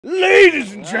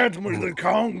Ladies and gentlemen of the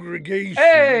congregation.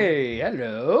 Hey,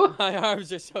 hello. My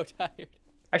arms are so tired.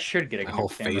 I should get a My new whole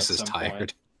camera face at is some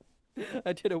tired. point.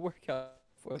 I did a workout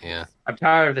for this. Yeah. I'm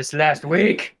tired of this last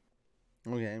week.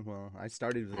 Okay, well, I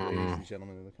started with ladies and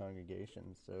gentlemen of the congregation,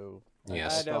 so...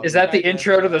 Yes. Is that the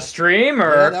intro to the stream,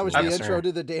 or? Yeah, that was the Yes, intro sir.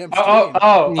 to the damn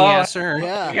stream. Yes, sir.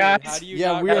 Yeah. Guys. How do you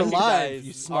Yeah, not we are recognize live, you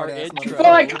our smart-ass intro?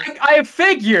 Well, I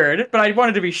figured, but I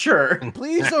wanted to be sure.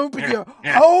 Please open your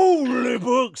holy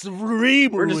books of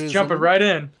realism. We're just jumping right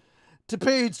in. to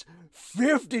page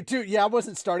 52. Yeah, I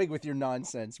wasn't starting with your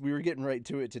nonsense. We were getting right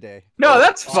to it today. No,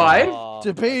 that's fine.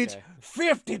 To page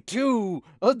 52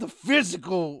 of the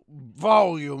physical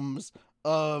volumes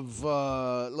of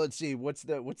let's see, what's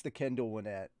the Kindle one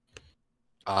at?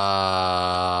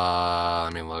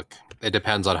 Let me look. It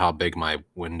depends on how big my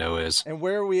window is. And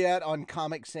where are we at on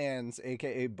Comic Sans,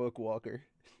 aka Bookwalker?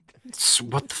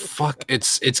 What the fuck?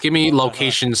 It's giving me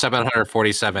location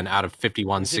 747 out of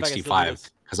 5165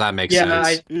 because that makes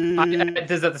sense. It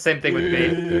does that the same thing with me.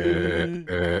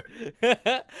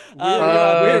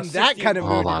 We're in that kind of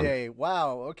Hold mood on. today.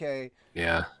 Wow, okay.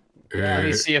 Yeah. Let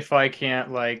me see if I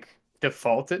can't like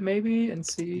default it maybe and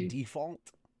see.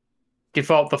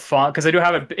 Default the font because I do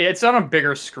have it. It's on a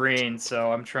bigger screen,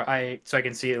 so I'm trying so I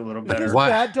can see it a little This better. What?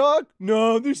 Bad Dog?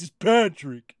 No, this is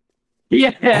Patrick.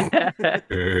 Yeah. Oh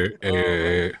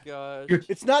my gosh.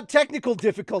 It's not technical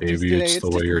difficulties Maybe today, it's it's the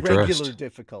way just you're regular dressed.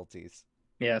 difficulties.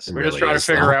 Yes, It we're just really trying to is,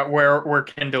 figure though. out where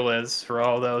Kindle is for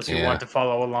all those who Yeah. want to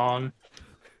follow along.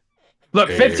 Look,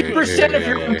 15% if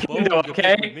you're on Kindle,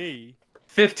 okay? Me.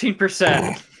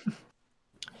 15%.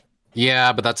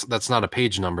 Yeah, but that's not a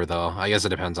page number though. I guess it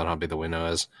depends on how big the window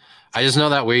is. I just know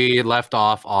that we left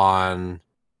off on,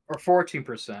 Or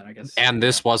 14%, I guess. and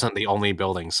this wasn't the only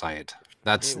building site.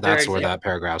 That's where that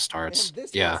paragraph starts. And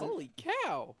this Yeah, wasn't- Holy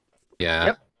cow. yeah.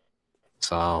 Yep.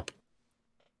 So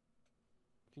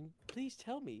Can you please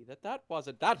tell me that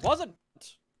wasn't. That wasn't.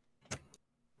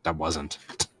 that wasn't.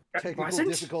 Technical Wasn't?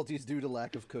 difficulties due to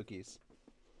lack of cookies.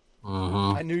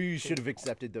 Mm-hmm. I knew you should have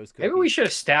accepted those cookies. Maybe we should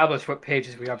establish what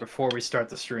pages we are before we start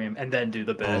the stream, and then do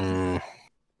the bit.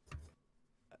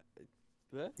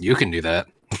 What? You can do that.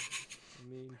 I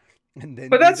mean, And then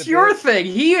But do that's the your bit. thing.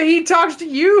 He talks to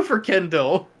you for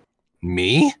Kindle.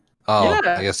 Me? Oh,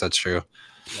 Yeah. I guess that's true.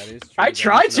 That is true. I That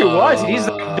tried is to true. once, and he's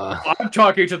like, "No, I'm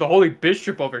talking to the Holy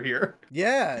Bishop over here."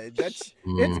 Yeah, that's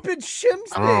Hmm. it's been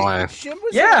Shim's I don't know thing. why. Shim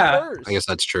was Yeah. there first. I guess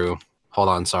that's true. Hold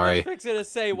on, I sorry. was gonna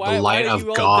say why. The light why of do you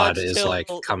all God Dutch is tilt? like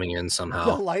coming in The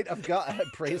somehow. light of God,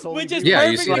 praise holy. Which is Yeah,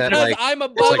 you perfect see that, because like- I'm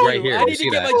above it's like right you. here. I You need see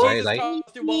to get that, my right? Jesus Like-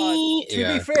 costume on.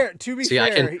 To be fair, See, I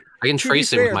can to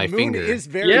trace be it with fair, my Moon finger. is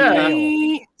very Yeah.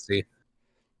 pale. See,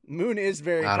 Moon is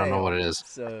very I don't know pale, what it is.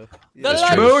 So The That's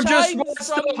light true. Moon just shines wants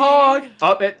from to me. hog.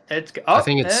 Up it's up. I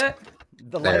think it's-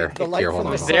 the There. light, the light Here, hold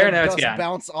from the on. sun There, now it's does gone.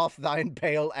 bounce off thine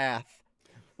pale ath.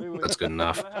 That's good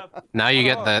enough. Now you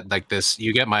get that, like this.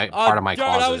 You get my part of my darn,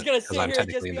 I was closet gonna because sit I'm here and just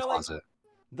technically in be the like- closet.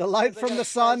 The light I think from I the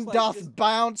sun sounds like doth just-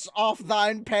 bounce off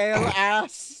thine pale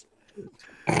ass.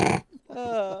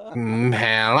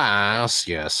 Hell ass,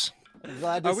 yes.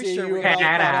 Glad to Are we see sure you we're about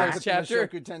not caught on up this with chapter?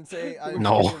 Mushoku Tensei. I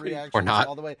No, enjoyed your we're reactions not.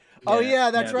 all the way. Oh yeah,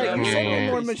 that's right. You sent me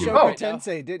more Yeah. Mushoku Oh.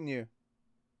 Tensei, didn't you?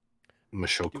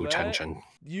 Mushoku Do I? tension.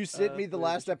 You sent me the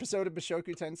where last is it? episode of Mushoku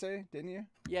Tensei, didn't you?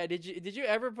 Yeah, did you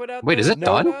ever put out? Wait, the is it thing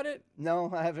done? About it?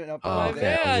 No, I haven't uploaded Oh, My it.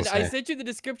 okay. I man, was gonna I say. sent you the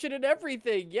description and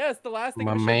everything. Yes, the last thing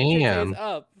My Mushoku Tensei man. is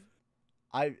up.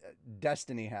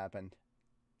 Destiny happened.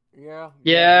 Yeah.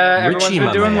 Yeah, Richie, everyone's been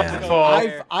my doing man.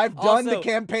 Lightfall. I've done the Also-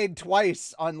 campaign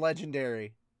twice on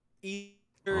Legendary.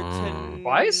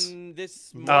 Twice?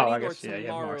 This Oh, I morning or guess, yeah, you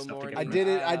have more tomorrow stuff to morning. get I from did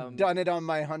it. I've done it on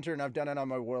my hunter and I've done it on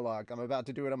my warlock. I'm about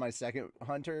to do it on my second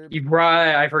hunter.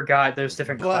 Right, I forgot. There's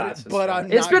different But classes.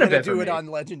 I'm it's not been a gonna bit do for it me. on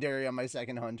legendary on my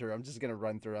second hunter. I'm just gonna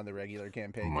run through on the regular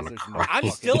campaign. I'm 'cause gonna there's no cry. I'm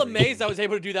fucking still reason. amazed I was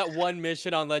able to do that one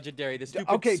mission on Legendary. The stupid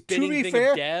Okay, to spinning be thing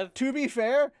fair, of death. To be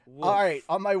fair, Woof. all right,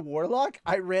 on my warlock,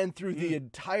 I ran through Mm. the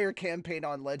entire campaign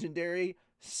on legendary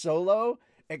solo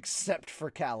except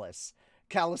for Callus.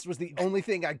 Callus was the only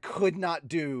thing I could not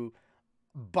do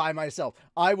by myself.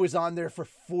 I was on there for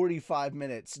 45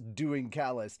 minutes doing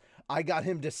Callus. I got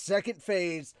him to second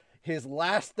phase, his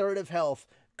last third of health,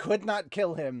 could not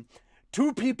kill him.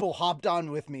 2 people hopped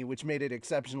on with me, which made it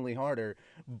exceptionally harder.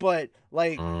 But,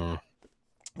 like,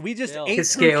 we just Still. ate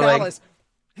It's through scaling. Callus.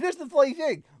 Here's the funny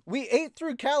thing. We ate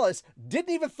through Callus,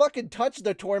 didn't even fucking touch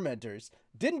the Tormentors.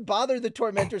 Didn't bother the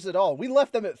Tormentors at all. We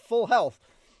left them at full health.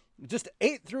 Just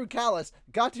ate through Callus,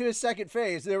 got to his second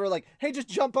phase. They were like, hey, just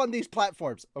jump on these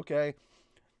platforms, okay?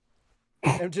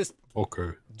 and just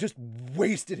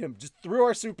wasted him. Just threw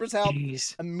our supers out,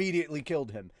 immediately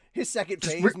killed him. His second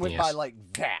phase went by like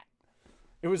that.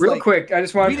 It was real like, quick. I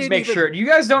just wanted to make sure you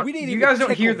guys don't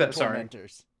hear the the sorry.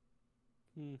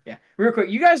 Hmm. Yeah, real quick.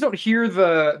 You guys don't hear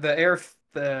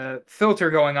the filter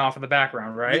going off in the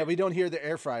background, right? Yeah, we don't hear the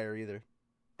air fryer either.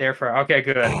 The air fryer. Okay,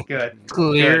 good.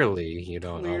 Clearly, you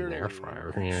don't own an air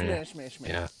fryer. Smash.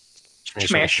 Yeah.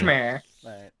 Smash. Right.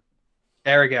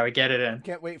 There we go. We get it in.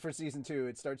 Can't wait for season 2.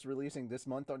 It starts releasing this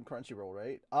month on Crunchyroll,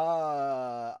 right?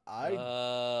 I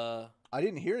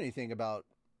didn't hear anything about.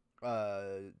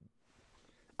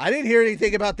 I didn't hear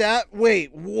anything about that.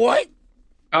 Wait, what?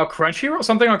 Oh, Crunchyroll?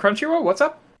 Something on Crunchyroll? What's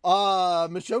up?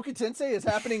 Mushoku Tensei is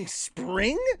happening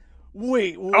spring?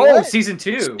 Wait, what? Oh, season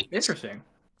 2. Interesting.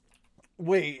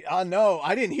 Wait, no,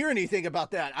 I didn't hear anything about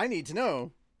that. I need to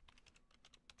know.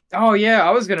 Oh, yeah,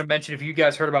 I was going to mention if you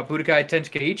guys heard about Budokai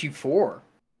Tenkaichi 4.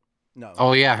 No.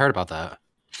 Oh, yeah, I heard about that.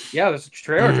 Yeah, there's a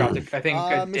trailer dropped, I think,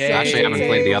 a day. Actually, I haven't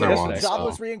played the other one.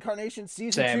 Jobless Reincarnation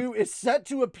Season 2 is set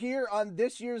to appear on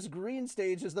this year's Green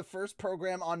Stage as the first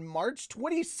program on March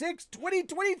 26,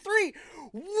 2023.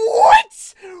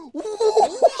 What?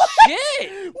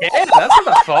 Shit! Yeah, that's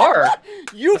not far.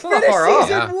 You That's not finished far off.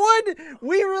 season 1.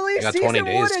 We released season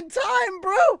 1 in time,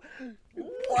 bro.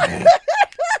 What?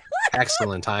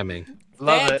 Excellent timing.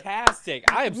 Love Fantastic.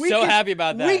 I am so happy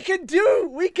about that. We can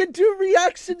do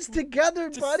reactions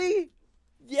together, buddy.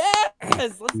 Yes,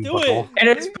 let's do it. And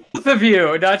it's both of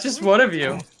you, not just one of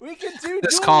you. We can do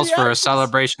This dual calls for a reactions.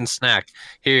 celebration snack.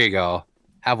 Here you go.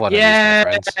 Have one Yeah.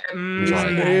 of these, my friends. Enjoy.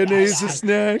 Mayonnaise a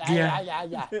snack.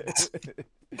 Yeah.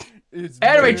 It's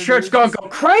Anime mayonnaise. Church gonna go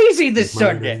crazy this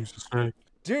Sunday.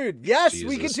 Dude, yes,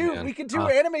 we Jesus, can do man. we can do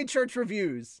Anime Church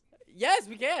reviews. Yes,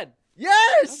 we can.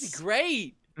 Yes. That'd be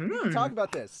great. We can talk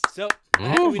about this. So, we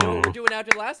know what we're doing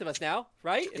after The Last of Us now,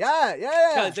 right? Yeah.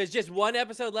 Because there's just one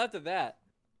episode left of that.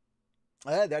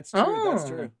 That's true. That's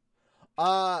true.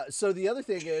 So the other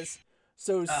thing is,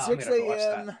 6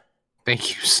 a.m. Thank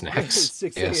you, Snacks.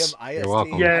 6 a.m. Yes, IST. you're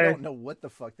welcome. I don't know what the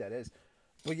fuck that is.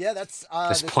 But yeah, that's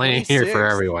There's the plenty here for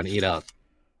 26th. everyone. Eat up.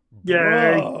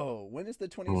 Bro, when is the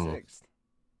 26th?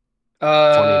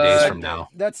 20 days from now.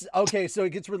 That's okay. So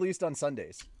it gets released on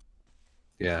Sundays.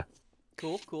 Yeah.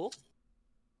 Cool.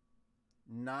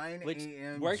 9 Which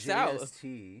a.m. works out.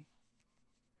 JST.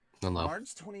 No.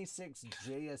 March 26th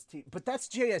JST. But that's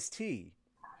JST.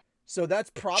 So that's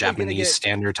probably Japanese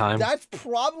Standard Time. That's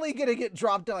probably gonna get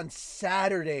dropped on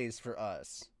Saturdays for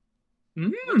us.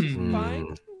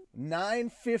 Fine.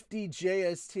 9:50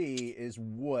 JST is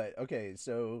what? Okay,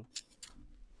 so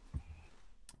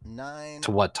 9 To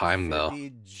what time though?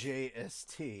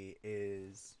 JST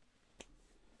is,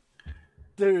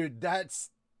 dude, that's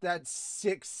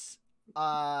 6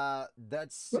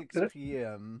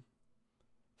 p.m.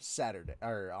 Saturday,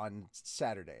 or on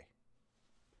Saturday.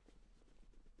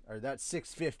 Or that's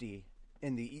 6:50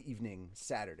 in the evening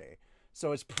Saturday.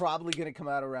 So it's probably going to come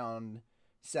out around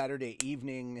Saturday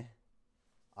evening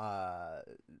hour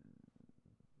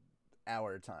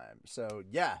time. So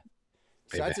yeah.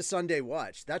 So that's a Sunday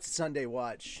watch.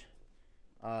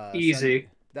 Easy.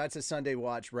 That's a Sunday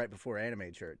watch right before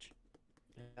Anime Church.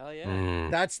 Hell yeah.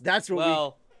 That's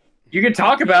what you can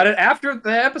talk about it after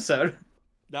the episode.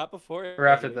 Not before. Or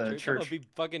after the church. I'm church. gonna be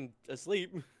fucking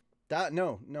asleep.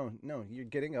 No. You're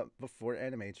getting up before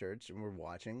Anime Church and we're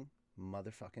watching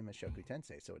motherfucking Mushoku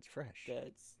Tensei, so it's fresh.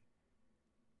 That's...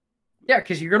 Yeah,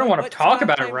 because you're gonna want to talk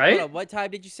about it, right? Hold on, what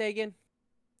time did you say again?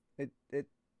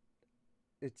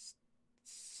 It's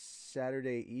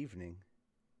Saturday evening.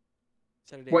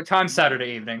 What time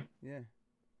Saturday evening? Yeah.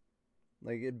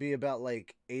 Like it'd be about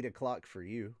like 8 o'clock for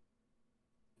you.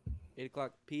 8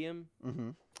 o'clock p.m.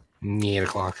 8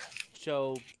 o'clock.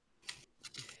 So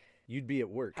you'd be at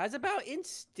work. How's about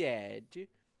instead?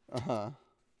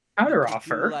 Counter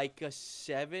offer. Like a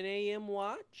 7 a.m.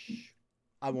 watch?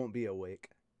 I won't be awake.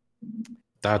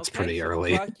 That's pretty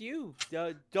early. Fuck you.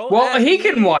 Don't. Well, he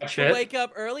can watch it. Wake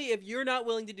up early if you're not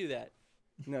willing to do that.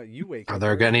 No, you wake Are up.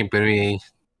 there anybody?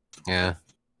 Yeah.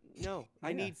 No,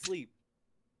 I need sleep.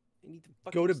 I need to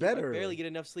fucking go to sleep. bed I early. barely get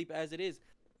enough sleep as it is.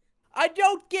 I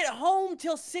don't get home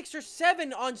till 6 or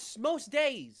 7 on most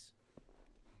days.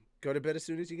 Go to bed as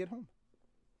soon as you get home.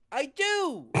 I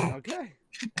do. Okay.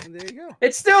 And there you go.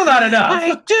 It's still not enough.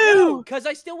 I do. Because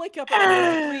I still wake up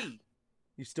at 3.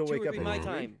 You still wake up at my 3?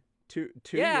 time. 2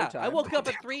 Yeah, your time. I woke up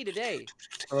at 3 today.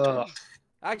 Ugh.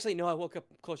 Actually, no, I woke up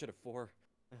closer to 4.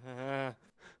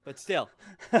 But still.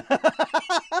 Look,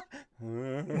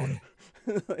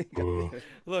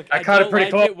 I caught it don't pretty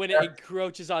like close it when it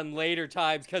encroaches on later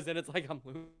times, because then it's like I'm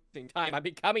losing time. I'm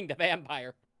becoming the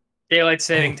vampire. Daylight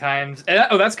saving times.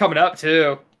 And that's coming up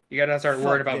too. You gotta start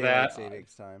worrying about that.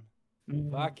 Savings time.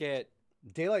 Fuck it.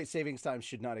 Daylight savings time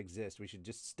should not exist. We should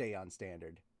just stay on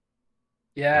standard.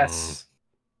 Yes.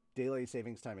 Daylight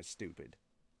savings time is stupid.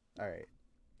 All right.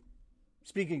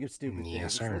 Speaking of stupid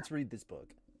things, let's read this book.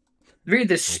 Read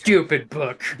this stupid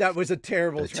book. That was a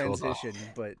terrible transition,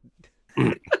 but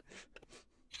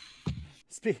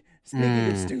speaking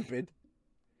of stupid,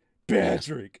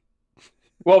 Patrick.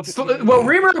 Well,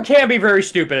 Reamer can be very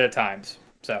stupid at times.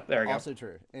 So there we go. Also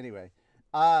true. Anyway,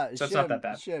 so Shim, it's not that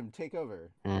bad. Shim, take over.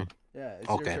 Mm. Yeah, it's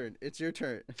your turn. It's your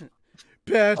turn.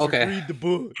 Patrick, read the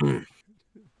book.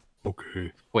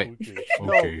 Okay. Wait. Okay.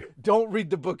 No, don't read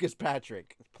the book as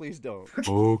Patrick. Please don't.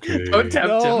 Okay. Don't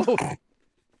tempt him.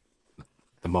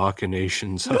 The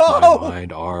machinations of my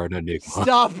mind are an enigma.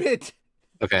 Stop it.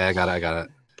 Okay, I got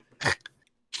it.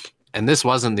 And this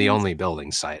wasn't the only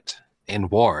building site. In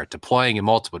war, deploying in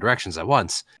multiple directions at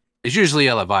once is usually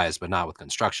ill-advised, but not with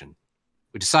construction.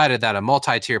 We decided that a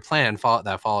multi-tier plan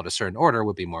that followed a certain order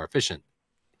would be more efficient.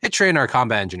 It trained our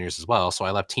combat engineers as well, so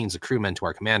I left teams of crewmen to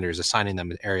our commanders, assigning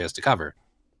them areas to cover.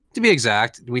 To be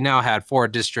exact, we now had 4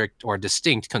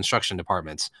 distinct construction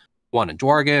departments. One in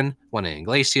Dworgen, one in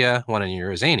Inglacia, one in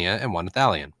Eurozania, and one in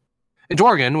Thalion. In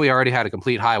Dworgen, we already had a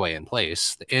complete highway in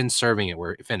place. The inns serving it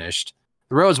were finished.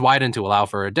 The roads widened to allow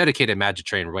for a dedicated magic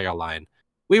train rail line.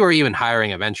 We were even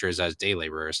hiring adventurers as day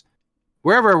laborers.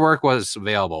 Wherever work was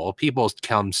available, people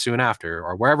come soon after,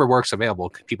 or wherever work's available,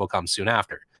 people come soon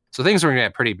after. So things were going to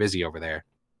get pretty busy over there.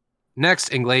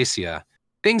 Next, Inglacia.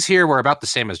 Things here were about the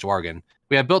same as Dworgen.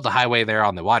 We had built the highway there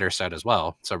on the wider side as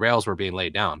well, so rails were being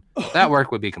laid down. That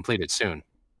work would be completed soon.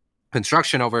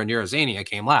 Construction over in Eurozania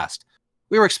came last.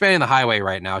 We were expanding the highway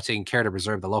right now, taking care to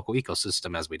preserve the local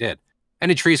ecosystem as we did.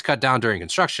 Any trees cut down during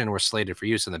construction were slated for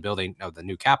use in the building of the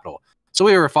new capital, so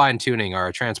we were fine-tuning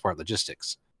our transport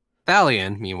logistics.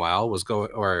 Thalion, meanwhile,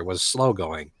 was slow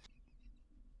going.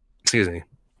 Excuse me.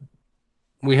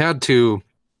 We had to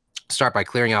start by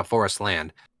clearing out forest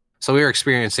land, so we were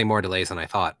experiencing more delays than I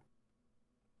thought.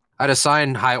 I'd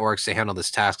assigned high orcs to handle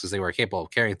this task as they were capable of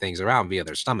carrying things around via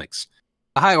their stomachs.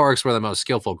 The high orcs were the most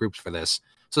skillful groups for this,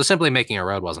 so simply making a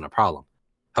road wasn't a problem.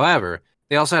 However,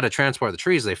 they also had to transport the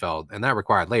trees they felled, and that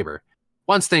required labor.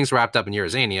 Once things wrapped up in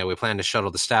Eurozania, we planned to shuttle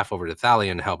the staff over to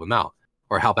Thalion to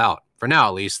help out. For now,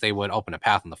 at least, they would open a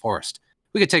path in the forest.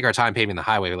 We could take our time paving the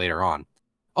highway later on.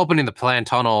 Opening the planned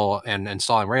tunnel and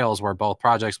installing rails were both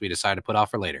projects we decided to put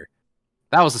off for later.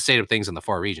 That was the state of things in the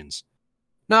 4 regions.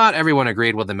 Not everyone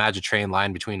agreed with the magic train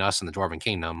line between us and the Dwarven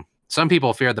Kingdom. Some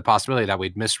people feared the possibility that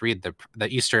we'd misread the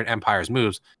Eastern Empire's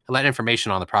moves and let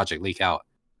information on the project leak out.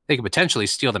 They could potentially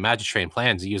steal the magic train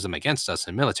plans and use them against us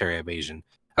in military evasion,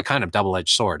 a kind of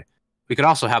double-edged sword. We could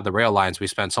also have the rail lines we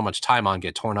spent so much time on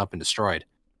get torn up and destroyed.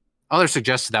 Others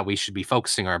suggested that we should be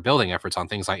focusing our building efforts on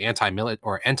things like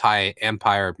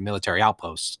anti-Empire military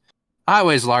outposts. The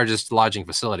highway's largest lodging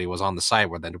facility was on the site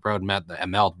where the road met the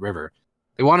Emeld River.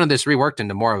 They wanted this reworked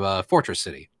into more of a fortress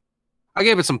city. I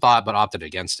gave it some thought, but opted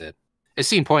against it. It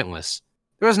seemed pointless.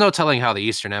 There was no telling how the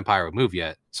Eastern Empire would move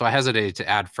yet, so I hesitated to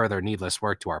add further needless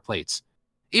work to our plates.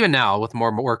 Even now, with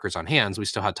more workers on hands, we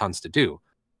still had tons to do.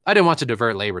 I didn't want to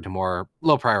divert labor to more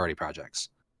low-priority projects.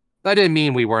 That didn't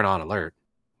mean we weren't on alert.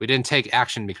 We didn't take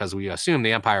action because we assumed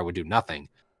the Empire would do nothing.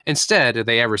 Instead, if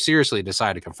they ever seriously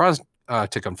decided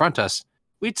to confront us,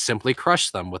 we'd simply crush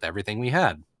them with everything we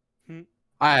had.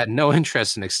 I had no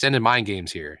interest in extended mind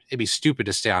games here. It'd be stupid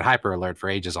to stay on hyper alert for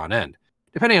ages on end.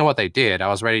 Depending on what they did, I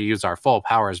was ready to use our full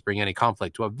powers to bring any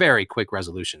conflict to a very quick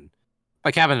resolution.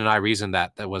 My captain and I reasoned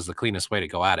that was the cleanest way to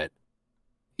go at it.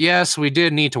 Yes, we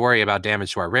did need to worry about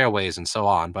damage to our railways and so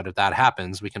on, but if that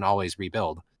happens, we can always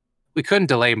rebuild. We couldn't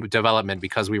delay development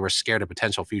because we were scared of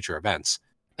potential future events.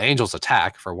 The Angels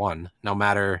attack, for one, no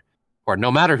matter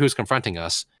who's confronting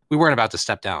us, we weren't about to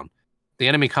step down. The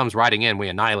enemy comes riding in, we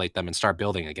annihilate them and start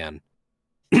building again.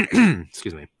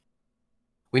 Excuse me.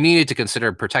 We needed to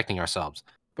consider protecting ourselves,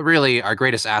 but really, our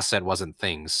greatest asset wasn't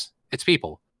things. It's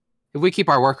people. If we keep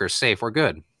our workers safe, we're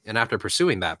good. And after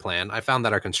pursuing that plan, I found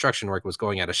that our construction work was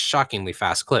going at a shockingly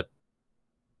fast clip.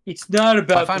 It's not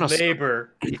about the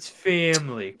labor. It's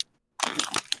family.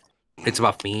 It's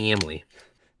about family.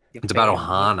 It's about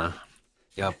Ohana.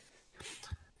 Yep.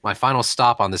 My final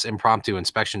stop on this impromptu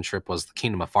inspection trip was the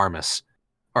Kingdom of Farmus.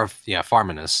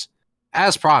 Farminus.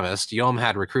 As promised, Yom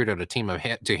had recruited a team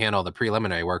to handle the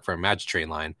preliminary work for a magic train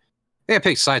line. They had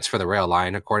picked sites for the rail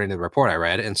line, according to the report I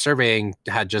read, and surveying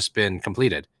had just been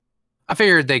completed. I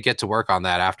figured they'd get to work on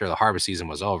that after the harvest season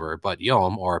was over, but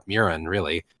Yom, or Murin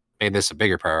really, made this a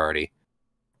bigger priority.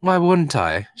 Why wouldn't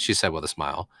I? She said with a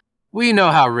smile. We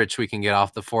know how rich we can get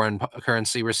off the foreign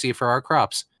currency received for our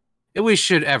crops. If we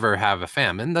should ever have a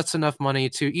famine, that's enough money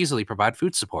to easily provide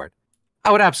food support.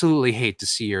 I would absolutely hate to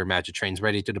see your magic trains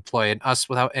ready to deploy and us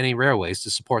without any railways to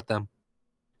support them.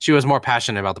 She was more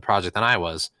passionate about the project than I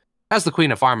was. As the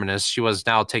Queen of Arminus, she was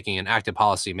now taking an active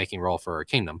policy-making role for her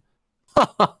kingdom.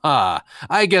 Ha ha ha!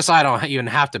 I guess I don't even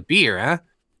have to be here, eh?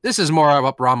 This is more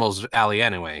up Rommel's alley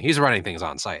anyway. He's running things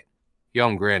on site.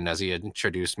 Yom grinned as he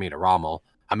introduced me to Rommel,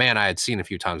 a man I had seen a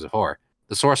few times before,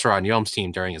 the sorcerer on Yom's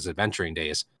team during his adventuring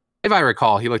days. If I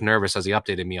recall, he looked nervous as he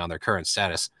updated me on their current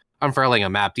status, unfurling a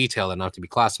map detailed enough to be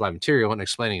classified material and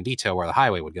explaining in detail where the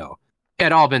highway would go. It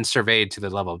had all been surveyed to the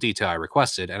level of detail I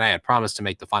requested, and I had promised to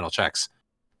make the final checks.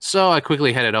 So I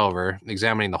quickly headed over,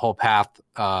 examining the whole path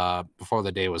before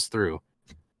the day was through.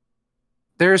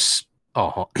 Excuse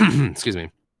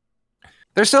me.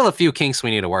 There's still a few kinks we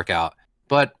need to work out,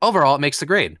 but overall it makes the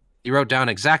grade. You wrote down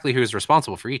exactly who's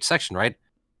responsible for each section, right?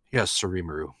 Yes, Sir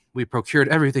Rimuru. We procured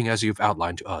everything as you've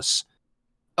outlined to us.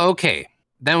 Okay,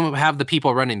 then we'll have the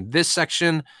people running this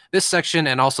section,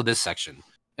 and also this section.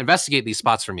 Investigate these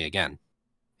spots for me again.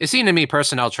 It seemed to me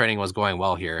personnel training was going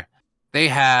well here. They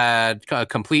had a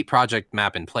complete project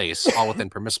map in place, all within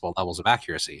permissible levels of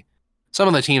accuracy. Some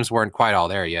of the teams weren't quite all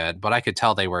there yet, but I could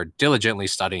tell they were diligently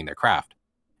studying their craft.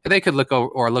 If they could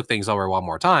look things over one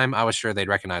more time, I was sure they'd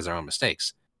recognize their own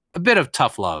mistakes. A bit of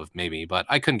tough love, maybe, but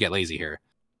I couldn't get lazy here.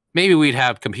 Maybe we'd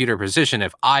have computer precision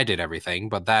if I did everything,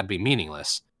 but that'd be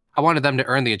meaningless. I wanted them to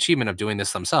earn the achievement of doing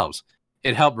this themselves.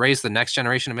 It'd help raise the next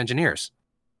generation of engineers.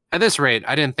 At this rate,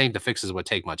 I didn't think the fixes would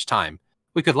take much time.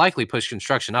 We could likely push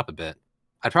construction up a bit.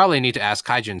 I'd probably need to ask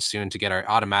Kaijin soon to get our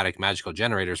automatic magical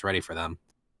generators ready for them.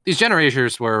 These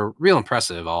generators were real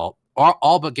impressive, all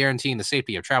but guaranteeing the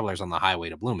safety of travelers on the highway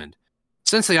to Bloomend.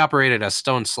 Since they operated as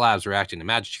stone slabs reacting to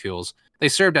magic fuels, they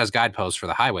served as guideposts for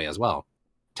the highway as well.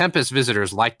 Tempest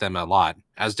visitors liked them a lot,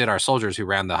 as did our soldiers who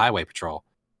ran the highway patrol.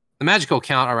 The magical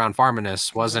count around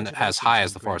Farminus wasn't as high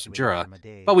as the Forest of Jura,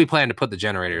 but we planned to put the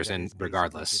generators in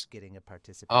regardless.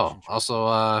 Oh,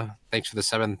 also, thanks for the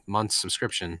 7-month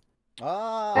subscription.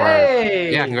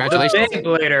 Hey! Yeah, congratulations.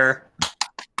 Later.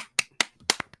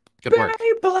 Good work.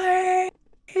 Beyblade!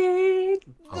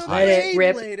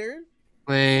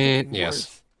 Later.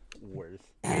 Yes. Worth.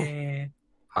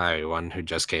 Hi, everyone who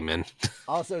just came in.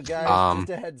 Also, guys, just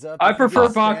a heads up. I prefer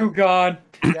Bakugan.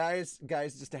 Guys,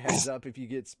 just a heads up. If you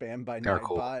get spammed by Nightbot,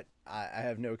 cool. I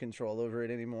have no control over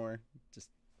it anymore. Just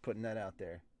putting that out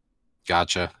there.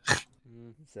 Gotcha.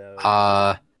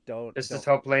 So, don't. Just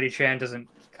hope Lady Chan doesn't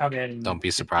come in. Don't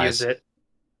be surprised. Use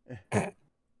it.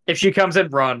 If she comes in,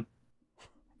 run.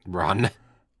 Run.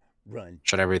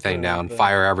 Shut everything down.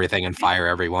 Fire everything and fire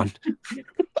everyone.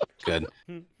 Good.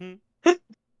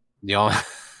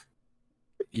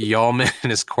 Yom and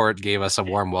his court gave us a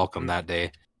warm welcome that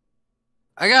day.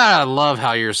 I gotta love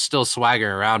how you're still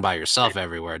swaggering around by yourself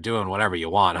everywhere, doing whatever you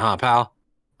want, huh, pal?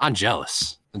 I'm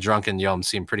jealous. The drunken Yom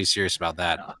seemed pretty serious about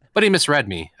that, but he misread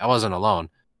me. I wasn't alone.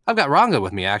 I've got Ranga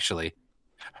with me, actually.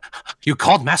 You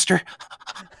called, Master?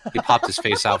 He popped his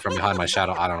face out from behind my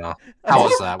shadow. I don't know. How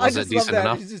was that? Was it decent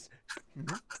enough?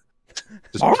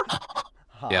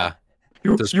 Yeah.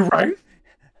 You right?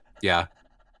 Yeah.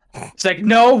 It's like,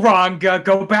 no, Ranga,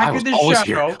 go back in the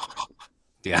shadow. Here.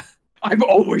 Yeah. I'm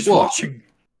always watching.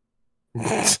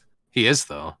 He is,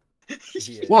 though.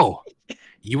 Whoa.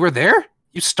 You were there?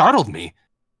 You startled me.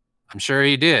 I'm sure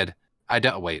he did.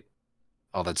 Wait.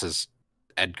 Oh, that says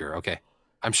Edgar. Okay.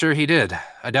 I'm sure he did.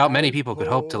 I doubt many people could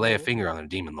hope to lay a finger on a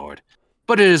demon lord.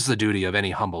 But it is the duty of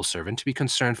any humble servant to be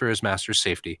concerned for his master's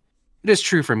safety. It is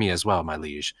true for me as well, my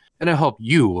liege, and I hope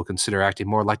you will consider acting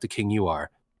more like the king you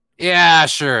are. Yeah,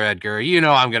 sure, Edgar. You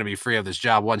know I'm going to be free of this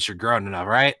job once you're grown enough,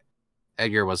 right?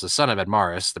 Edgar was the son of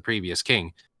Edmaris, the previous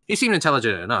king. He seemed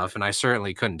intelligent enough, and I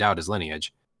certainly couldn't doubt his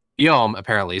lineage. Yom,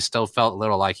 apparently, still felt a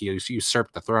little like he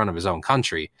usurped the throne of his own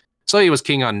country, so he was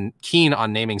keen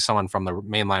on naming someone from the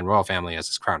mainline royal family as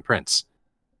his crown prince.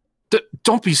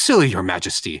 Don't be silly, your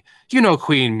majesty. You know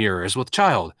Queen Muir is with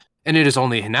child, and it is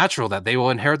only natural that they will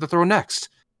inherit the throne next.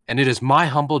 And it is my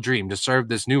humble dream to serve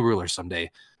this new ruler someday,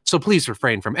 so please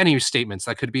refrain from any statements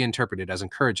that could be interpreted as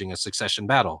encouraging a succession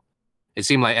battle. It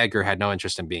seemed like Edgar had no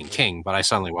interest in being king, but I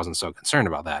suddenly wasn't so concerned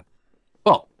about that.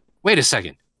 Well, wait a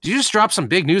second. Did you just drop some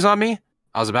big news on me?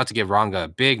 I was about to give Ranga a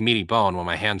big, meaty bone when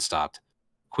my hand stopped.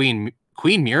 Queen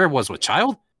Muir was with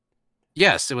child?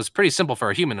 Yes, it was pretty simple for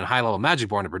a human and high-level magic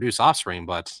born to produce offspring,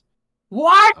 but...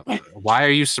 What? Why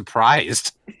are you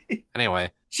surprised?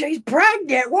 Anyway. She's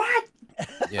pregnant, what?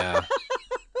 Yeah.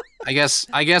 I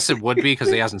guess it would be because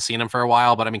he hasn't seen him for a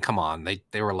while, but I mean, come on.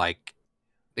 They were like...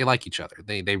 They like each other.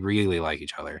 They really like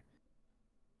each other.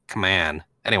 man.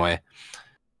 Anyway.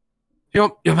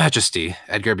 Your Majesty,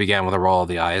 Edgar began with a roll of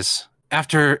the eyes.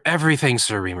 After everything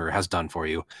Sir Reamer has done for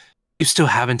you, you still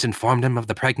haven't informed him of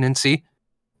the pregnancy?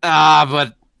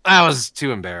 But I was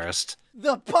too embarrassed.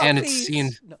 The puppies! And it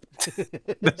seemed... No.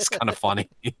 That's kind of funny.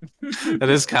 That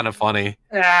is kind of funny.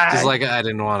 Just like, I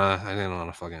didn't want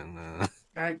to fucking...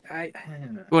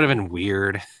 It would have been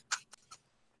weird.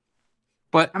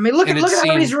 But I mean, look at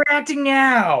how he's reacting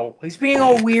now. He's being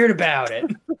all weird about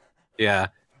it. Yeah.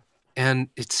 And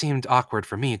it seemed awkward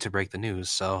for me to break the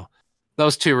news, so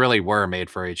those two really were made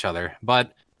for each other.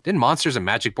 But didn't monsters and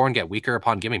Magicborn get weaker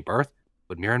upon giving birth?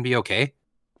 Would Mirren be okay?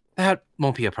 That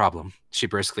won't be a problem, she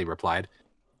briskly replied.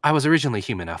 I was originally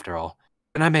human after all,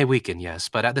 and I may weaken, yes,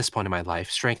 but at this point in my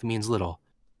life, strength means little.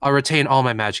 I'll retain all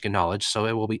my magic and knowledge, so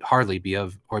it will hardly be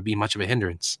much of a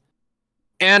hindrance.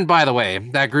 And by the way,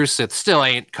 that Grusith still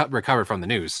ain't recovered from the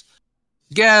news.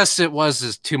 Guess it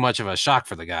was too much of a shock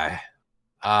for the guy.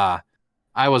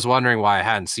 I was wondering why I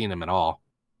hadn't seen him at all.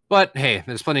 But hey,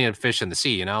 there's plenty of fish in the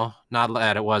sea, you know? Not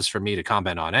that it was for me to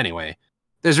comment on anyway.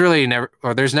 There's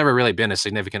never really been a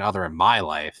significant other in my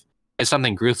life. It's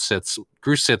something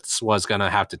Grusith's was gonna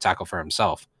have to tackle for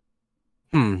himself.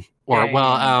 My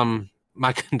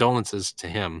condolences to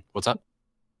him. What's up?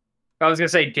 I was gonna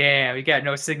say, damn, he got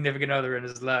no significant other in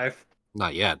his life.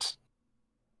 Not yet.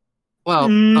 Well,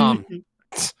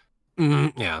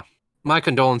 yeah. My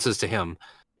condolences to him.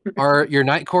 Are your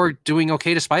Night Corps doing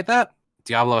okay despite that?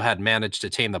 Diablo had managed to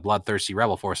tame the bloodthirsty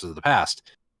rebel forces of the past.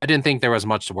 I didn't think there was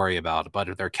much to worry about, but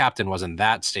if their captain was in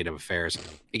that state of affairs,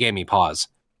 it gave me pause.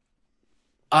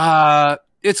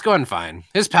 It's going fine.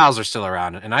 His pals are still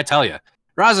around, and I tell you,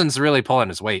 Razen's really pulling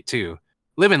his weight, too.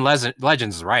 Living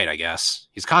Legends is right, I guess.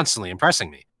 He's constantly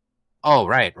impressing me. Oh,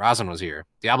 right, Razen was here.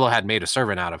 Diablo had made a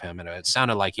servant out of him, and it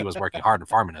sounded like he was working hard in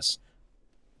Farminus.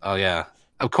 Oh, yeah.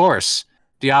 Of course.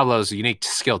 Diablo's unique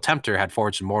skill Tempter had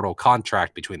forged a mortal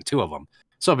contract between the two of them,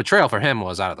 so betrayal for him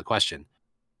was out of the question.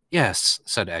 Yes,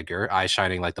 said Edgar, eyes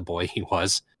shining like the boy he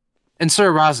was. And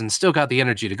Sir Razen still got the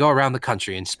energy to go around the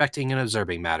country inspecting and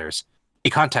observing matters.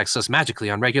 He contacts us magically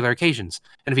on regular occasions,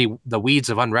 and if the weeds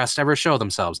of unrest ever show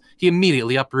themselves, he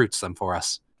immediately uproots them for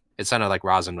us. It sounded like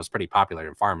Razen was pretty popular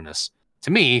in Farminus.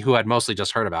 To me, who had mostly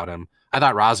just heard about him, I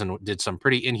thought Razen did some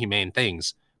pretty inhumane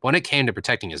things. But when it came to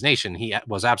protecting his nation, he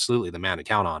was absolutely the man to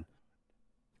count on.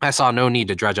 I saw no need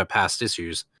to dredge up past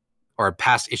issues,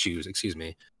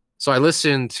 so I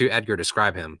listened to Edgar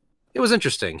describe him. It was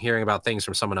interesting, hearing about things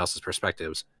from someone else's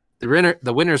perspectives. The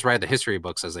winners write the history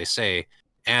books, as they say,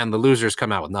 and the losers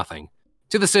come out with nothing.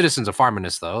 To the citizens of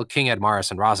Farminus, though, King Edmaris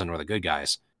and Razen were the good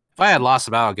guys. If I had lost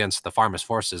the battle against the Farminus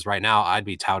forces, right now I'd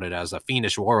be touted as a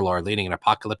fiendish warlord leading an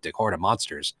apocalyptic horde of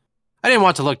monsters. I didn't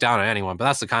want to look down on anyone, but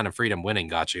that's the kind of freedom winning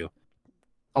got you.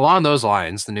 Along those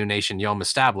lines, the new nation Yom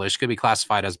established could be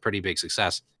classified as a pretty big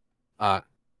success. The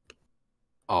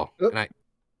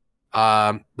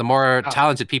more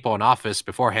talented people in office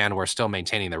beforehand were still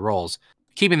maintaining their roles,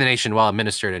 keeping the nation well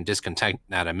administered and discontent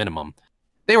at a minimum.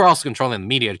 They were also controlling the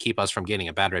media to keep us from gaining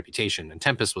a bad reputation, and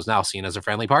Tempest was now seen as a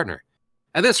friendly partner.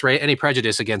 At this rate, any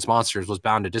prejudice against monsters was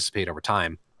bound to dissipate over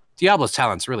time. Diablo's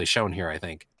talents really shone here, I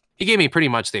think. He gave me pretty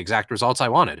much the exact results I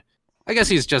wanted. I guess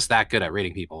he's just that good at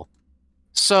reading people.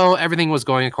 So everything was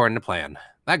going according to plan.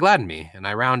 That gladdened me, and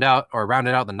I rounded out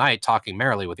the night talking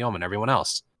merrily with Yom and everyone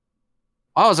else.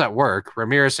 While I was at work,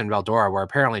 Ramirez and Veldora were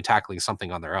apparently tackling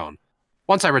something on their own.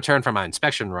 Once I returned from my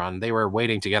inspection run, they were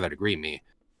waiting together to greet me.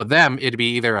 With them, it'd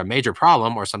be either a major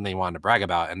problem or something they wanted to brag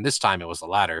about, and this time it was the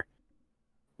latter.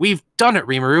 We've done it,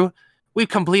 Rimuru. We've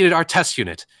completed our test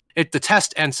unit. If the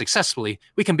test ends successfully,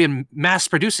 we can be mass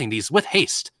producing these with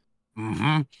haste.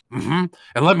 And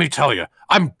let me tell you,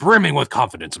 I'm brimming with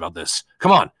confidence about this.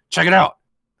 Come on, check it out.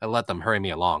 I let them hurry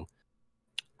me along.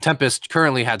 Tempest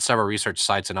currently had several research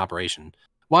sites in operation.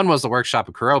 One was the workshop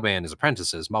of Kurobe and his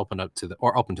apprentices, open to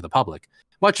the public.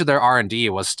 Much of their R&D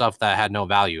was stuff that had no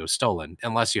value, stolen,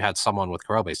 unless you had someone with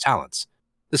Kurobe's talents.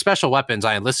 The special weapons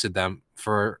I enlisted them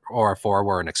for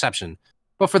were an exception,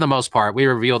 but for the most part, we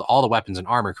revealed all the weapons and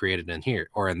armor created in here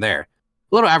or in there.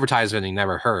 A little advertising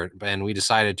never hurt, and we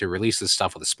decided to release this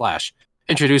stuff with a splash,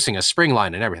 introducing a spring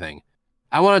line and everything.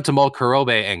 I wanted to mold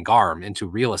Kurobe and Garm into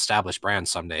real established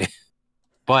brands someday.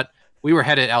 But we were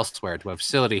headed elsewhere to a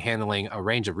facility handling a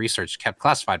range of research kept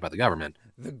classified by the government.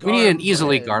 We need an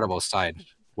easily guardable side.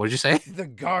 What did you say? The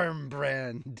Garm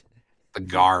brand. The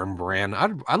Garm brand.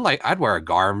 I'd wear a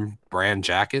Garm brand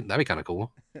jacket. That'd be kind of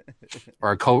cool.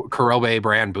 Or a Kurobe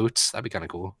brand boots. That'd be kind of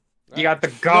cool. You got the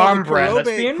Garm brand.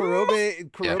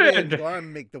 Kurobe and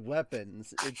Garm make the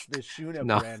weapons. It's the Shuna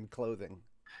brand clothing.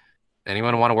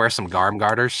 Anyone want to wear some Garm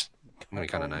garters? That'd be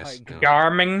kind of Oh nice. my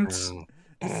Garments.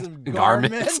 Some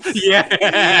Garments. garments.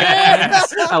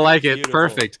 Yes. I like it. Beautiful.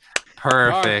 Perfect.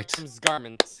 Perfect.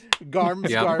 Garments. Garms,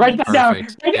 Yep. Write garments. that down.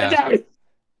 Perfect. Write Yeah. that down.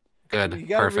 Good. You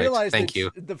gotta Perfect. realize Thank that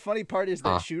you. the funny part is that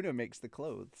Huh. Shuna makes the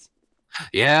clothes.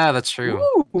 Yeah, that's true.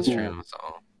 Woo. That's true.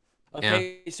 So,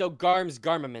 Okay, so garments.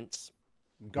 garment.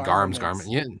 Yeah. Garmers.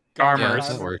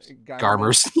 Yeah, that works.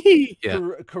 Garmers. Yeah.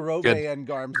 Kurobe Good. and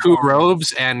garms. Coup garments.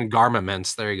 robes and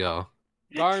garments. There you go.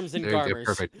 Garms and There you go. garmers.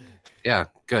 Perfect. Yeah.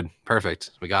 Good.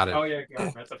 Perfect. We got it. Oh yeah,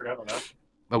 garments. I forgot about that.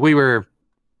 But we were,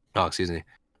 oh, excuse me.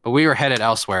 But we were headed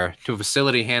elsewhere to a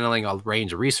facility handling a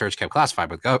range of research kept classified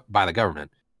by the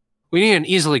government. We needed an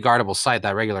easily guardable site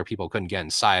that regular people couldn't get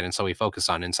inside, and so we focused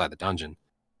on inside the dungeon.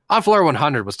 On floor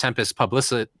 100 was Tempest's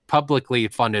publicly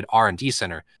funded R&D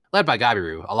center, led by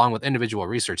Gabiru, along with individual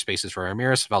research spaces for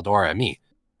Ramirez, Valdora, and me.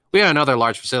 We had another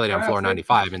large facility on floor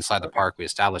 95 inside the park we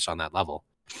established on that level.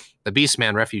 The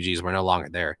Beastman refugees were no longer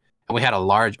there, and we had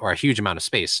a huge amount of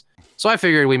space, so I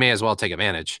figured we may as well take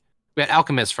advantage. We had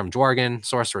alchemists from Dworgen,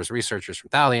 sorcerers researchers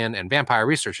from Thalion, and vampire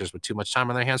researchers with too much time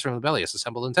on their hands from Rebellious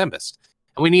assembled in Tempest,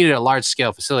 and we needed a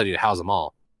large-scale facility to house them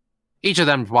all. Each of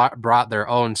them brought their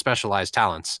own specialized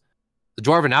talents. The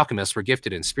Dwarven alchemists were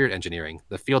gifted in spirit engineering,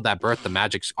 the field that birthed the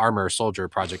magic armor soldier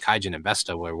project Kaijin and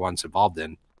Vesta were once involved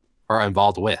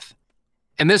with.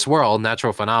 In this world,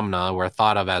 natural phenomena were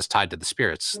thought of as tied to the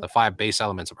spirits, the 5 base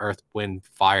elements of earth, wind,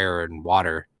 fire, and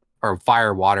water, or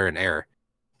fire, water, and air,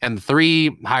 and the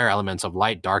 3 higher elements of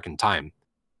light, dark, and time.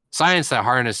 Science that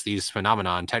harnessed these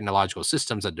phenomena and technological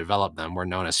systems that developed them were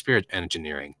known as spirit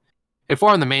engineering. It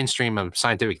formed the mainstream of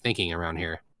scientific thinking around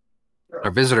here.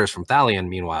 Our visitors from Thalion,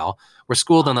 meanwhile, were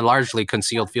schooled in the largely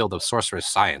concealed field of sorcerous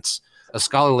science, a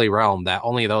scholarly realm that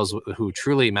only those who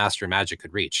truly master magic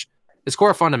could reach. Its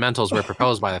core fundamentals were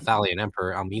proposed by the Thalion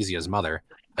Emperor Almesia's mother,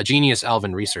 a genius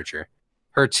elven researcher.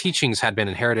 Her teachings had been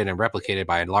inherited and replicated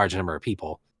by a large number of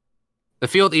people. The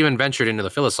field even ventured into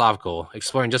the philosophical,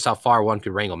 exploring just how far one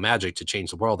could wrangle magic to change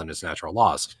the world and its natural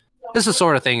laws. This is the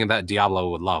sort of thing that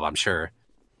Diablo would love, I'm sure.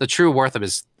 The true worth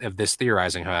of this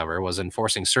theorizing, however, was in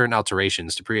forcing certain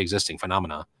alterations to pre-existing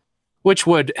phenomena, which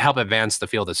would help advance the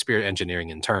field of spirit engineering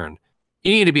in turn.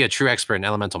 You need to be a true expert in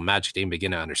elemental magic to even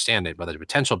begin to understand it, but the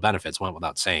potential benefits went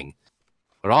without saying.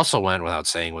 What also went without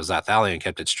saying was that Thalion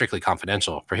kept it strictly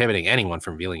confidential, prohibiting anyone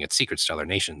from revealing its secrets to other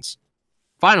nations.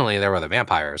 Finally, there were the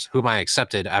vampires, whom I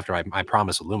accepted after my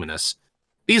promise with Luminous.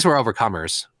 These were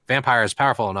overcomers, vampires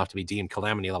powerful enough to be deemed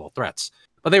calamity-level threats,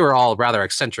 but they were all rather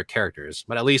eccentric characters,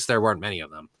 but at least there weren't many of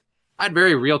them. I had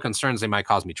very real concerns they might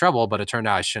cause me trouble, but it turned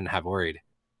out I shouldn't have worried.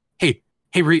 Hey,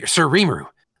 Sir Rimuru,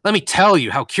 let me tell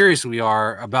you how curious we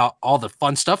are about all the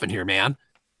fun stuff in here, man.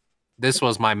 This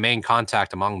was my main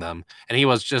contact among them, and he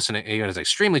was an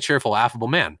extremely cheerful, affable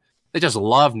man. They just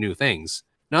loved new things.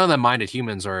 None of them minded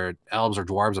humans or elves or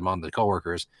dwarves among the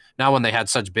coworkers, not when they had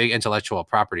such big intellectual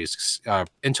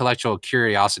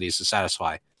curiosities to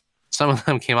satisfy. Some of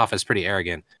them came off as pretty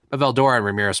arrogant, but Veldora and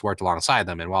Ramirez worked alongside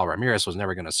them, and while Ramirez was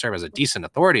never going to serve as a decent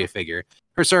authority figure,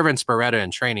 her servants Beretta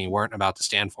and Trainee weren't about to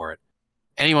stand for it.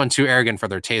 Anyone too arrogant for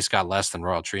their taste got less than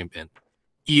royal treatment.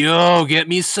 Yo, get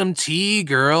me some tea,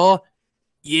 girl.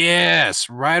 Yes,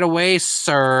 right away,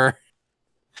 sir.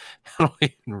 How do I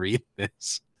even read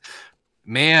this?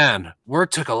 Man,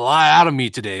 work took a lot out of me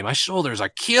today. My shoulders are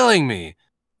killing me.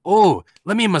 Oh,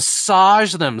 let me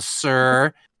massage them,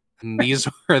 sir. And these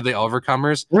were the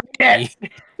overcomers.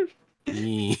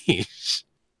 Yeesh.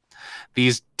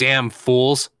 These damn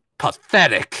fools.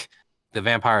 Pathetic. The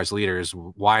vampire's leaders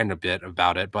whined a bit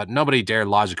about it, but nobody dared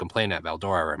lodge a complaint at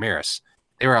Veldora or Ramirez.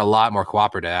 They were a lot more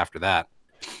cooperative after that.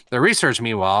 The research,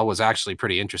 meanwhile, was actually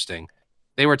pretty interesting.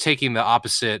 They were taking the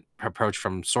opposite approach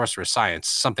from sorcerous science,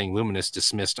 something Luminous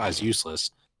dismissed as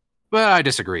useless. But I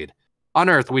disagreed. On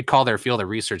Earth, we'd call their field of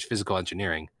research physical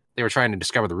engineering. They were trying to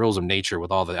discover the rules of nature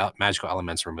with all the magical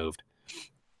elements removed.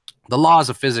 The laws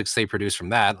of physics they produced from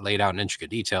that, laid out in intricate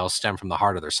detail, stem from the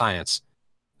heart of their science.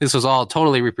 This was all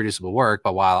totally reproducible work,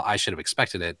 but while I should have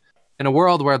expected it, in a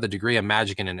world where the degree of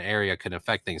magic in an area could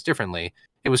affect things differently,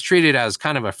 it was treated as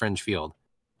kind of a fringe field.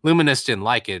 Luminous didn't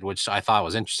like it, which I thought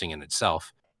was interesting in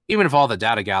itself. Even if all the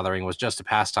data gathering was just a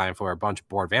pastime for a bunch of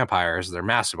bored vampires, their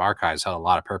massive archives held a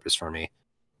lot of purpose for me.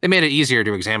 They made it easier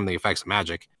to examine the effects of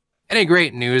magic. Any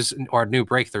great news or new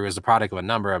breakthrough is the product of a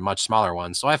number of much smaller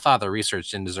ones, so I thought the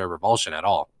research didn't deserve revulsion at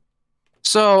all.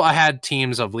 So I had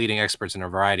teams of leading experts in a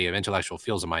variety of intellectual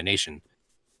fields of my nation.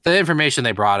 The information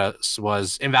they brought us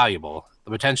was invaluable.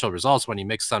 The potential results when you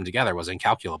mix them together was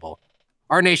incalculable.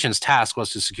 Our nation's task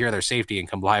was to secure their safety and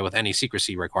comply with any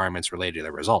secrecy requirements related to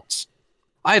their results.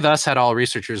 I thus had all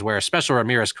researchers wear special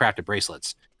Ramirez crafted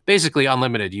bracelets, Basically,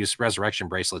 unlimited use resurrection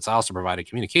bracelets also provided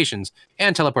communications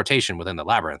and teleportation within the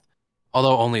labyrinth,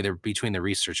 although only between the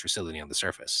research facility on the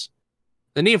surface.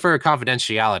 The need for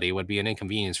confidentiality would be an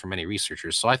inconvenience for many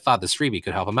researchers, so I thought this freebie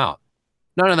could help them out.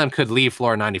 None of them could leave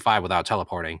Floor 95 without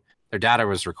teleporting. Their data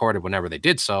was recorded whenever they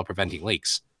did so, preventing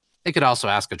leaks. They could also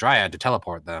ask a Dryad to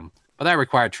teleport them, but that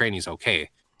required training's okay,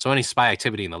 so any spy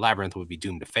activity in the labyrinth would be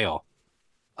doomed to fail.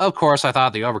 Of course, I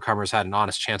thought the Overcomers had an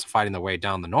honest chance of fighting their way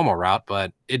down the normal route,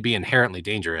 but it'd be inherently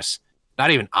dangerous.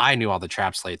 Not even I knew all the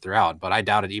traps laid throughout, but I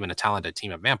doubted even a talented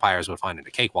team of vampires would find it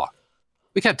a cakewalk.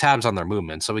 We kept tabs on their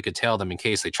movements, so we could tail them in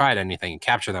case they tried anything and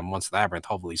capture them once the labyrinth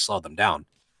hopefully slowed them down.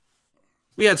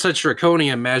 We had such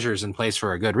draconian measures in place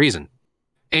for a good reason.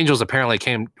 Angels apparently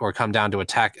come down to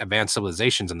attack advanced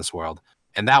civilizations in this world,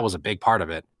 and that was a big part of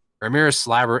it. Ramirez's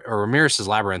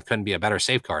labyrinth couldn't be a better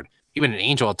safeguard. Even an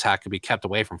angel attack could be kept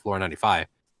away from Floor 95.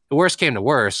 The worst came to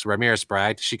worst, Ramirez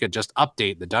bragged she could just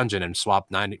update the dungeon and swap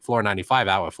Floor 95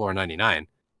 out with Floor 99.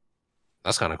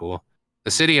 That's kind of cool.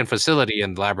 The city and facility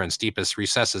in the labyrinth's deepest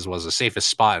recesses was the safest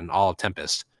spot in all of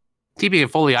Tempest. Keeping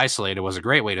it fully isolated was a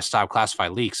great way to stop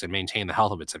classified leaks and maintain the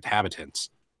health of its inhabitants.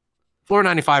 Floor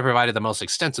 95 provided the most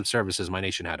extensive services my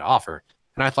nation had to offer,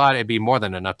 and I thought it'd be more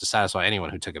than enough to satisfy anyone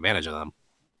who took advantage of them.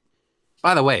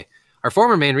 By the way, our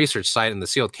former main research site in the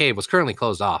sealed cave was currently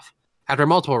closed off. After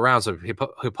multiple rounds of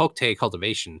Hypocte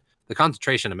cultivation, the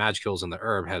concentration of magicules in the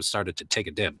herb has started to take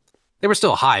a dip. They were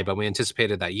still high, but we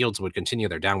anticipated that yields would continue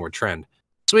their downward trend,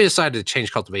 so we decided to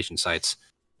change cultivation sites.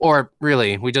 Or,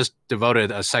 really, we just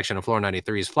devoted a section of Floor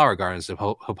 93's flower gardens to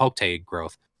Hypocte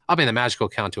growth, upping the magical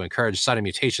count to encourage sudden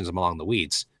mutations among the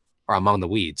weeds.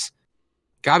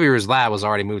 Gabiru's lab was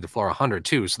already moved to Floor 100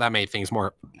 too, so that made things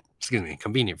more,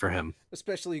 convenient for him.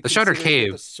 Especially the Shutter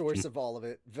Cave, the source of all of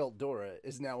it, Veldora,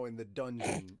 is now in the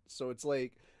dungeon, so it's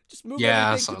like, just move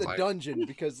everything to the dungeon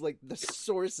because, like, the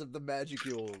source of the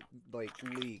magicule, like,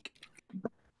 leak.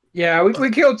 Yeah, we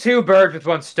killed 2 birds with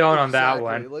 1 stone on that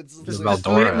one. Let's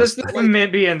leave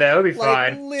Mint be in there. It'll be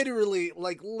fine.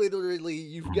 Literally,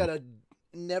 you've got a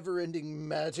never-ending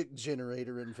magic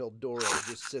generator in Veldora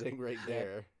just sitting right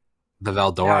there. The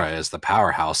Veldora is the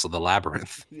powerhouse of the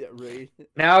labyrinth. Yeah, right.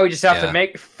 Now we just have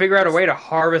to figure out a way to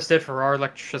harvest it for our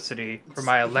electricity, for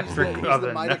my electric oven. It's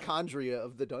the mitochondria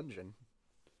of the dungeon.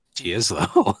 She is,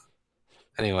 though.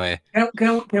 Anyway.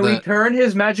 Can we turn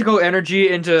his magical energy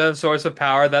into a source of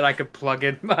power that I could plug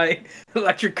in my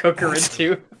electric cooker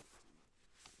into?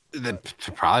 They'd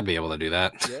probably be able to do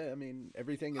that. Yeah, I mean,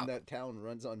 everything in that town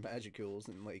runs on magicules,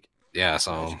 and, like... Yeah,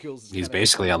 so he's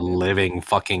basically a living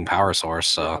fucking power source,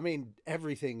 so... Yeah, I mean,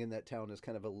 everything in that town is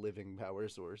kind of a living power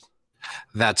source.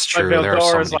 That's true. There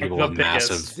are so many people with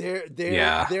massive...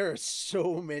 There are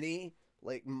so many...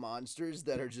 like monsters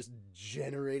that are just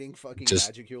generating fucking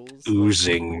magicules,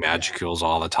 oozing magicules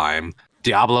all the time.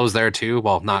 Diablo's there too.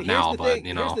 Well, not now, but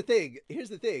you know. Here's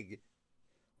the thing.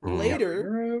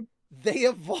 Later, they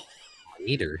evolve.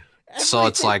 Later. So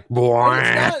it's like, boy,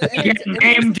 get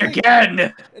named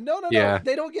again. No.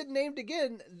 They don't get named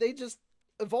again. They just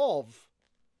evolve.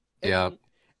 And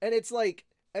it's like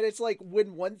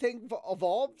when one thing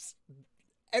evolves,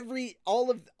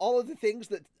 all of the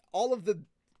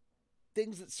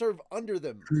things that serve under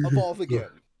them evolve again.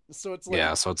 So it's like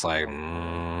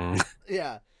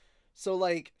yeah. So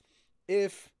like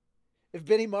if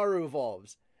Benimaru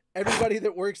evolves, everybody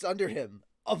that works under him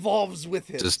evolves with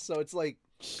him. So it's like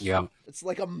it's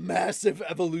like a massive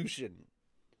evolution.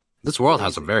 This world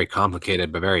has a very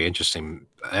complicated but very interesting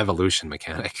evolution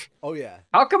mechanic. Oh yeah.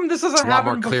 How come this doesn't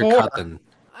happen before? It's a lot more clear cut than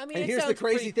I mean, and here's the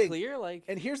crazy thing. Clear, like...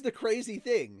 And here's the crazy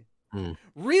thing.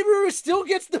 Rimuru still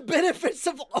gets the benefits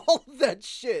of all of that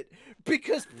shit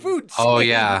because food. Oh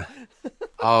yeah,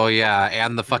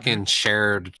 and the fucking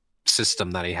shared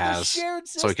system that he has,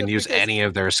 so he can use any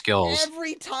of their skills.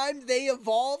 Every time they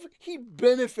evolve, he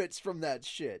benefits from that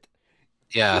shit.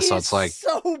 Yeah, so it's like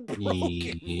so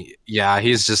broken.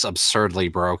 He's just absurdly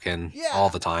broken all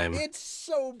the time. It's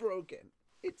so broken.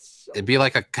 It'd be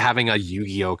like having a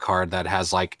Yu-Gi-Oh card that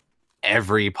has like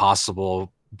every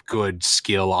possible good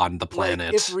skill on the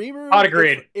planet.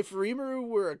 Like if Rimuru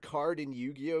were a card in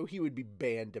Yu-Gi-Oh, he would be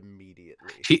banned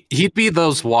immediately. He'd be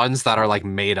those ones that are like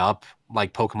made up,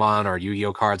 like Pokemon or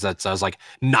Yu-Gi-Oh cards that says like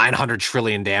 900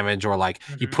 trillion damage, or like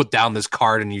you put down this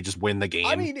card and you just win the game.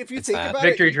 I mean, if you think about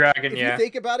Victory it, Dragon, if you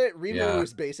think about it, Rimuru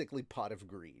is basically Pot of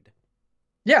Greed.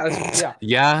 Yeah,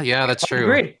 that's true.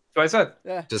 Agreed. That's what I said.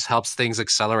 Yeah. Just helps things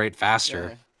accelerate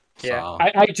faster. Yeah,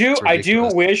 so, I do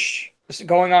wish.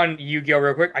 Going on Yu-Gi-Oh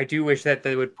real quick, I do wish that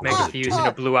they would make a fuse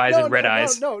into Blue Eyes and Red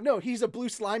Eyes. No, he's a blue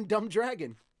slime dumb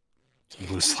dragon.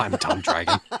 Blue slime dumb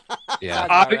dragon.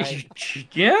 Yeah.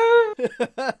 Yeah.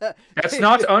 That's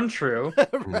not untrue.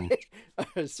 Right.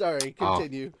 Sorry,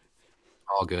 continue.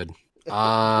 All good. Blue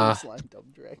slime dumb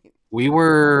dragon. We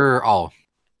were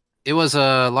it was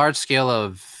a large scale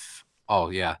of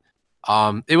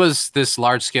it was this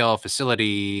large scale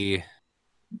facility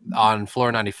on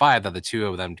floor 95 that the two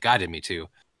of them guided me to.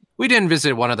 We didn't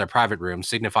visit one of their private rooms,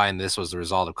 signifying this was the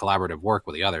result of collaborative work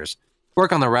with the others.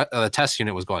 Work on the test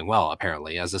unit was going well,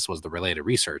 apparently, as this was the related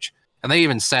research, and they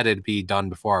even said it'd be done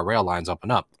before our rail lines open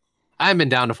up. I hadn't been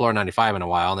down to floor 95 in a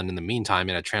while, and in the meantime,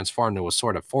 it had transformed into a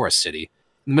sort of forest city.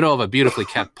 In the middle of a beautifully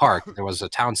kept park, there was a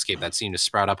townscape that seemed to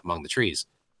sprout up among the trees.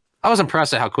 I was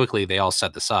impressed at how quickly they all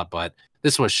set this up, but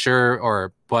we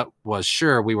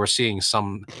were seeing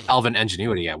some elven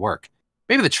ingenuity at work.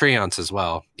 Maybe the tree ants as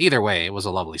well. Either way, it was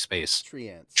a lovely space. Tree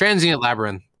ants. Transient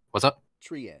labyrinth. What's up?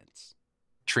 Tree ants.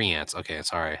 Tree ants. Okay,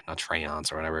 sorry, not tree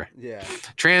ants or whatever. Yeah.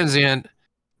 Transient.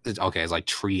 Okay, it's like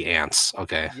tree ants.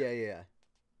 Okay. Yeah.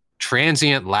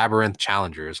 Transient labyrinth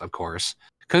challengers, of course,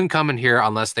 couldn't come in here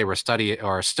unless they were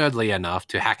studly enough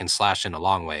to hack and slash in a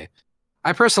long way.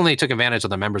 I personally took advantage of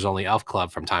the members-only elf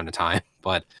club from time to time,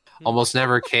 but almost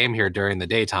never came here during the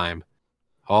daytime.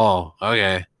 Oh,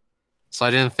 okay. So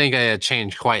I didn't think I had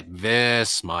changed quite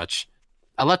this much.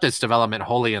 I left its development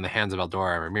wholly in the hands of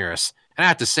Eldora and Ramirez, and I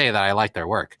have to say that I like their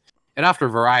work. It offered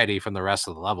variety from the rest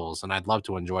of the levels, and I'd love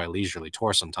to enjoy a leisurely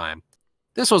tour sometime.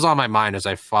 This was on my mind as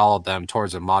I followed them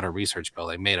towards a modern research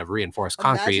building made of reinforced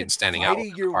concrete and standing out.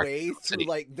 Fighting your way through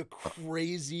like the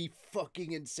crazy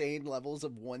fucking insane levels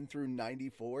of 1 through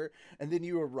 94, and then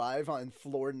you arrive on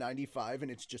floor 95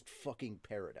 and it's just fucking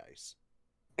paradise.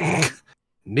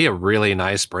 Be a really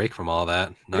nice break from all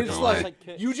that. Not it's gonna like,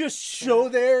 lie. you just show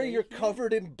there, you're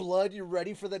covered in blood, you're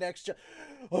ready for the next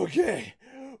okay,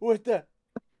 what the?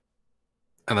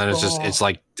 And then it's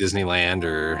like Disneyland,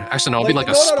 or actually no, it'll be like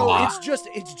a spa. No,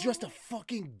 it's just a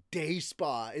fucking day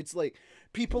spa. It's like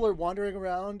people are wandering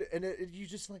around and you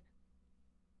just like,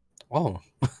 oh,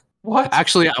 what?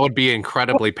 Actually, I would be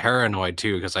incredibly paranoid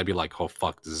too, because I'd be like, oh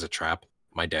fuck, this is a trap.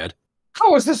 Am I dead?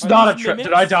 How is this not a trap?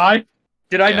 Did I die?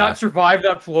 Did I not survive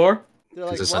that floor?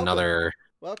 Like, is this another?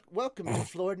 Welcome to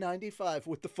floor 95.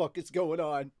 What the fuck is going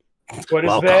on? What is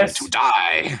welcome this? To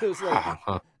die. It was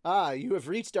like, you have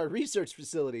reached our research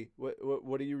facility.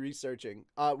 What are you researching?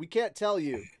 We can't tell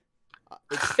you.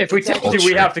 If we tell you,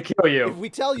 we have to kill you. If we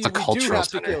tell you, we do have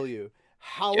to kill you.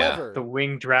 However, the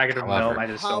winged dragon of Milne. I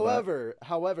just however,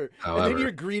 and then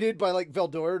you're greeted by like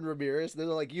Veldora and Ramirez. They're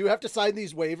like, you have to sign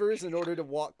these waivers in order to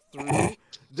walk through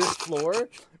this floor.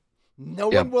 No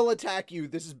one will attack you.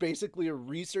 This is basically a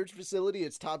research facility.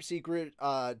 It's top secret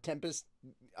Tempest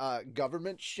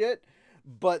government shit.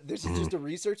 But this is just a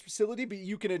research facility, but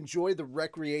you can enjoy the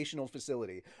recreational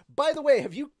facility. By the way,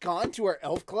 have you gone to our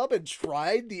elf club and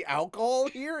tried the alcohol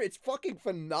here? It's fucking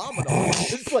phenomenal.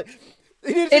 It's like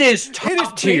it is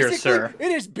top tier, sir.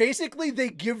 It is basically they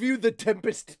give you the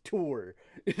Tempest tour.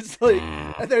 It's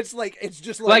like it's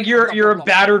just like you're a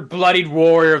battered, bloodied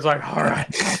warrior. It's like, all right,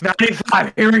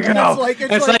 95, here we go.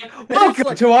 It's like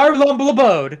welcome to our humble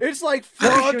abode. It's like,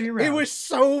 fuck, it was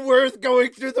so worth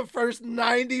going through the first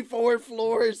 94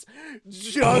 floors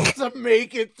just to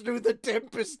make it through the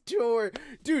Tempest tour.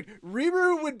 Dude,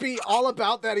 Rimuru would be all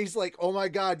about that. He's like, oh my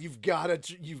god, you've got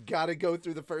to go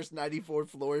through the first 94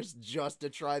 floors just to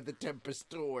try the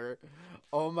Tempest tour.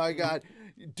 Oh my god.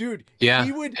 Dude,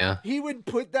 he would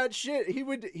put that shit. He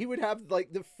would have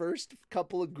like the first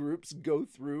couple of groups go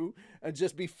through and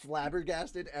just be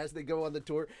flabbergasted as they go on the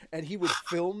tour, and he would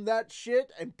film that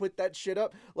shit and put that shit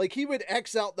up. Like he would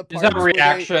X out the parts. Is that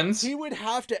reactions? He would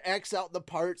have to X out the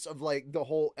parts of like the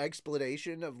whole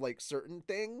explanation of like certain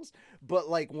things, but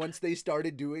like once they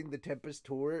started doing the Tempest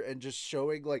tour and just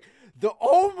showing like the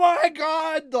oh my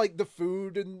god, like the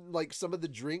food and like some of the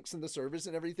drinks and the service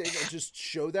and everything, and just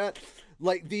show that.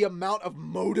 Like the amount of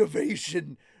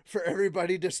motivation for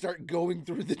everybody to start going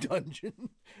through the dungeon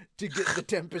to get the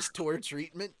Tempest tour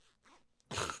treatment.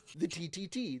 The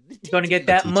TTT. You're gonna get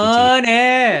that money.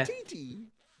 The TT.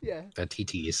 Yeah. The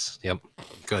TTs. Yep.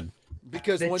 Good.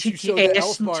 Because once you show the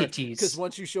elf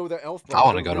bar, I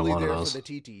want to go to one of those. The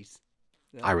TTs.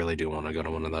 Yeah. I really do want to go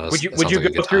to one of those. Would you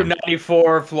go through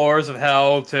 94 floors of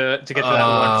hell to get to that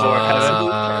one floor of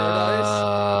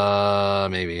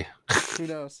heaven? Maybe. Who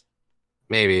knows?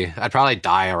 Maybe. I'd probably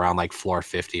die around like floor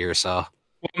 50 or so.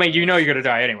 Well, I mean, you know you're gonna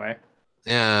die anyway.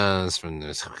 Yeah, come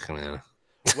on.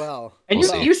 Well, And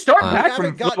We'll you start we back haven't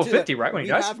from got level to 50, right? When we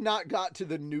he does. have not got to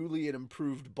the newly and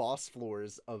improved boss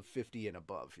floors of 50 and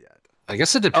above yet. I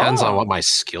guess it depends on Oh. what my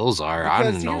skills are. I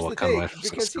Because don't know here's what the kind thing. of my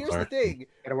Because skills here's the are. thing.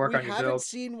 Gotta work We on your haven't build.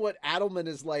 seen what Adelman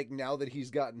is like now that he's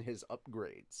gotten his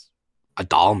upgrades. A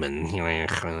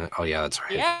Dalman. Oh yeah, that's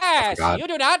right. I Yes, forgot. you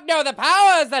do not know the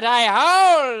powers that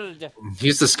I hold.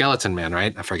 He's the skeleton man,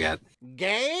 right? I forget.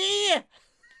 Gay?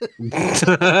 Come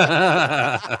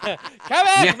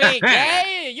at me,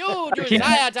 gay! You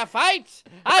desire to fight?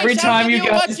 I Every shall time give you you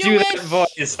guys what do you that wish.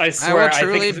 voice, I I swear, will I think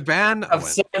truly it's ban. of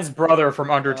Sans brother from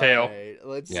Undertale. Alright,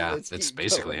 let's Yeah, let's it's keep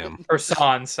basically going. him. Or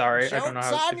Sans, sorry. I don't know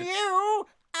Joke's how on you!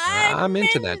 I'm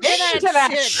into that Into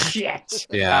that shit. shit.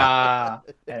 Yeah.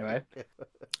 Anyway.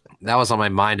 That was on my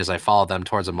mind as I followed them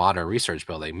towards a modern research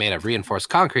building made of reinforced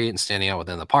concrete and standing out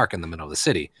within the park in the middle of the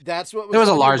city. That's what was There was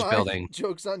a on your large mind? building.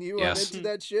 Joke's on you. Yes. I'm into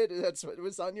that shit. That's what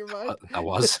was on your mind. It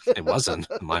wasn't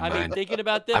in my I mean, mind. thinking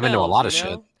about them I'm into a elves, lot of you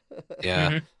shit. know? Yeah,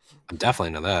 Mhm. I'm definitely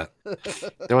into that.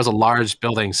 There was a large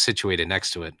building situated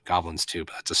next to it. Goblins too,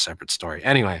 but that's a separate story.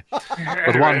 Anyway,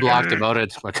 with one block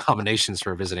devoted to accommodations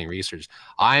for visiting research.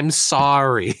 I'm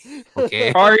sorry.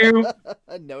 Okay. Are you?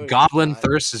 No, Goblin it's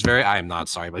not. thirst is very. I am not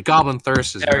sorry, but goblin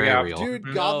thirst is There we very go. real. Dude,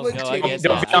 No, Goblin no, I titties get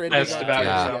Don't was be trending honest on about Twitter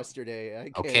yourself. yesterday. I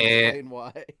can't Okay. explain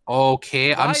why. Okay,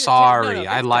 Why I'm the titty- sorry. no, no,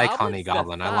 I it's like goblins, Honey the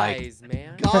Goblin. I like. thighs,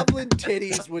 man. Goblin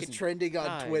titties was trending on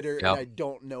Nice. Twitter, Yep. and I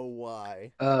don't know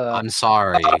why. I'm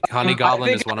sorry. Honey I Goblin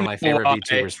think is one I of my know favorite why.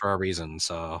 VTubers for a reason.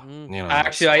 So Mm. you know.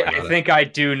 Actually, sorry I about it. think I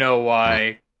do know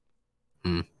why.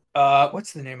 Hmm.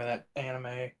 What's the name of that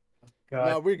anime? God.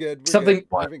 No, we're good. We're Something-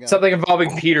 good. Moving on. Something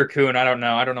involving Peter Kuhn. I don't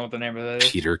know. I don't know what the name of that is.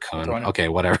 Peter Which Kuhn. one? Okay,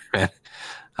 whatever, man.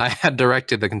 I had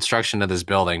directed the construction of this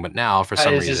building, but now, for That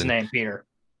some is his reason, name, Peter.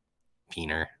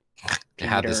 Peter. It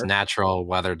had this Peter. natural,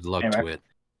 weathered look to Anyway. it.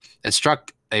 It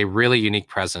struck a really unique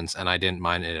presence, and I didn't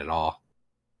mind it at all.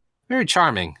 Very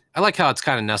charming. I like how it's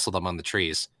kind of nestled among the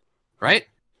trees. Right?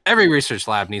 Every research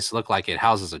lab needs to look like it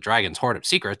houses a dragon's hoard of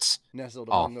secrets. Nestled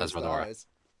Oh, among that's those Vedora. thighs.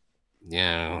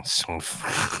 Yeah. So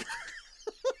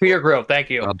Peter Grill. Thank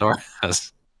you. Veldora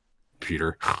has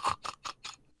Peter.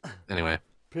 Anyway,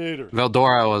 Peter.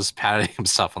 Veldora was patting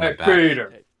himself on the Hey, back.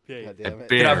 Peter. Hey, God damn it.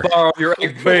 Peter. Can I borrow your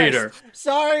egg, Peter?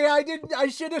 Sorry, I didn't. I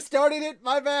should have started it.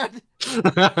 My bad.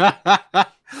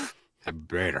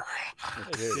 Peter.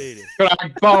 Peter. Can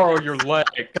I borrow your leg?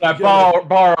 Can I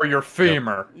borrow your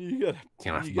femur? You gotta.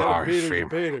 Can I You borrow gotta your Peter.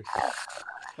 femur? Peter.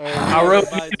 All right, I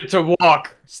really need to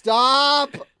walk.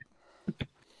 Stop.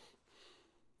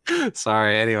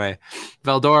 Sorry. Anyway,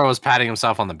 Veldora was patting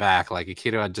himself on the back like a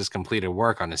kid who had just completed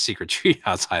work on his secret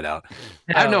treehouse hideout.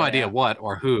 I have no Hell idea yeah. what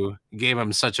or who gave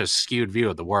him such a skewed view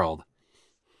of the world.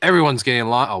 Everyone's getting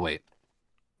along. Oh wait.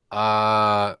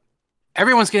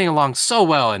 Everyone's getting along so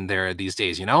well in there these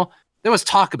days. You know, there was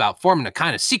talk about forming a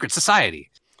kind of secret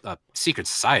society. Secret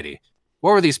society.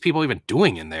 What were these people even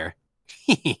doing in there?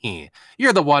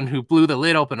 You're the one who blew the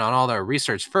lid open on all their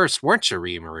research first, weren't you,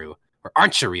 Rimuru? Or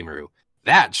aren't you, Rimuru?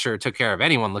 That sure took care of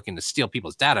anyone looking to steal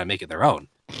people's data and make it their own.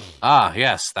 Ah,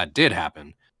 yes, that did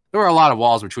happen. There were a lot of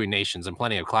walls between nations and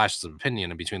plenty of clashes of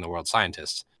opinion between the world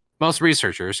scientists. Most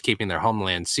researchers, keeping their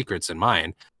homeland secrets in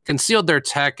mind, concealed their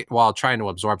tech while trying to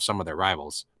absorb some of their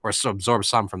rivals, or absorb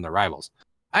some from their rivals.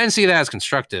 I didn't see that as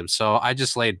constructive, so I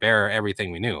just laid bare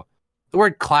everything we knew. The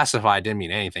word classified didn't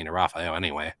mean anything to Raphael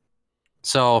anyway.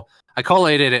 So I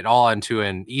collated it all into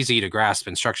an easy-to-grasp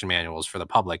instruction manuals for the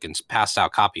public and passed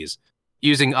out copies,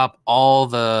 using up all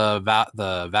the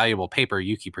valuable paper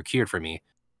Yuki procured for me.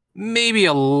 Maybe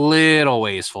a little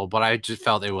wasteful, but I just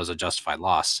felt it was a justified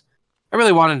loss. I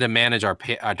really wanted to manage our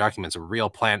documents with real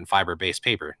plant and fiber-based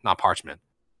paper, not parchment.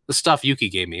 The stuff Yuki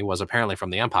gave me was apparently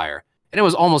from the Empire, and it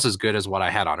was almost as good as what I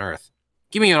had on Earth.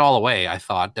 Giving it all away, I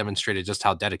thought, demonstrated just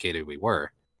how dedicated we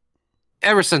were.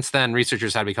 Ever since then,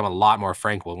 researchers had become a lot more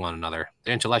frank with one another.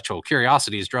 Their intellectual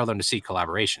curiosities drove them to seek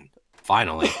collaboration.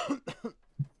 Finally.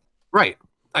 Right.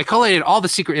 I collated all the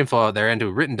secret info out there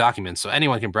into written documents so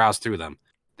anyone can browse through them.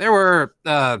 There were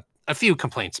a few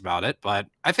complaints about it, but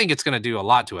I think it's going to do a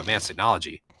lot to advance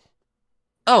technology.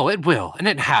 Oh, it will, and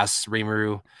it has,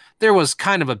 Rimuru. There was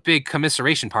kind of a big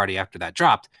commiseration party after that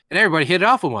dropped, and everybody hit it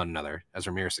off with one another. As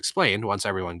Ramirez explained, once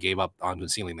everyone gave up on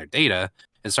concealing their data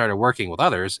and started working with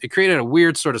others, it created a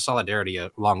weird sort of solidarity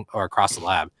along or across the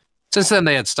lab. Since then,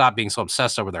 they had stopped being so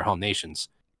obsessed over their home nations.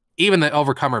 Even the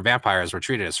overcomer vampires were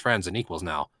treated as friends and equals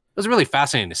now. It was really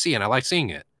fascinating to see, and I liked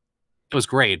seeing it. It was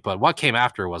great, but what came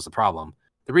after was the problem.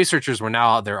 The researchers were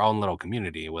now their own little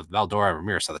community, with Valdora and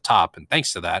Ramirez at the top, and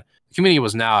thanks to that, the community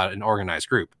was now an organized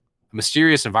group. A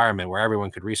mysterious environment where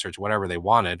everyone could research whatever they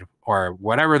wanted, or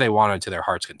whatever they wanted to their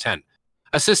heart's content.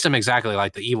 A system exactly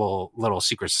like the evil little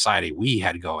secret society we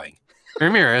had going.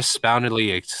 Ramirez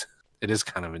boundedly, it is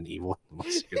kind of an evil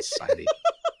little secret society.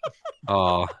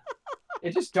 Oh,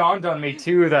 It just dawned on me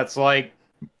too. That's like,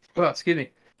 well, excuse me.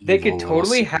 They evil could little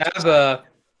totally secret have society.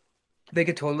 they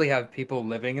could totally have people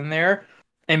living in there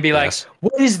and be Yes.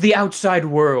 like, "What is the outside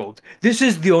world? This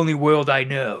is the only world I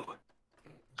know."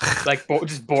 Like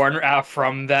just born out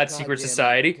from that God secret damn it,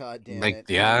 society. God damn Like, it.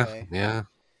 yeah, Anyway.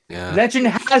 yeah. Legend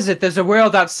has it there's a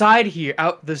world outside here,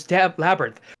 out this damn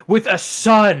labyrinth, with a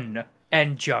sun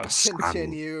and junk.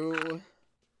 Continue.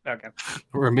 Okay.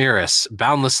 Ramirez,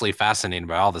 boundlessly fascinated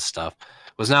by all this stuff,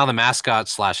 was now the mascot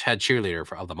 / head cheerleader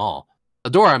of them all.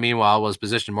 Adora, meanwhile, was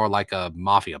positioned more like a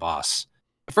mafia boss.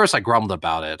 At first, I grumbled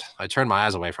about it. I turned my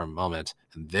eyes away for a moment,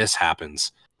 and this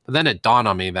happens. But then it dawned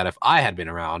on me that if I had been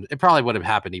around, it probably would have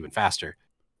happened even faster.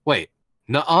 Wait,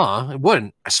 nuh-uh, it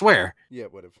wouldn't, I swear. Yeah,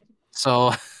 it would have.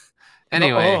 So,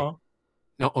 anyway.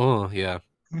 Uh-uh. Yeah.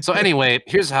 So anyway,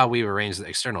 here's how we've arranged the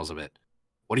externals of it.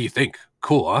 What do you think?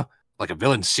 Cool, huh? Like a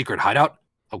villain's secret hideout?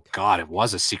 Oh god, it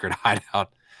was a secret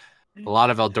hideout. A lot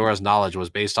of Eldora's knowledge was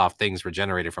based off things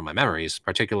regenerated from my memories,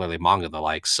 particularly manga and the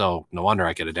like, so no wonder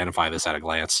I could identify this at a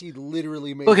glance. He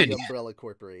literally made Look at the you. Umbrella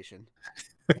Corporation.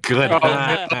 Good.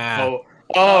 Oh, no.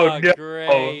 Oh, no.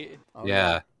 Great. Oh,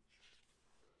 Yeah.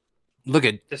 Look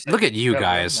at Just you no,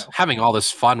 guys no. having all this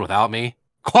fun without me.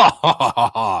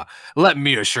 Let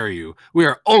me assure you, we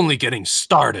are only getting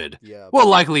started. Yeah. We'll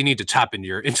likely need to tap into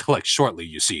your intellect shortly,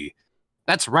 you see.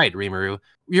 That's right, Rimuru.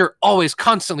 You're always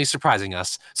constantly surprising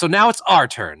us, so now it's our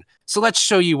turn. So let's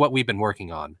show you what we've been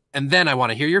working on, and then I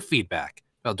want to hear your feedback.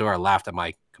 Eldora laughed at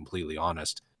my completely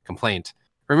honest complaint.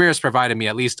 Ramirez provided me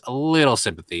at least a little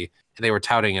sympathy, and they were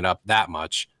touting it up that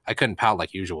much. I couldn't pout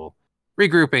like usual.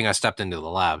 Regrouping, I stepped into the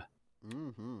lab.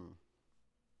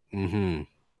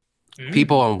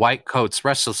 People in white coats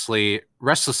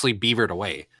restlessly beavered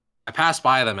away. I passed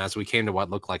by them as we came to what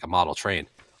looked like a model train.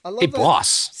 I love Hey, that.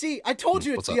 boss. See, I told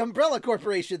you it's What's the up? Umbrella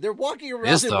Corporation. They're walking around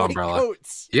is in the white Umbrella.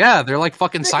 coats. Yeah, they're like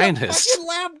fucking They got scientists. fucking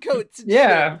lab coats. And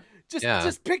Yeah. shit. Yeah.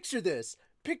 Just picture this.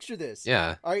 Picture this.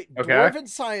 Yeah. All right. Okay. Dwarven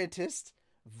scientists,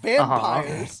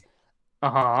 vampires,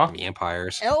 Uh-huh.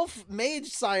 Vampires. elf mage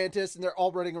scientists, and they're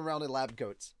all running around in lab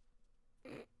coats.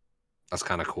 That's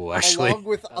kind of cool, actually. Along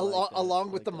with I like that. along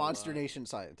I with like the that a lot. Monster Nation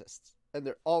scientists, and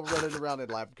they're all running around in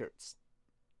lab coats.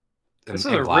 This is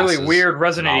And a glasses. really weird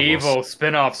Resident Novels. Evil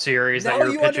spin-off series Now that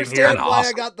you're you pitching understand Kinda why I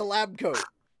awesome. got the lab coat.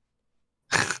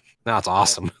 That's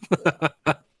awesome.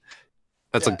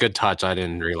 That's a Yeah. good touch. I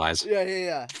didn't realize.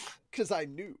 Yeah. Because I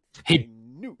knew. Hey. I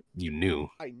knew. You knew.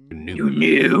 I You knew. knew.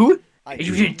 knew? I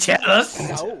You knew. didn't tell us?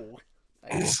 No.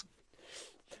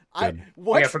 Good.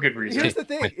 Once, Yeah, for good reason. Here's the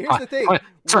thing. Wait, Here's the thing. wait,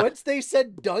 sorry. Once they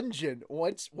said dungeon,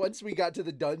 once we got to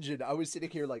the dungeon, I was sitting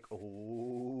here like,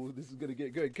 oh, this is gonna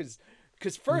get good.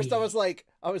 Because first I was like,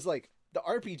 the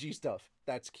RPG stuff,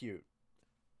 that's cute.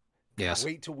 Yes.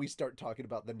 Wait till we start talking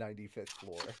about the 95th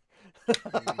floor.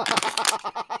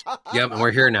 Yep, and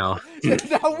we're here now.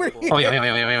 Now we're here. Oh,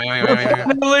 yeah.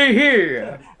 Finally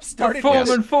here! Started,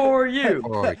 Performing for you!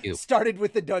 For you. started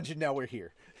with the dungeon. Now we're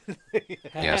here.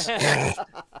 Yes.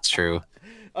 It's true.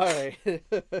 All right.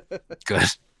 Good.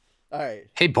 All right.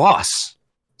 Hey, boss.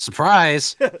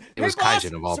 Surprise. It Hey, was boss,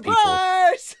 Kaijin of all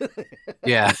surprise! people.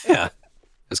 Yeah. It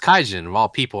was Kaijin of all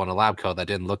people in a lab coat that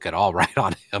didn't look at all right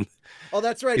on him. Oh,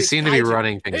 that's right. He it's seemed to be Kaijin.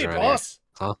 running things Hey, around boss.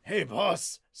 here. Huh? Hey,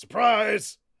 boss.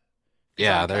 Surprise.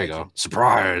 Yeah, I'm there you Kaijin. go.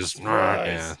 Surprise.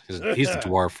 Surprise. Yeah, he's the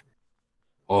dwarf.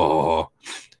 Oh.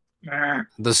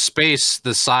 The space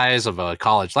the size of a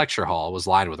college lecture hall was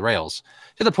lined with rails,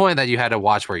 to the point that you had to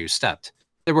watch where you stepped.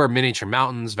 There were miniature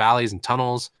mountains, valleys, and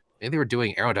tunnels. Maybe they were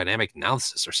doing aerodynamic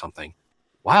analysis or something.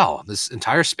 Wow, this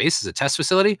entire space is a test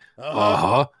facility?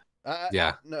 Uh-huh.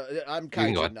 Yeah. No, I'm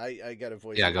can go Kaijin. I got a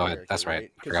voice. Yeah, of go a ahead. character, That's right.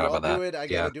 right? I forgot you all about that. Do it. I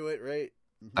gotta do it, right?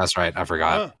 That's right. I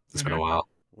forgot. Huh. It's been a while.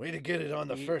 Way to get it on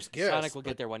the Mm, first guess. Sonic will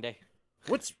get there one day.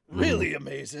 What's really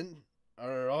amazing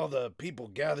are all the people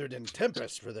gathered in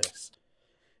Tempest for this.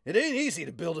 It ain't easy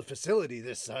to build a facility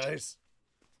this size.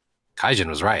 Kaijin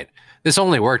was right. This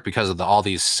only worked because of all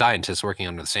these scientists working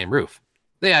under the same roof.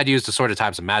 They had used assorted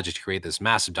types of magic to create this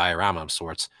massive diorama of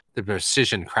sorts. The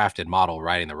precision-crafted model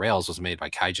riding the rails was made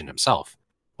by Kaijin himself.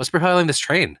 What's propelling this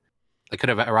train? I could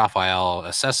have Raphael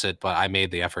assess it, but I made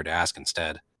the effort to ask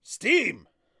instead. Steam!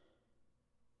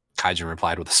 Kaijin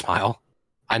replied with a smile.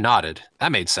 I nodded.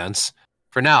 That made sense.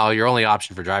 For now, your only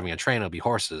option for driving a train will be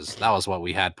horses. That was what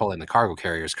we had pulling the cargo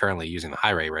carriers currently using the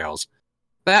highway rails.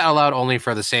 That allowed only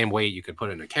for the same weight you could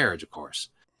put in a carriage, of course.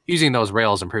 Using those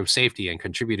rails improved safety and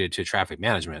contributed to traffic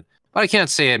management, but I can't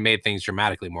say it made things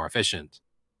dramatically more efficient.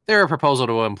 There were a proposal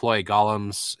to employ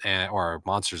golems or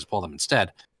monsters to pull them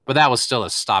instead, but that was still a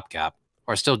stopgap,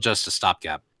 or still just a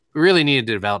stopgap. We really needed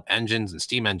to develop engines, and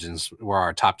steam engines were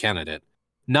our top candidate.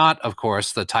 Not, of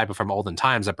course, the type from olden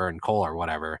times that burned coal or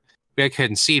whatever. We had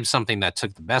conceived something that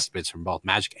took the best bits from both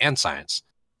magic and science.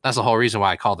 That's the whole reason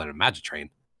why I called it a magic train.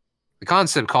 The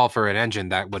concept called for an engine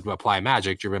that would apply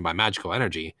magic driven by magical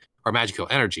energy, or magical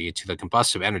energy, to the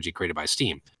combustive energy created by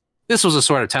steam. This was a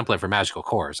sort of template for magical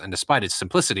cores, and despite its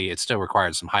simplicity, it still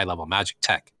required some high-level magic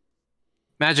tech.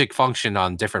 Magic functioned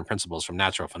on different principles from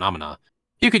natural phenomena.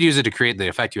 You could use it to create the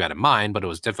effect you had in mind, but it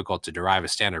was difficult to derive a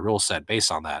standard rule set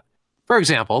based on that. For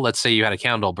example, let's say you had a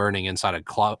candle burning inside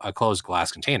a closed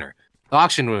glass container. The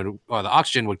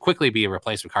oxygen would quickly be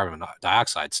replaced with carbon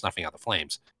dioxide, snuffing out the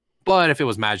flames. But if it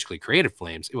was magically created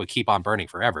flames, it would keep on burning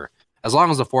forever. As long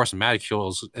as the force of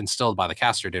molecules instilled by the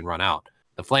caster didn't run out,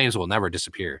 the flames will never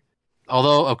disappear.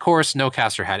 Although, of course, no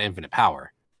caster had infinite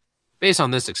power. Based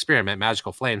on this experiment,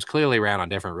 magical flames clearly ran on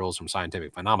different rules from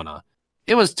scientific phenomena.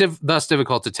 It was thus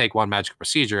difficult to take one magical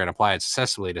procedure and apply it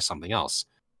successfully to something else.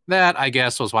 That, I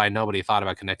guess, was why nobody thought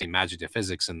about connecting magic to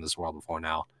physics in this world before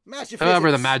now.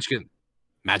 However, the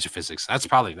magic physics, that's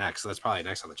probably next. That's probably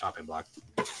next on the chopping block.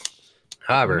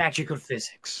 However, magical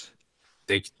physics.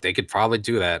 They could probably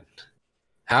do that.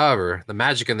 However, the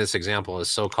magic in this example is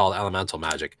so-called elemental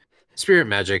magic. Spirit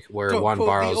magic, where Don't one quote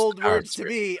borrows the old the power words to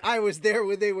me. I was there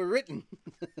when they were written.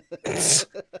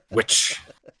 Which?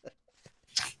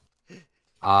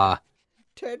 Turn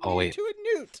Oh, me wait. into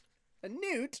a newt. A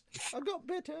newt? I got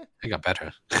better. I got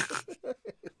better.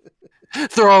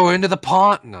 Throw her into the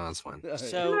pond. No, that's fine.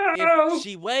 So No. if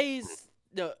she weighs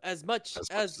as much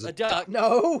as a duck,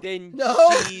 No. then No.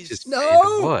 she's Just No.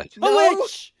 it would. a No.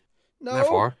 witch. No.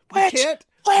 Therefore,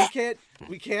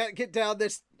 We can't get down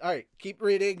this. All right, keep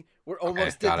reading. We're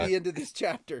almost got at the it. end of this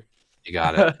chapter. you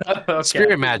got it. Okay.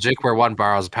 Spirit magic, where one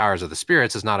borrows the powers of the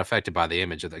spirits, is not affected by the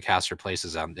image that the caster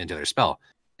places into their spell.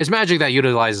 It's magic that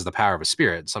utilizes the power of a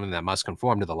spirit, something that must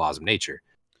conform to the laws of nature.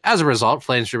 As a result,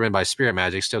 flames driven by spirit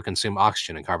magic still consume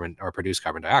oxygen and carbon or produce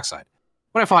carbon dioxide.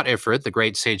 When I fought Ifrit, the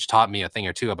great sage taught me a thing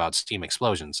or two about steam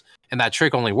explosions, and that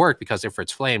trick only worked because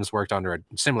Ifrit's flames worked under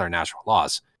similar natural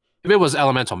laws. If it was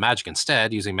elemental magic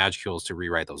instead, using magicules to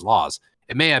rewrite those laws,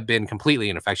 it may have been completely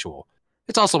ineffectual.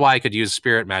 It's also why I could use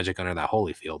spirit magic under that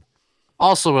holy field.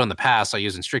 Also, in the past, I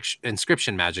used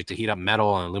inscription magic to heat up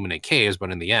metal and illuminate caves, but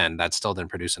in the end, that still didn't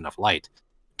produce enough light.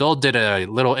 Dole did a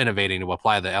little innovating to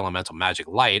apply the elemental magic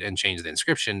light and change the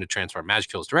inscription to transform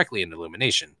magicules directly into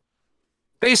illumination.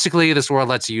 Basically, this world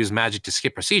lets you use magic to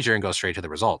skip procedure and go straight to the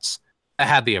results. That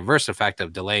had the adverse effect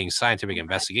of delaying scientific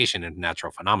investigation into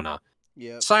natural phenomena.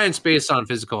 Yeah. Science based on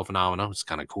physical phenomena was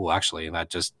kind of cool, actually. That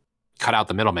just cut out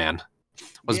the middleman.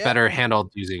 Was Yeah. better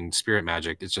handled using spirit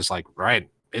magic. It's just like, right,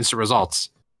 instant results.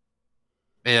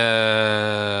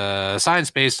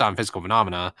 Science based on physical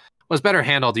phenomena was better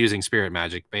handled using spirit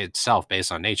magic itself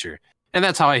based on nature. And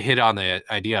that's how I hit on the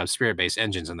idea of spirit-based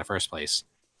engines in the first place.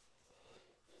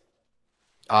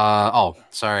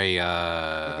 Sorry.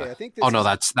 Okay, I think this Oh no, is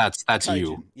that's Kaijin.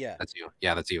 you. Yeah. That's you.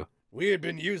 Yeah, that's you. We had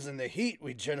been using the heat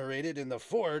we generated in the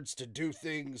forge to do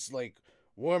things like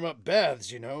warm up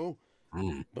baths, you know?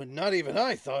 Mm. But not even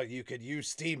I thought you could use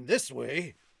steam this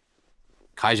way.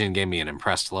 Kaijin gave me an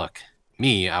impressed look.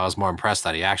 Me, I was more impressed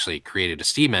that he actually created a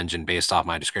steam engine based off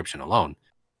my description alone.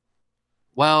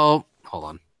 Well, hold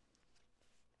on.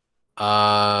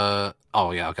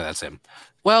 Oh yeah, okay, that's him.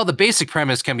 Well, the basic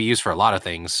premise can be used for a lot of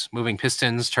things. Moving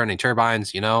pistons, turning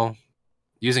turbines, you know,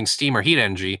 using steam or heat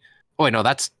energy. Oh wait, no,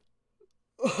 that's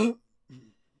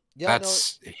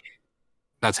that's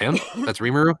him? That's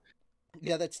Rimuru?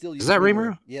 Yeah, that's still you. Is that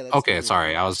Rimuru? Yeah, that's Okay, still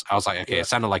sorry. Rimuru. I was like, okay, Yeah. it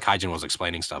sounded like Kaijin was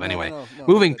explaining stuff. No, Anyway, no,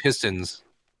 moving but- pistons.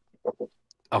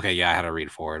 Okay, yeah, I had to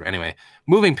read forward. Anyway,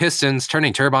 moving pistons,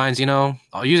 turning turbines, you know,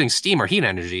 using steam or heat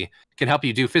energy can help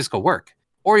you do physical work,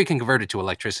 or you can convert it to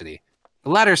electricity. The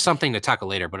latter is something to tackle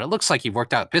later, but it looks like you've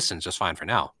worked out pistons just fine for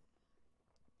now.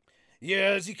 Yeah,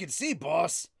 as you can see,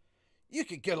 boss, you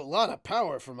could get a lot of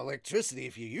power from electricity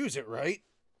if you use it right.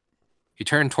 He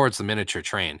turned towards the miniature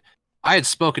train. I had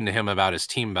spoken to him about his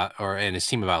team about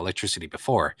electricity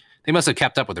before. They must have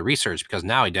kept up with the research because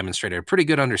now he demonstrated a pretty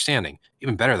good understanding,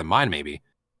 even better than mine maybe.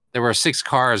 There were 6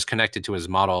 cars connected to his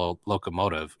model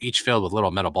locomotive, each filled with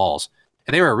little metal balls.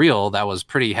 And they were real, that was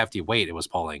pretty hefty weight it was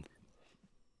pulling.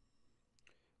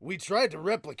 We tried to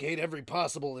replicate every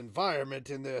possible environment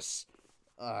in this,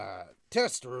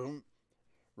 test room.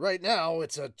 Right now,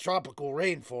 it's a tropical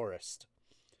rainforest.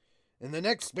 In the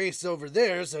next space over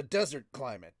there's a desert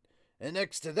climate. And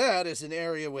next to that is an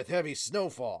area with heavy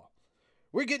snowfall.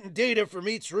 We're getting data from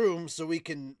each room so we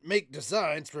can make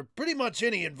designs for pretty much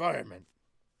any environment.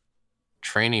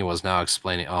 Trainee was now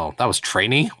explaining. Oh, that was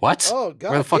Trainee? What? Oh, God.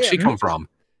 Where the fuck damn. she come from?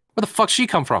 Where the fuck she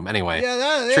come from? Anyway.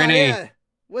 Trainee. Yeah.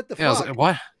 What the Yeah, I was fuck? like,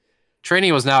 what?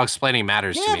 Trainee was now explaining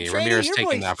matters to me. Trainee, Ramirez your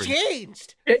taking voice the opportunity.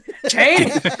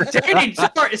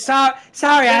 Changed.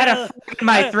 Sorry, I had a in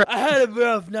my throat. I had a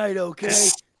rough night, okay?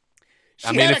 She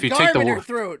I mean, had if a you take garment in the her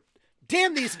throat.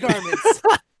 Damn these garments.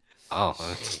 Oh,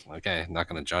 okay. Not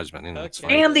gonna judge, man. It's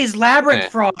fine. Damn these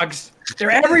labyrinth frogs!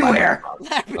 They're everywhere.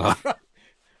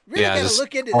 Really Yeah, gotta just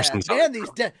look into force that.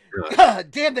 themselves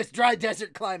Damn this dry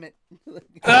desert climate.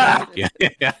 Yeah.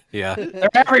 They're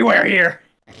everywhere here.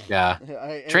 Yeah.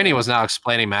 Trainee was now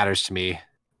explaining matters to me.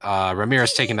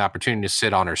 Ramirez taking the opportunity to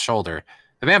sit on her shoulder.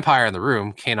 The vampire in the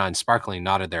room, canine sparkling,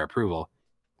 nodded their approval.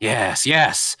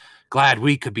 Yes. Glad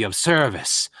we could be of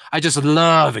service. I just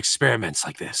love experiments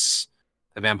like this.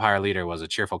 The vampire leader was a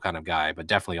cheerful kind of guy, but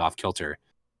definitely off kilter.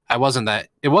 It wasn't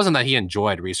that he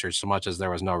enjoyed research so much as there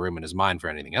was no room in his mind for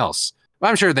anything else. But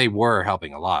I'm sure they were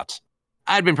helping a lot.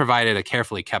 I had been provided a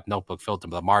carefully kept notebook filled to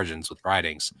the margins with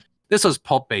writings. This was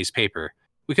pulp-based paper.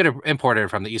 We could have imported it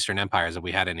from the Eastern Empires if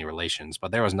we had any relations,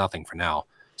 but there was nothing for now.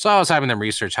 So I was having them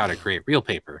research how to create real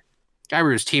paper.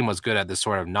 Gairu's team was good at this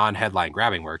sort of non-headline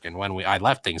grabbing work, and when I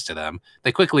left things to them,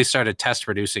 they quickly started test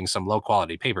producing some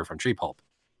low-quality paper from tree pulp.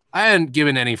 I hadn't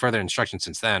given any further instructions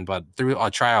since then, but through a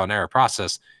trial and error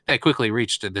process, they quickly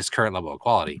reached this current level of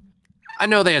quality. I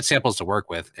know they had samples to work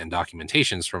with and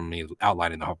documentations from me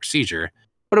outlining the whole procedure,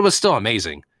 but it was still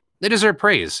amazing. They deserve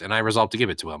praise, and I resolved to give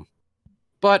it to them.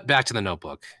 But back to the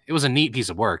notebook. It was a neat piece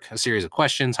of work, a series of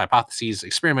questions, hypotheses,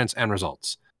 experiments, and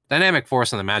results. Dynamic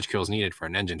force and the magicals needed for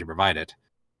an engine to provide it.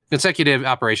 Consecutive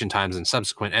operation times and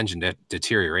subsequent engine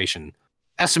deterioration.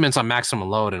 Estimates on maximum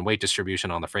load and weight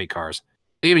distribution on the freight cars.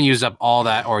 They even used all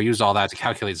that to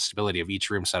calculate the stability of each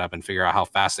room setup and figure out how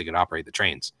fast they could operate the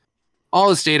trains. All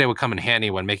this data would come in handy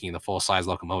when making the full-size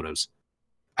locomotives.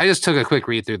 I just took a quick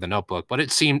read through the notebook, but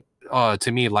it seemed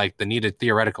to me like the needed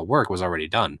theoretical work was already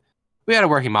done. We had a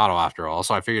working model after all,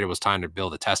 so I figured it was time to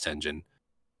build a test engine.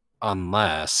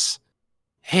 Unless...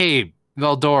 Hey,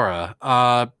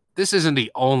 Veldora, this isn't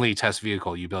the only test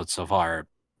vehicle you built so far,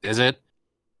 is it?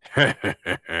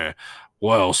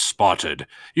 Well spotted.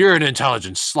 You're an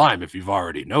intelligent slime if you've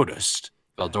already noticed.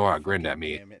 Veldora grinned at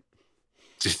me.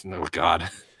 Oh, God.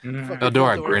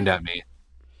 Veldora grinned at me.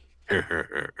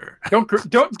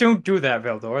 Don't do that,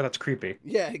 Veldora. That's creepy.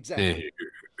 Yeah, exactly.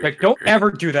 Like, don't ever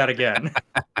do that again.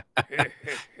 You're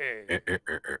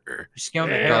scaring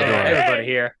the hell out of everybody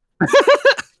here.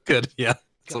 Good, yeah.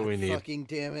 That's God what we need. Fucking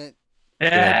damn it.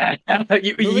 Yeah,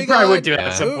 you probably would do that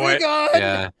at some point.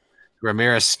 Yeah.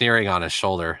 Ramirez sneering on his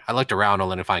shoulder. I looked around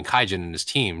only to find Kaijin and his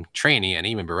team, Trainee, and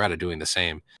even Beretta doing the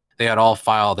same. They had all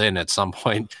filed in at some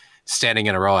point, standing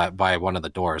in a row by one of the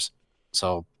doors.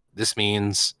 So this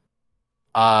means...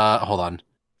 hold on.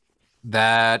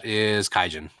 That is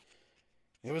Kaijin.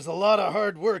 It was a lot of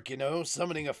hard work, you know.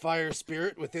 Summoning a fire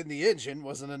spirit within the engine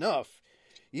wasn't enough.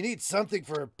 You need something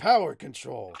for power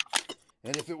control.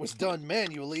 And if it was done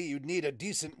manually, you'd need a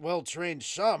decent, well-trained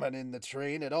shaman in the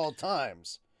train at all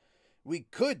times. We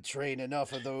could train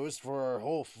enough of those for our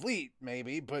whole fleet,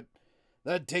 maybe, but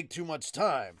that'd take too much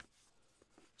time.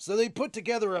 So they put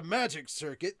together a magic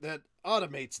circuit that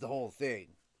automates the whole thing.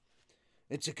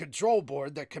 It's a control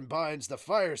board that combines the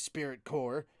fire spirit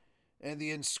core and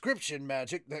the inscription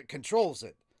magic that controls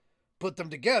it. Put them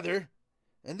together,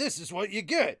 and this is what you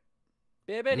get.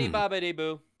 Bibbidi bobbidi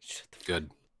boo.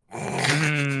 Good.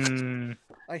 I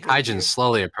hate Kaijin you.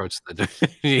 slowly approached the door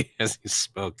as he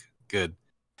spoke. Good.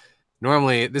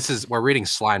 Normally, we're reading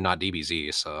Slime, not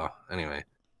DBZ, so anyway.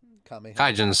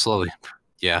 Kaijin slowly...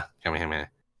 Yeah, come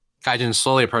here. Kaijin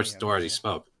slowly approached the door as he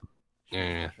spoke.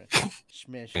 Yeah.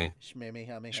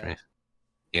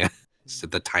 Yeah, it's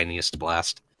the tiniest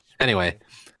blast. Anyway.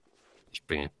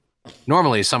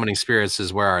 Normally, summoning spirits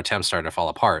is where our attempts start to fall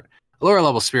apart. Lower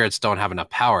level spirits don't have enough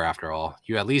power after all.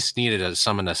 You at least needed to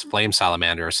summon a flame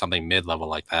salamander or something mid-level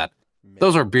like that.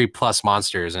 Those were B+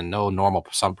 monsters, and no normal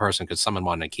person could summon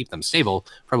one and keep them stable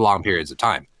for long periods of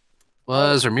time.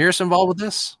 Was Ramirez involved with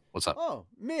this? What's up? Oh,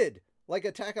 mid. Like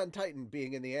Attack on Titan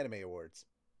being in the Anime Awards.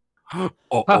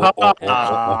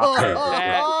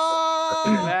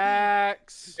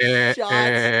 Max.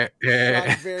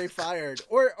 Shots very fired.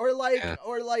 Or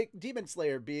like Demon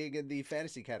Slayer being in the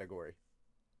fantasy category.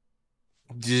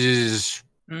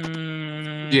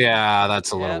 Yeah,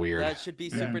 that's a little weird. That should be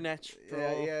supernatural.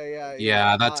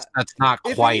 Yeah, that's not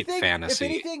quite fantasy.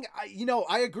 If anything,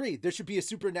 I agree. There should be a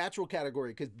supernatural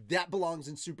category because that belongs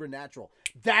in supernatural.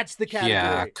 That's the category.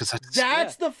 Yeah, because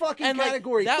that's the fucking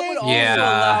category. That would also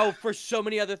allow for so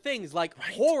many other things, like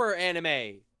horror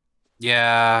anime.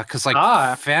 Yeah, because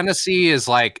like fantasy is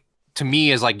like, to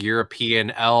me, is like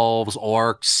European elves,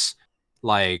 orcs,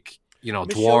 like,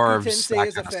 dwarves,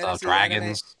 that kind of stuff, dragons.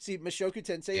 Anime. See, Mushoku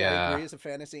Tensei, I agree, is a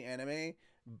fantasy anime.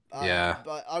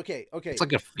 But okay. It's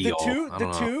like a feel.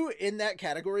 The two in that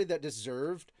category that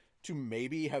deserved to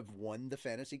maybe have won the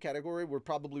fantasy category were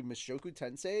probably Mushoku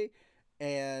Tensei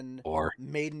and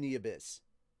Made in the Abyss.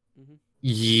 Mm-hmm.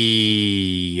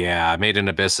 Yeah, Made in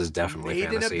Abyss is definitely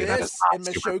fantasy. That is not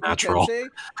supernatural.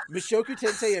 Mushoku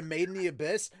Tensei and Made in the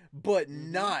Abyss, but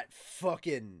not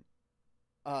fucking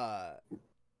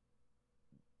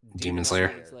Demon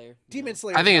Slayer. Demon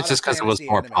Slayer. I think it's just because it was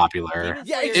more popular.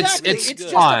 Yeah, exactly. It's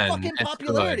just fun. a fucking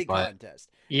popularity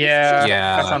contest. Yeah,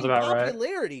 that sounds about right.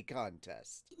 Popularity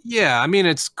contest. Yeah, I mean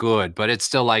it's good, but it's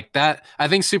still like that. I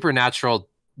think supernatural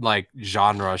like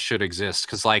genre should exist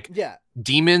because like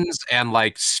demons and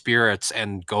like spirits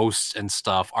and ghosts and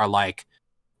stuff are like,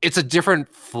 it's a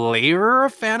different flavor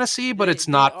of fantasy, but it's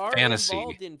not fantasy.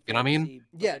 You know what I mean?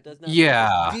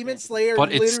 Yeah. Demon Slayer but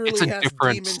literally it's a has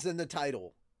different, demons in the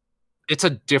title. It's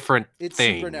a different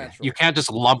thing. Supernatural. You can't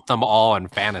just lump them all in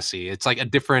fantasy. It's like a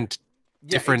different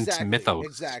mythos.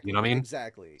 Exactly. You know what I mean?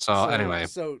 Exactly. So anyway.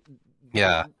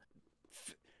 Yeah.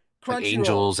 Like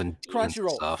angels and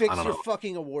Crunchyroll, stuff. fix I don't your know.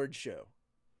 fucking award show.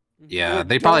 Yeah,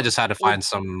 they probably just had to find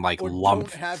some like lump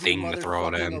thing to throw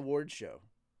it in. Award show.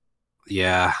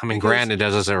 Yeah, I mean, granted, it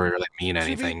doesn't really mean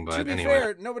anything, but anyway.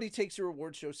 Fair, nobody takes your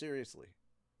award show seriously.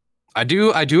 I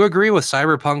do agree with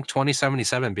Cyberpunk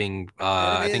 2077 being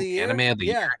I think Anime of the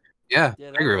Year. Yeah, I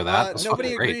agree with that.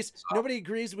 Nobody agrees. Nobody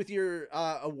agrees with your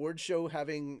award show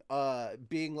having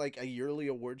being like a yearly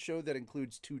award show that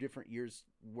includes 2 different years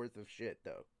worth of shit,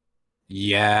 though.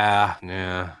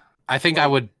 Yeah. I think I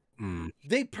would.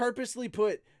 They purposely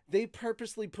put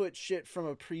shit from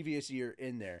a previous year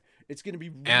in there. It's gonna be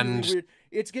really weird.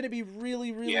 It's gonna be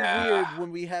really weird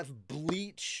when we have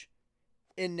Bleach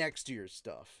in next year's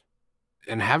stuff.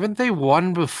 And haven't they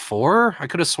won before? I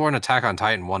could have sworn Attack on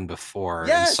Titan won before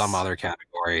in some other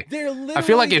category. I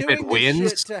feel like if it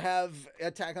wins, to have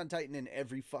Attack on Titan in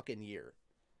every fucking year.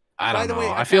 I don't know. By the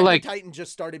way, I feel like Titan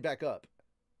just started back up.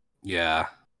 Yeah.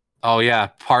 Oh yeah,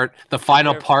 part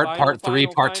 3,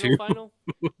 part 2.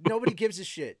 Nobody gives a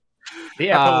shit.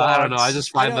 I don't know. I just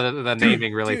find the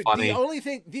naming really funny.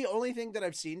 The only thing that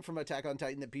I've seen from Attack on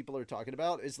Titan that people are talking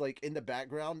about is like in the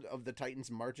background of the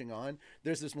Titans marching on.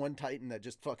 There's this one Titan that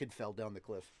just fucking fell down the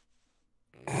cliff.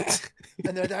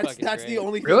 And that's the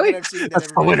only thing that I've seen.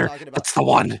 That's the winner. Talking about. That's the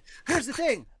one. Here's the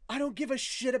thing. I don't give a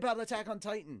shit about Attack on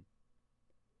Titan.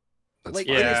 It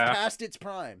is past its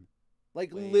prime.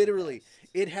 Like literally,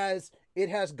 it has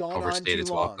gone overstayed on too its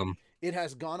long. welcome. It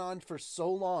has gone on for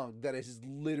so long that it has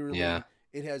literally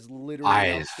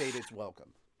outstayed its welcome.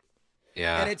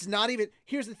 Yeah. And it's not even,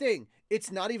 here's the thing,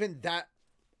 it's not even that,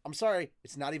 I'm sorry,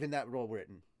 it's not even that well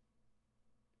written.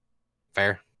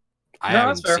 Fair. I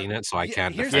haven't seen it, so I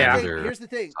can't defend it. Here's the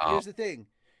thing.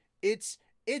 It's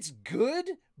good,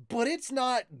 but it's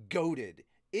not goated.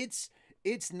 It's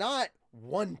not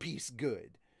One Piece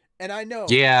good. And I know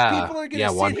people are going to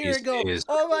sit here and go,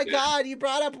 oh my God, you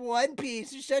brought up One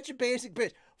Piece. You're such a basic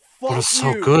bitch. Fuck but it's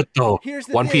you. so good, though.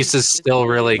 One Piece is still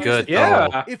really good,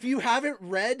 though. If you haven't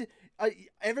read,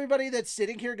 everybody that's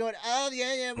sitting here going, oh,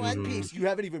 yeah, One Piece, you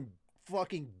haven't even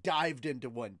fucking dived into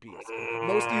One Piece.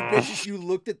 Most of you bitches, you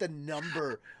looked at the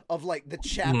number of, like, the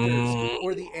chapters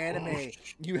or the anime.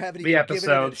 You haven't even given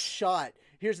it a shot.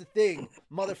 Here's the thing,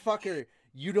 motherfucker,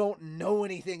 you don't know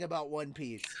anything about One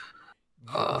Piece.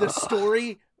 The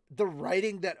story, the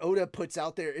writing that Oda puts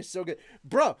out there is so good.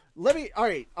 Bro,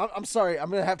 I'm sorry. I'm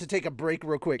going to have to take a break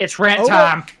real quick. It's rant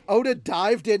time. Oda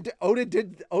did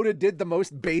the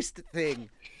most based thing.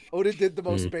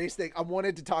 I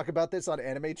wanted to talk about this on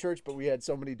Anime Church, but we had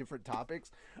so many different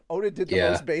topics. Oda did the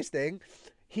most based thing.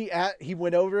 He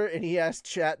went over and he asked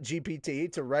Chat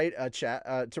GPT to write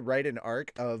an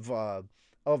arc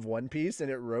of One Piece, and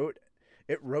it wrote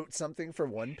something for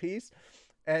One Piece.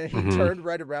 And he turned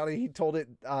right around and he told it,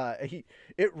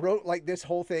 it wrote like this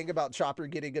whole thing about Chopper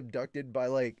getting abducted by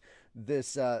like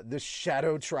this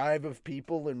shadow tribe of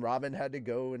people, and Robin had to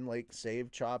go and like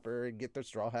save Chopper and get the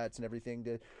Straw Hats and everything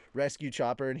to rescue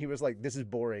Chopper. And he was like, this is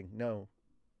boring. No.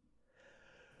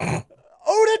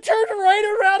 Oda turned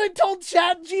right around and told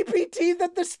Chat GPT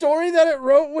that the story that it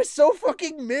wrote was so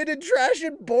fucking mid and trash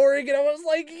and boring. And I was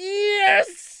like,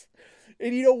 yes!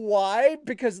 And you know why?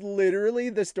 Because literally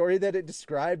the story that it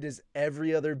described is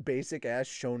every other basic ass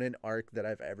shonen arc that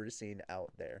I've ever seen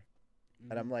out there.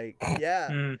 And I'm like,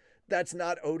 yeah, that's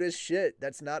not Oda's shit.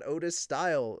 That's not Oda's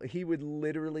style. He would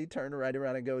literally turn right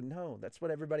around and go, no, that's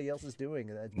what everybody else is doing.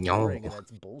 And that's boring and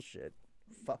that's bullshit.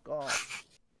 Fuck off.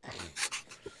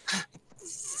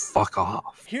 Fuck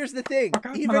off. Here's the thing.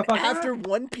 Even after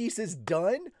One Piece is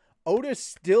done, Oda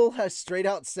still has straight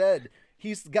out said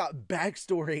he's got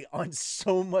backstory on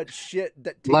so much shit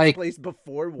that takes place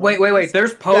before One Piece. Wait.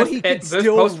 There's post One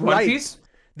Piece?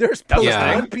 There's post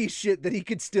One Piece shit that he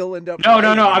could still end up. No.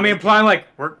 I mean, implying like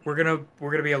we're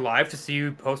gonna be alive to see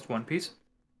you post One Piece.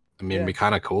 I mean, it'd be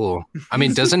kind of cool. I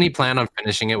mean, doesn't he plan on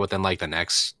finishing it within like the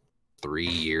next 3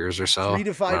 years or so? 3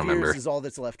 to 5 years is all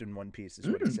that's left in One Piece, is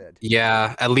what he said.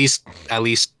 Yeah, at least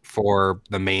for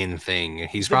the main thing.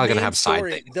 He's probably gonna have side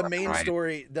things. The main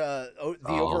story, the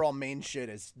overall main shit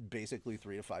is basically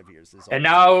 3 to 5 years. And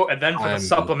then for the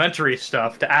supplementary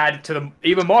stuff to add to the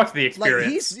even more to the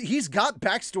experience. Like he's got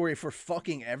backstory for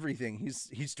fucking everything.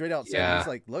 He's straight out saying he's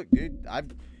like, look, dude,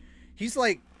 I'm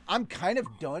kind of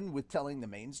done with telling the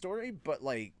main story, but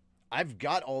like I've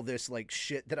got all this like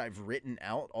shit that I've written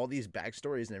out, all these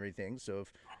backstories and everything. So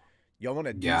if y'all want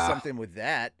to do something with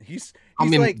that, he's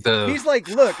like,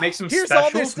 look, make some here's all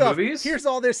this stuff. Movies? Here's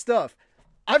all this stuff.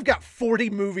 I've got 40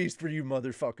 movies for you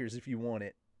motherfuckers if you want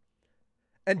it.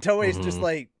 And Toei's just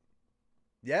like,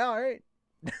 yeah, all right.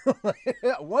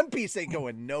 One Piece ain't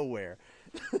going nowhere.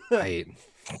 Right.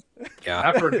 Yeah.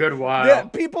 Not for a good while. Yeah,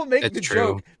 people make the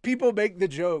joke. People make the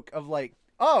joke of like,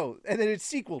 oh, and then it's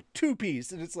sequel 2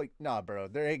 Piece, and it's like, nah, bro,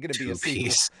 there ain't gonna be a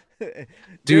sequel. There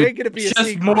ain't gonna be a sequel.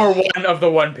 Just more one of the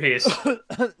One Piece.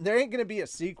 There ain't gonna be a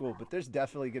sequel, but there's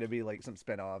definitely gonna be like some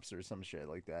spinoffs or some shit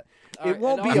like that. It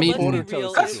won't be a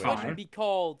Boruto situation.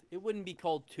 It wouldn't be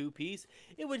called 2 Piece.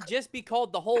 It would just be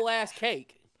called the whole ass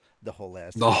cake. The whole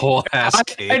ass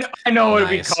cake. I know what it'd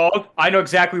be called. I know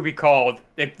exactly what it'd be called.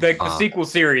 The sequel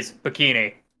series,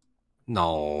 Bikini.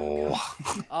 No.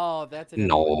 Oh, that's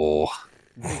no.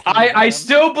 I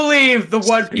still believe the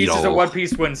One Piece is a One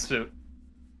Piece windsuit.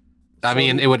 I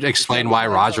mean, it would explain why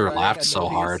Roger laughed so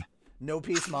hard. No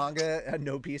Piece manga.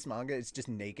 It's just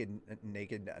naked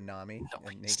Nami.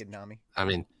 Naked Nami. I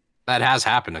mean, that has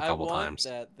happened a couple times.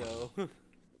 That though.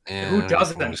 Who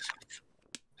doesn't?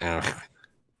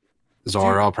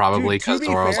 Zoro probably, because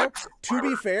Zoro's like. To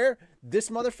be fair, this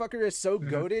motherfucker is so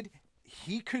goated.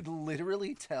 He could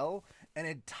literally tell an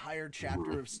entire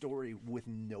chapter of story with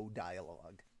no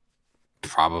dialogue.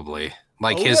 Probably,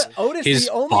 like his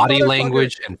body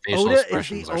language and facial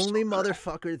expressions. Oda is the only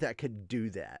motherfucker that could do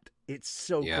that. It's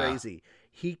so crazy.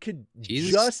 He could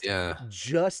just to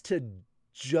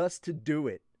do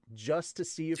it, just to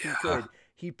see if he could.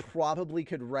 He probably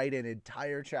could write an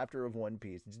entire chapter of One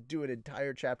Piece. Just do an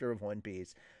entire chapter of One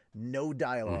Piece, no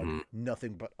dialogue,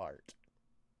 nothing but art.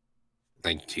 I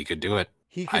think he could do it.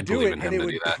 He could do it, and it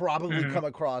would probably come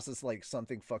across as like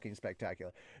something fucking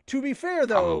spectacular. To be fair,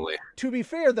 though,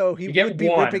 he would be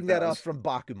ripping that off from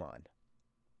Bakuman.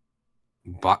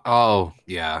 Oh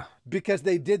yeah, because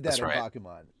they did that in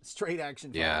Bakuman, straight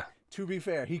action. Yeah. To be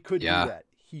fair, he could do that.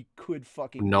 He could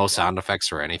fucking no sound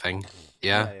effects or anything.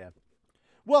 Yeah.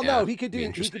 Well, no, he could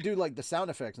do like the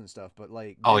sound effects and stuff, but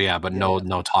like. Oh yeah, but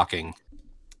no talking.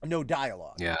 No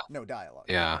dialogue. Yeah. No dialogue.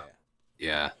 Yeah.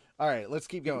 All right, let's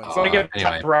keep going. Anyway.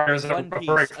 One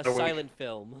Piece, a silent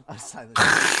film. A silent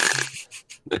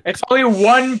film. It's only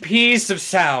one piece of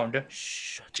sound.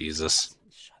 Jesus.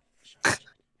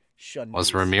 Shun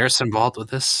Was Ramirez involved with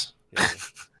this? Yeah.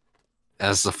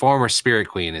 As the former Spirit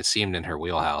Queen, it seemed in her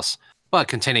wheelhouse. But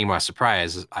containing my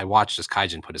surprise, I watched as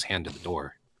Kaijin put his hand to the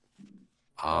door.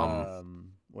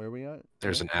 Where are we at?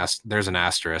 There's an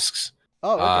asterisk.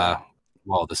 Oh, okay.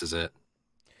 Well, this is it.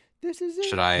 This is it.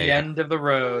 Should I? The end of the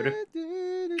road.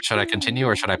 Should I continue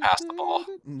or should I pass the ball?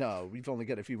 No, we've only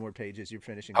got a few more pages. You're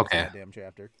finishing this goddamn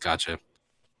chapter. Gotcha.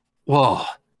 Whoa,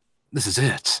 this is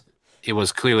it. He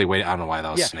was clearly waiting. I don't know why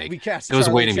that was Snake. We cast it was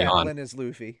Charlie waiting Chaplin beyond. as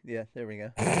Luffy. Yeah, there we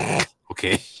go.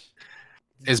 Okay.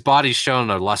 His body's shown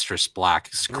a lustrous black.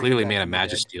 It's clearly made of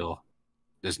magisteel.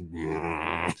 Just bring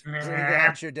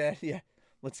out your dead. Yeah.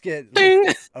 Let's get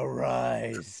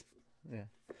arise. Yeah.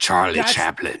 Charlie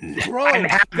Chaplin. Bro,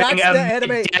 that's the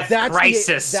anime.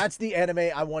 Crisis. That's the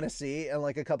anime I want to see in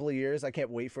like a couple of years. I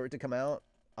can't wait for it to come out.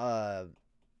 I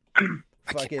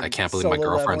can't believe my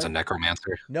girlfriend's a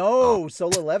necromancer. No,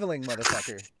 solo leveling,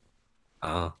 motherfucker.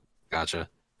 Oh, gotcha.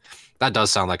 That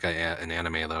does sound like an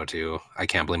anime though too. I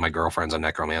can't believe my girlfriend's a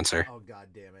necromancer. Oh god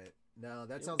damn it! No,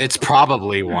 that sounds. It's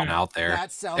probably one out there.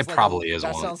 That sounds probably is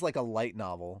one. That sounds like a light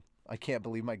novel. I can't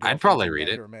believe my. I'd probably read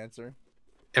it. Necromancer.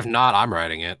 If not, I'm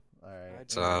writing it. All right.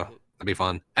 So that'd be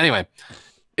fun. Anyway,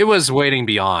 it was waiting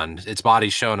beyond. Its body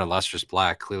shone a lustrous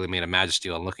black, clearly made of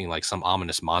magisteel and looking like some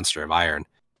ominous monster of iron.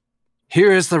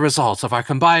 Here is the result of our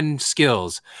combined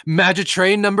skills.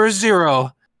 Magitrain number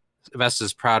 0.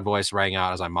 Vesta's proud voice rang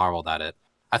out as I marveled at it.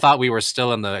 I thought we were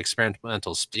still in the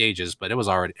experimental stages, but it was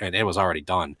already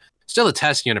done. Still a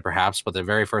test unit, perhaps, but the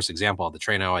very first example of the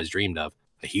train I always dreamed of.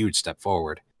 A huge step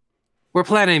forward. We're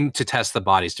planning to test the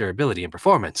body's durability and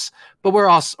performance, but we're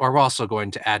also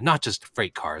going to add not just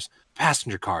freight cars,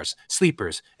 passenger cars,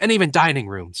 sleepers, and even dining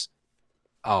rooms.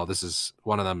 Oh, this is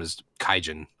one of them is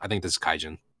Kaijin. I think this is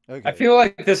Kaijin. Okay. I feel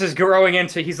like this is growing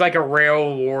into he's like a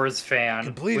Rail Wars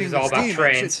fan. He's all about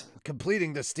trains.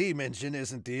 Completing the steam engine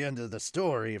isn't the end of the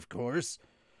story, of course.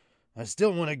 I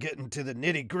still want to get into the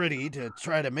nitty-gritty to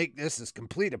try to make this as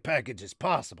complete a package as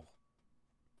possible.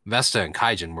 Vesta and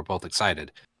Kaijin were both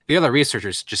excited. The other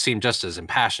researchers just seemed just as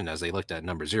impassioned as they looked at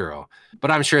number 0,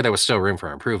 but I'm sure there was still room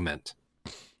for improvement.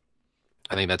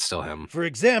 I think that's still him. For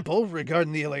example,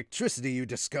 regarding the electricity you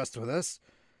discussed with us,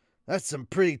 that's some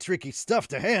pretty tricky stuff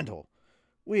to handle.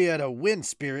 We had a wind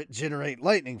spirit generate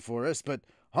lightning for us, but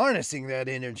harnessing that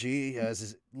energy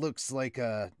looks like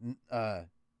a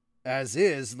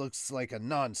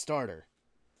non-starter.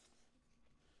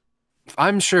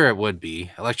 I'm sure it would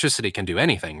be. Electricity can do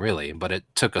anything, really, but it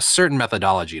took a certain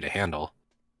methodology to handle.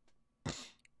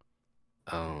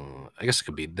 I guess it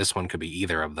could be this one could be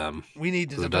either of them. We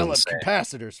need to develop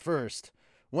capacitors first.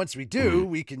 Once we do,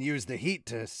 we can use the heat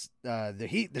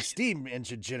the steam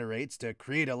engine generates to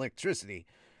create electricity.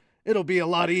 It'll be a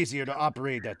lot easier to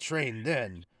operate a train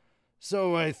then.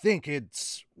 So I think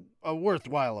it's a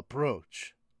worthwhile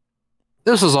approach.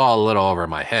 This was all a little over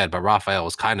my head, but Raphael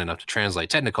was kind enough to translate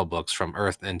technical books from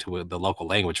Earth into the local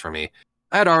language for me.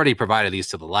 I had already provided these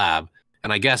to the lab,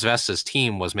 and I guess Vesta's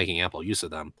team was making ample use of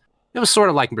them. It was sort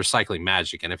of like recycling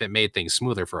magic, and if it made things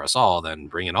smoother for us all, then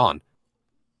bring it on.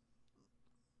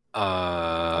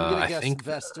 I'm gonna guess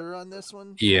Vesta on this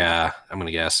one? Yeah, I'm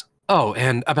gonna guess. Oh,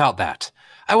 and about that.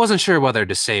 I wasn't sure whether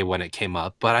to say when it came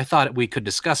up, but I thought we could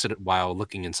discuss it while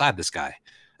looking inside this guy.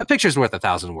 A picture's worth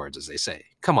 1,000 words, as they say.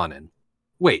 Come on in.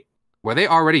 Wait, were they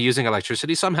already using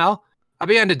electricity somehow? I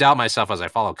began to doubt myself as I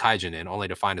followed Kaijin in, only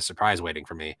to find a surprise waiting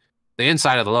for me. The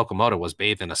inside of the locomotive was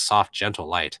bathed in a soft, gentle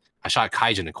light. I shot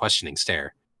Kaijin a questioning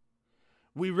stare.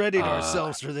 We readied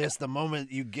ourselves for this the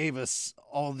moment you gave us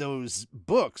all those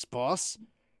books, boss.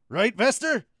 Right,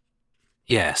 Vester?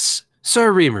 Yes.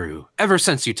 Sir Rimuru, ever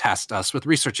since you tasked us with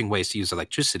researching ways to use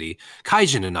electricity,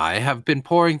 Kaijin and I have been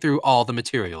poring through all the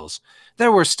materials.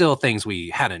 There were still things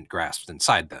we hadn't grasped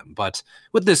inside them, but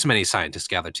with this many scientists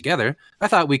gathered together, I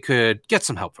thought we could get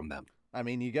some help from them. I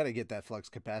mean, you got to get that flux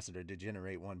capacitor to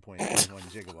generate 1.21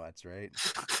 gigawatts, right?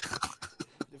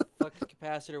 The flux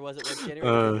capacitor wasn't what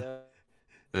generated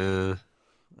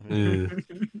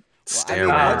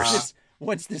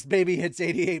Once this baby hits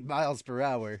 88 miles per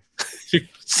hour,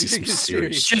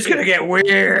 it's just gonna get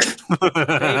weird.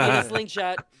 Baby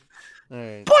slingshot. All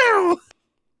right. All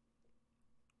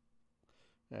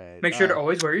right. Make sure to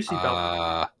always wear your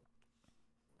seatbelt.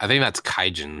 I think that's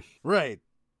Kaijin. Right.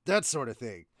 That sort of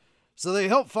thing. So they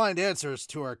help find answers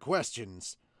to our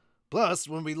questions. Plus,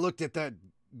 when we looked at that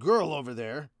girl over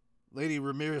there, Lady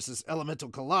Ramirez's elemental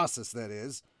colossus, that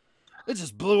is, it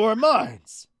just blew our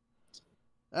minds.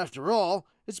 After all,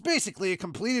 it's basically a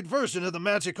completed version of the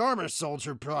magic armor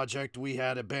soldier project we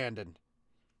had abandoned.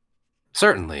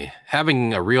 Certainly.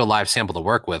 Having a real-life sample to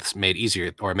work with made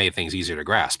things easier to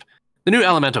grasp. The new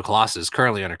elemental colossus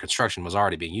currently under construction was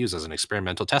already being used as an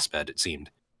experimental testbed, it seemed.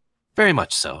 Very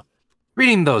much so.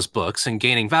 Reading those books and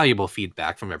gaining valuable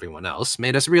feedback from everyone else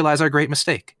made us realize our great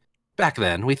mistake. Back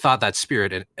then, we thought that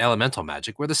spirit and elemental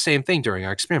magic were the same thing during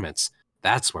our experiments.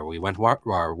 That's where we went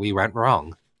wrong. We went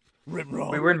wrong. That's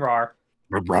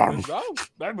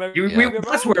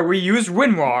where we used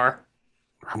WinRAR.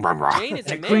 Jane is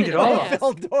a man cleaned it all up.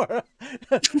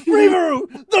 Rimuru,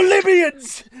 the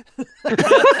Libyans!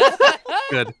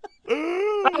 Good.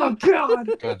 Oh,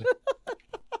 God. Good.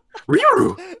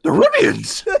 Rimuru, the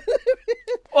Libyans!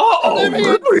 Uh-oh,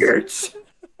 Libyans!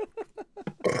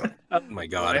 Oh, my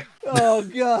God. Oh,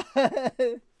 God.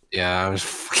 Yeah, I was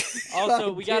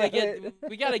Also, we gotta get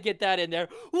that in there.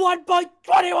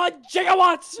 1.21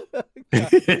 gigawatts.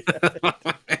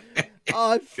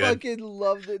 Oh, I fucking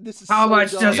loved it. This is How so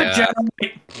much dumb. does it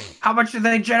generate? How much do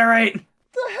they generate?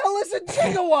 The hell is a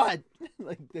gigawatt?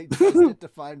 Like they tested to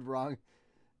find wrong.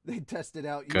 They tested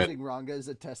out using Ranga as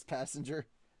a test passenger.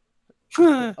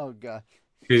 Oh God.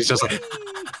 He's just like,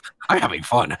 I'm having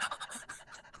fun.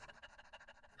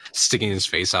 Sticking his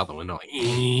face out the window. Like,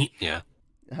 yeah.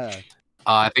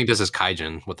 I think this is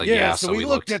Kaijin with the Yeah, so we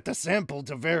looked at the sample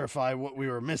to verify what we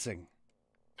were missing.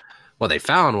 What they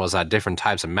found was that different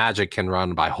types of magic can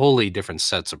run by wholly different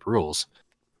sets of rules.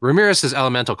 Ramirez's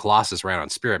elemental colossus ran on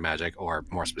spirit magic, or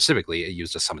more specifically, it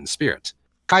used to summon spirits.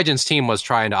 Kaijin's team was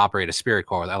trying to operate a spirit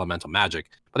core with elemental magic,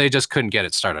 but they just couldn't get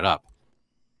it started up.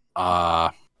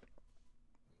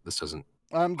 This doesn't.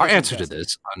 Our answer to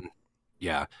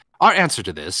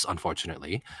this,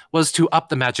 unfortunately, was to up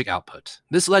the magic output.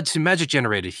 This led to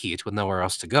magic-generated heat with nowhere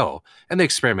else to go, and the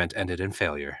experiment ended in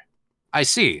failure. I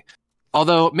see.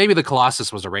 Although maybe the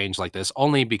Colossus was arranged like this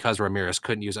only because Ramirez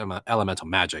couldn't use elemental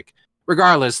magic.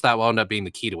 Regardless, that wound up being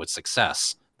the key to its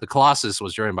success. The Colossus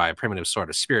was driven by a primitive sort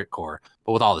of spirit core,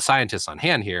 but with all the scientists on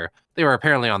hand here, they were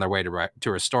apparently on their way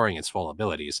to restoring its full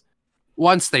abilities.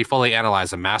 Once they fully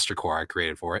analyzed the master core I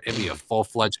created for it, it'd be a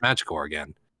full-fledged magic core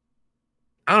again.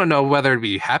 I don't know whether to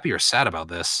be happy or sad about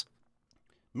this.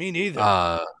 Me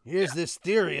neither. Here's this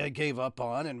theory I gave up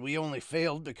on, and we only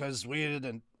failed because we had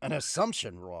an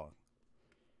assumption wrong.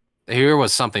 Here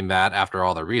was something that, after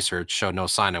all the research, showed no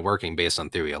sign of working based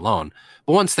on theory alone.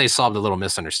 But once they solved a little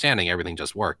misunderstanding, everything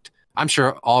just worked. I'm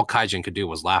sure all Kaijin could do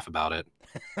was laugh about it.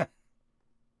 I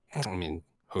mean,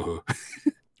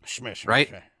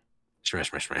 right?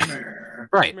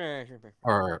 Right.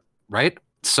 Right?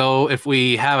 So if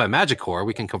we have a magic core,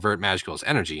 we can convert magicals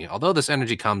energy, although this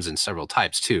energy comes in several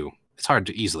types too. It's hard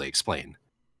to easily explain.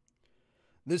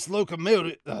 This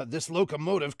locomotive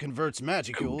converts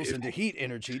magicals into heat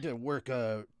energy to work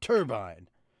a turbine.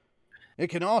 It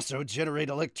can also generate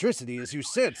electricity, as you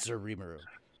said, Sir Rimuru.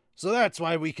 So that's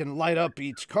why we can light up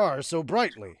each car so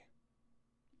brightly.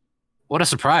 What a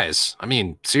surprise. I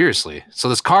mean, seriously. So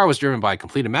this car was driven by a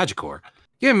completed magic core.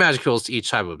 Giving magicals to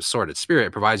each type of assorted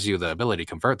spirit provides you the ability to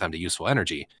convert them to useful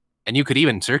energy, and you could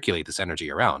even circulate this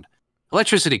energy around.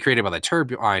 Electricity created by the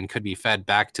turbine could be fed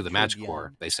back to the magic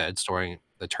core, they said, storing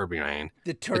the turbine.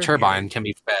 The turbine can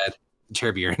be fed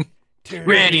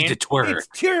ready to twerk. It's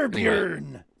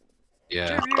turbine.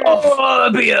 Yeah. Oh,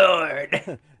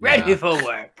 Bjorn! Ready for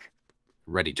work.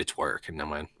 Ready to twerk. No,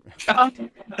 man.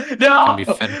 No! Can be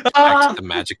fed back to the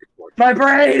magic core. My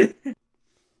brain!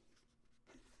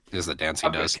 This is the dance he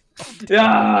does.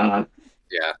 Yeah.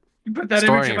 Yeah. You put that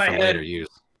Storing image in my it from head. later use.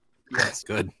 That's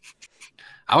good.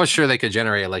 I was sure they could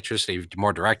generate electricity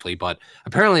more directly, but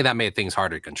apparently that made things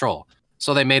harder to control.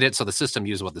 So they made it so the system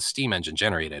used what the steam engine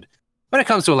generated. When it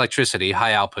comes to electricity,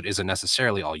 high output isn't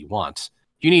necessarily all you want.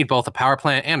 You need both a power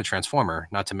plant and a transformer,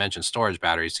 not to mention storage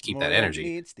batteries to keep that energy.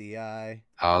 Meets the eye.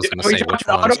 I was going to say which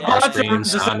ones. Starscream,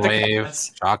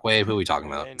 Soundwave, Shockwave, who are we talking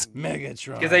about?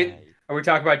 Megatron. Are we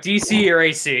talking about DC or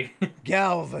AC?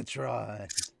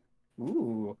 Galvatron.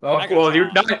 Ooh. Oh, well,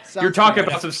 you're talking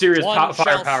about some serious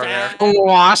firepower there.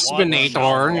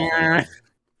 Waspinator.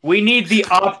 We need the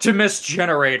Optimus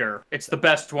generator. It's the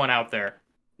best one out there.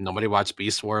 Nobody watched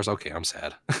Beast Wars? Okay, I'm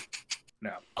sad.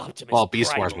 No. Optimus Well,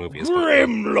 Beast Wars movie is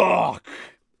Grimlock.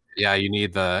 Yeah, you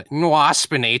need the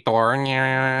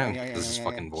Waspinator. This is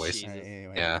fucking voice.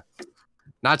 Yeah.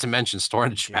 Not to mention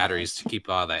storage batteries to keep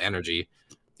that energy.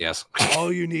 Yes.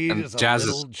 All you need And is jazz a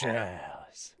is- little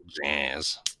jazz.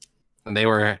 Jazz. And they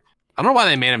were, I don't know why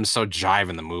they made him so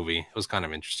jive in the movie. It was kind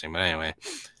of interesting, but anyway.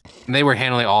 And they were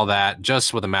handling all that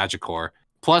just with a magic core.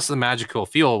 Plus, the magical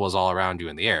fuel was all around you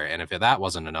in the air. And if that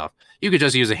wasn't enough, you could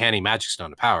just use a handy magic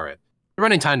stone to power it. The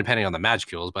running time depending on the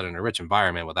magicules, but in a rich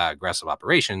environment without aggressive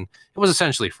operation, it was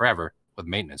essentially forever with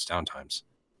maintenance downtimes.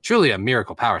 Truly a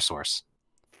miracle power source.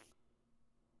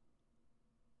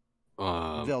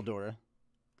 Veldora.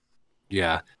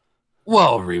 Yeah.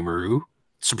 Well, Rimuru,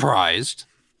 surprised.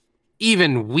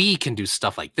 Even we can do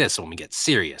stuff like this when we get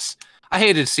serious. I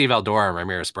hated to see Veldora and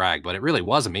Ramirez brag, but it really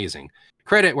was amazing.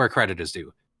 Credit where credit is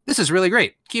due. This is really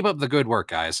great. Keep up the good work,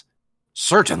 guys.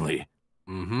 Certainly.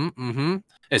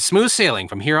 It's smooth sailing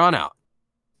from here on out.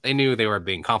 They knew they were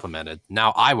being complimented.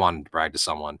 Now I wanted to brag to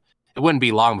someone. It wouldn't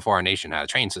be long before our nation had a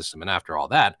train system, and after all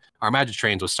that, our magic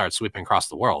trains would start sweeping across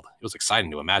the world. It was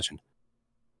exciting to imagine.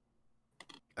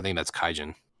 I think that's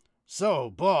Kaijin. So,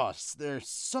 boss, there's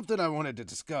something I wanted to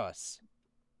discuss.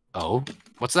 Oh?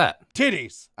 What's that?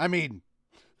 Titties! I mean...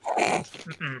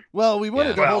 Well, we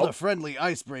wanted to hold a friendly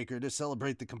icebreaker to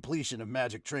celebrate the completion of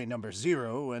Magic Train number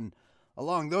 0, and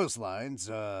along those lines,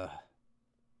 A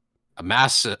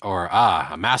massive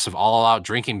all-out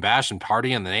drinking bash and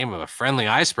party in the name of a friendly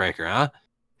icebreaker, huh?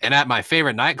 And at my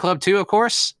favorite nightclub too, of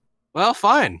course? Well,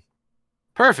 fine.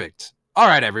 Perfect. All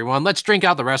right, everyone, let's drink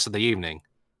out the rest of the evening.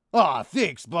 Aw,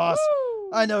 thanks, boss.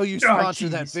 I know you sponsor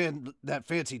jeez. that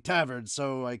fancy tavern,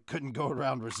 so I couldn't go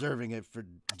around reserving it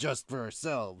just for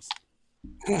ourselves.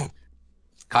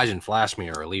 Kaijin flashed me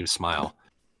a relieved smile.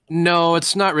 No,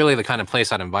 it's not really the kind of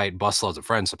place I'd invite busloads of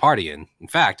friends to party in. In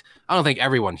fact, I don't think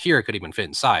everyone here could even fit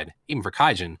inside. Even for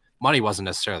Kaijin, money wasn't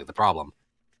necessarily the problem.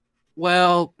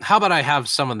 Well, how about I have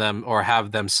some of them, or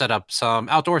have them set up some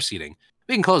outdoor seating?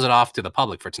 We can close it off to the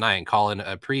public for tonight and call in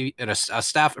a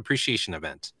staff appreciation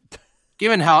event.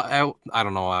 Given how, I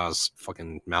don't know, I was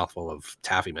fucking mouthful of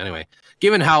taffy, but anyway.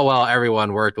 Given how well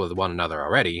everyone worked with one another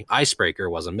already, icebreaker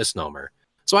was a misnomer.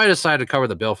 So I decided to cover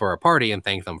the bill for our party and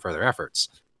thank them for their efforts.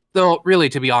 Though, really,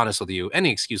 to be honest with you,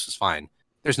 any excuse was fine.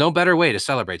 There's no better way to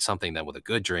celebrate something than with a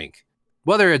good drink.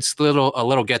 Whether it's a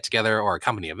little get-together or a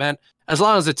company event, as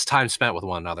long as it's time spent with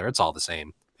one another, it's all the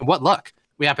same. And what luck!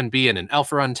 We happen to be in an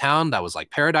elf-run town that was like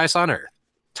paradise on Earth.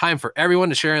 Time for everyone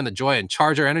to share in the joy and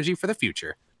charge our energy for the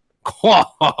future.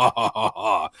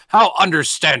 How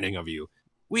understanding of you!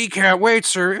 We can't wait,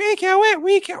 sir. We can't wait.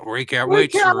 We can't wait, sir. We can't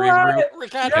wait,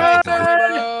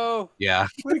 Cerebro. Yeah.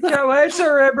 We can't wait,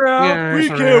 Cerebro. Yeah, We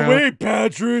Cerebro. can't wait,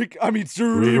 Patrick. I mean,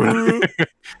 Cerebro.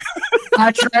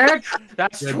 Patrick,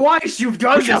 that's twice you've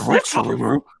done We can't this. wait,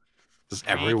 Cerebro. Does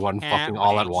everyone fucking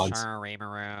all at once?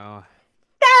 Cerebro.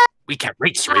 We can't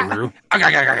wait, Cerebro.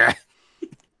 God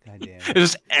damn.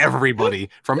 It's everybody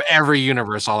from every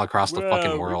universe all across the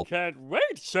fucking world. We can't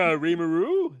wait,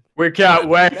 Cerebro. We can't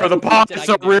wait for the party,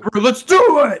 Cerebro. Let's do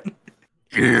it.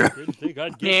 Yeah. Didn't think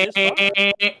I'd get this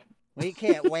far. We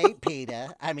can't wait, Peter.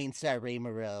 I mean,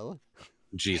 Cerebro.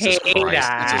 Jesus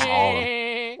Christ. This is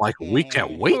all like, we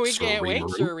can't wait, We can't wait,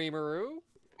 Cerebro. Cerebro.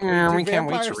 Yeah, Do we can't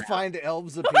wait, vampires Cerebro. find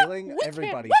elves appealing?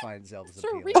 Everybody finds elves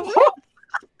appealing. Cerebro.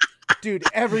 Dude,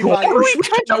 everybody.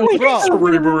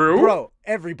 Bro,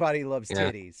 everybody loves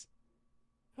Yeah. titties.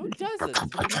 Who doesn't?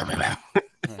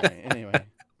 Alright, anyway.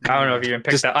 I don't know if you even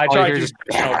picked Just that. I all you tried hear to is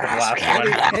tell from the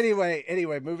last one.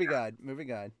 Anyway, moving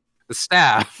on. The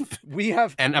staff We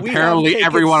have and we have apparently taken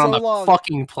everyone so on the long-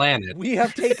 fucking planet. We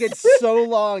have taken so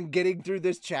long getting through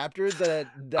this chapter that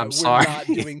I'm we're sorry. not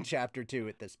doing chapter 2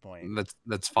 at this point.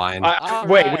 That's fine.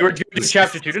 Wait, we were doing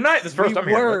chapter 2 tonight? This is the first time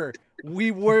here.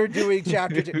 We were doing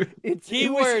chapter 2. It was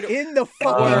Keyword in the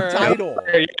fucking word. title.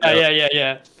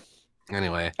 Yeah.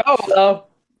 Anyway, Oh, hello.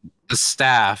 the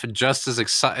staff, just as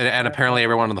excited, and apparently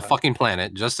everyone on the fucking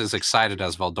planet, just as excited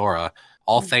as Valdora,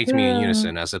 all thanked me in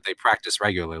unison as if they practiced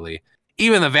regularly.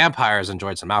 Even the vampires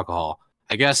enjoyed some alcohol,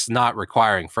 I guess not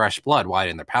requiring fresh blood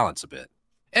widened their palates a bit.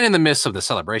 And in the midst of the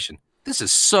celebration, this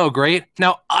is so great,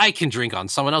 now I can drink on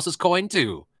someone else's coin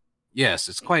too. Yes,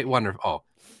 it's quite wonderful. Oh,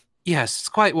 yes, it's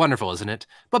quite wonderful, isn't it?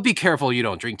 But be careful you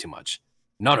don't drink too much.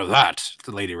 None of that,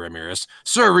 Lady Ramirez.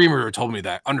 Sir Reamer told me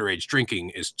that underage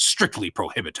drinking is strictly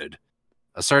prohibited.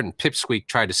 A certain pipsqueak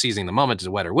tried to seizing the moment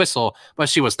to wet her whistle, but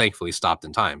she was thankfully stopped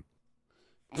in time.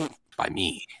 By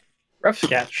me. Rough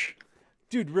sketch.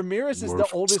 Dude, Ramirez is the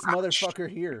oldest motherfucker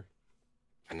here.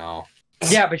 I know.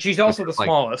 Yeah, but she's also the Like-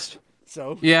 smallest.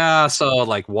 So Yeah, so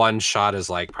like one shot is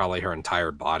like probably her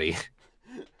entire body.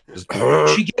 Just-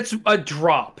 She gets a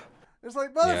drop. it's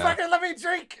like, motherfucker, let me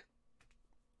drink.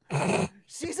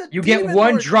 She's a You get demon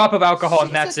one lord. drop of alcohol She's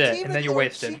and that's a it, demon and then you're lord.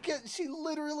 wasted. She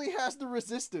literally has the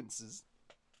resistances.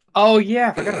 Oh, yeah,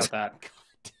 I forgot about that.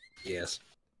 yes.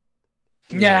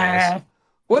 Yeah.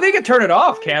 Well, they can turn it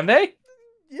off, can they?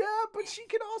 Yeah, but she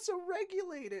can also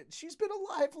regulate it. She's been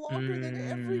alive longer than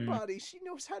everybody. She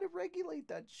knows how to regulate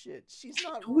that shit. She's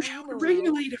not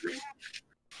Rimuru.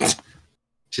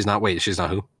 She's not, wait, she's not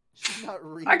who? She's not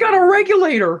Rimuru. I got a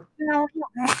regulator. She's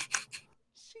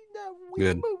not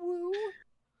Good. Rimuru.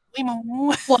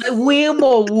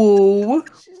 What? Woo.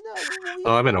 She's not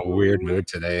Oh, I'm in a weird Rimuru. mood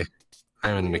today.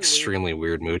 I'm in an extremely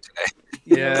weird mood today.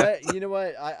 Yeah. You know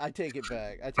what? I take it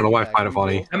back. I don't know why I find it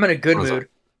funny. I'm in a good What is mood.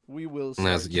 We will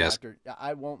Yes, start yes. chapter.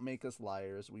 I won't make us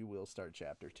liars. We will start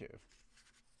chapter 2.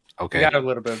 We Okay. got a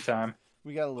little bit of time.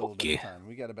 We got a little bit Okay. of time.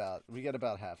 We got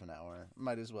about half an hour.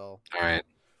 Might as well. All right.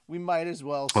 We might as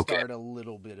well Okay. start a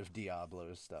little bit of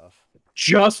Diablo stuff.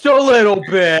 Just a little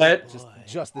bit.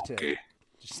 Just the tip. Okay.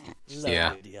 Just,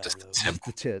 Yeah. Just a tip. just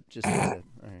the tip. Just the tip.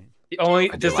 All right.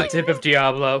 I do Just the like tip of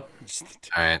Diablo. Just the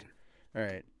tip. All right. All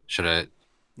right. Should I?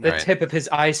 The All right. tip of his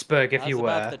iceberg, if How's you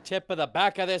about will. the tip of the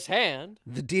back of this hand?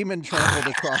 The demon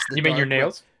trampled across the. You mean your dark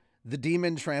nails? The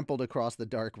demon trampled across the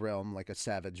dark realm like a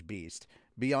savage beast.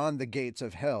 Beyond the gates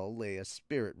of hell lay a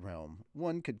spirit realm,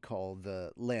 one could call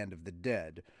the land of the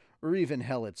dead, or even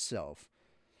hell itself.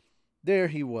 There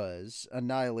he was,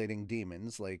 annihilating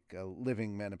demons like a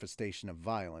living manifestation of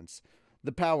violence.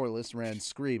 The powerless ran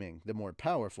screaming, the more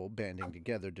powerful banding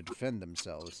together to defend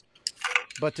themselves.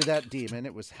 But to that demon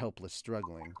it was helpless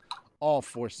struggling. All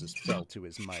forces fell to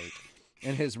his might,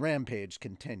 and his rampage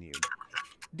continued.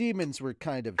 Demons were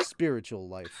kind of spiritual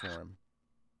life form.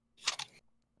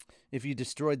 If you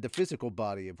destroyed the physical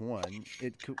body of one,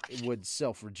 it would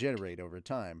self-regenerate over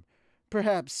time.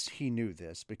 Perhaps he knew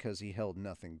this because he held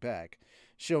nothing back,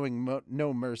 showing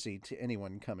no mercy to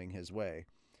anyone coming his way.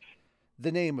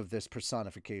 The name of this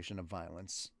personification of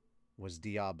violence was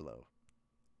Diablo.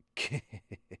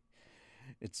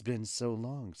 It's been so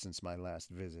long since my last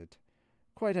visit.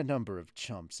 Quite a number of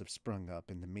chumps have sprung up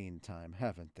in the meantime,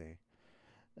 haven't they?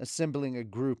 Assembling a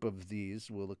group of these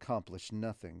will accomplish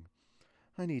nothing.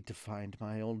 I need to find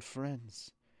my old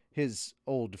friends. His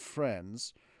old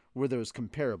friends were those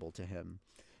comparable to him.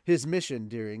 His mission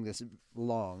during this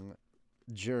long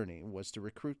journey was to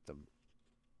recruit them.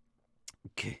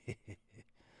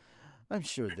 I'm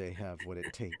sure they have what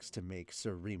it takes to make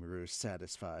Sir Rimuru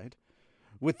satisfied.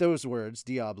 With those words,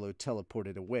 Diablo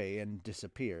teleported away and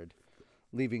disappeared,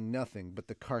 leaving nothing but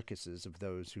the carcasses of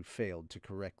those who failed to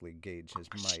correctly gauge his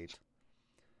might.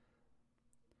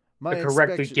 To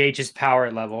correctly gauge his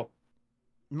power level.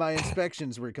 My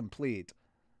inspections were complete.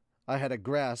 I had a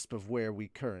grasp of where we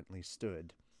currently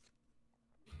stood.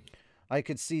 I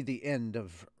could see the end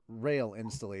of rail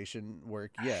installation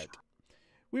work yet.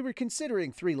 We were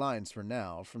considering 3 lines for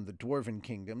now, from the Dwarven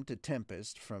Kingdom to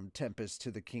Tempest, from Tempest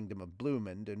to the Kingdom of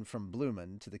Bloomund, and from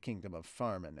Bloomund to the Kingdom of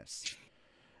Farminus.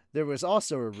 There was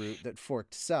also a route that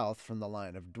forked south from the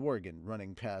line of Dworgen,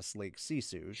 running past Lake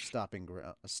Sisu,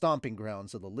 stomping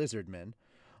grounds of the Lizardmen,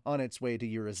 on its way to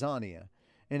Eurazania.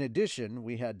 In addition,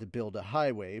 we had to build a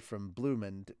highway from the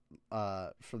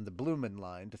Bloomund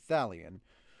line to Thalion,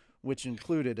 which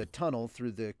included a tunnel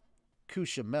through the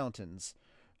Kusha Mountains.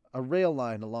 A rail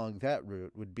line along that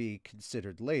route would be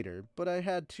considered later, but I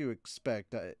had to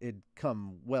expect it'd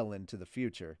come well into the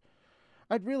future.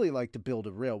 I'd really like to build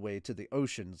a railway to the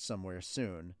ocean somewhere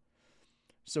soon,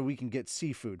 so we can get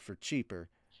seafood for cheaper.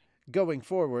 Going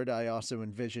forward, I also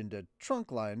envisioned a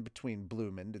trunk line between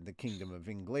Bloomund and the Kingdom of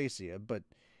Inglacia, but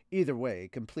either way,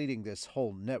 completing this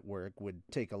whole network would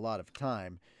take a lot of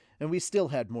time, and we still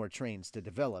had more trains to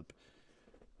develop.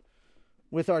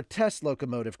 With our test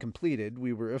locomotive completed,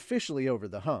 we were officially over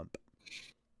the hump.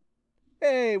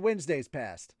 Hey, Wednesday's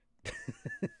passed.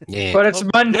 Yeah. But it's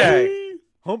Monday.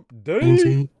 Hump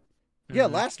day? Yeah,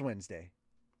 last Wednesday.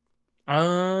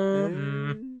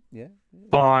 Yeah.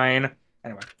 Fine.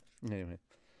 Anyway.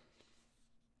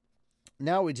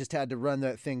 Now we just had to run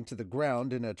that thing to the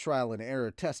ground in a trial and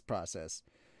error test process.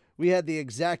 We had the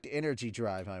exact energy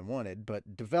drive I wanted,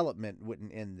 but development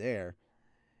wouldn't end there.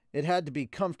 It had to be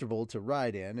comfortable to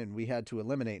ride in, and we had to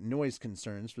eliminate noise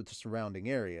concerns with the surrounding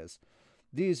areas.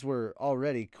 These were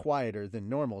already quieter than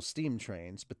normal steam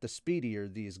trains, but the speedier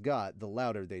these got, the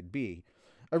louder they'd be.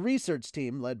 A research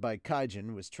team led by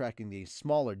Kaijin was tracking these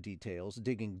smaller details,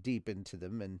 digging deep into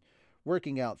them, and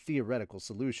working out theoretical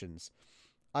solutions.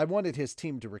 I wanted his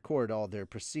team to record all their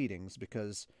proceedings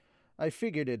because I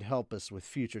figured it'd help us with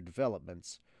future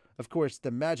developments. Of course,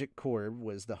 the magic core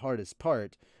was the hardest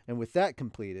part, and with that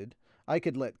completed, I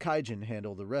could let Kaijin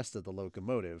handle the rest of the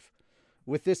locomotive.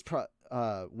 With this God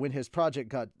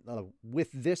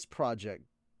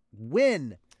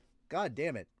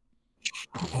damn it.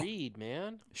 Read,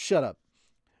 man. Shut up.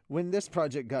 When this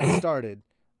project got started,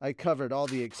 I covered all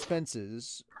the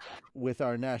expenses with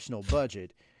our national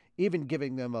budget, even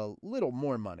giving them a little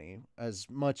more money, as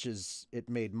much as it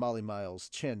made Molly Miles'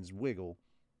 chins wiggle.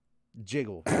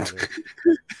 Jiggle, rather.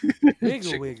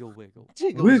 Wiggle, wiggle, wiggle.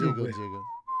 Jiggle, Wiggle, jiggle,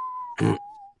 jiggle.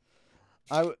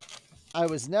 I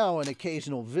was now an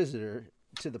occasional visitor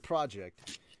to the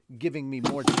project, giving me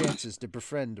more chances to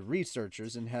befriend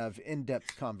researchers and have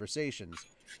in-depth conversations.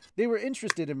 They were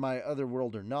interested in my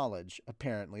otherworlder knowledge,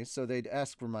 apparently, so they'd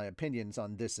ask for my opinions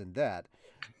on this and that.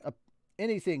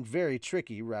 Anything very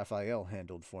tricky, Raphael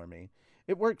handled for me.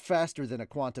 It worked faster than a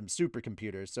quantum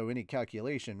supercomputer, so any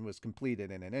calculation was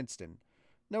completed in an instant.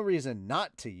 No reason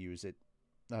not to use it,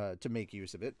 to make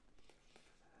use of it.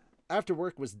 After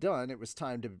work was done, it was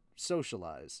time to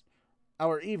socialize.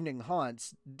 Our evening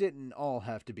haunts didn't all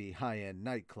have to be high-end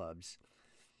nightclubs.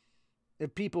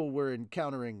 If people were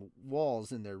encountering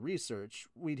walls in their research,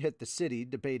 we'd hit the city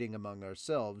debating among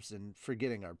ourselves and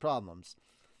forgetting our problems.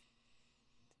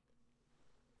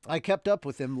 I kept up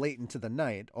with him late into the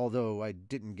night, although I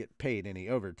didn't get paid any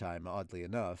overtime, oddly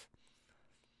enough.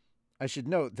 I should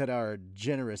note that our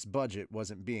generous budget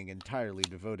wasn't being entirely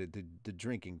devoted to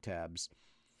drinking tabs.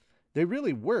 They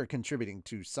really were contributing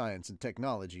to science and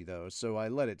technology, though, so I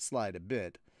let it slide a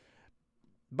bit.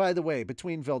 By the way,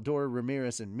 between Veldora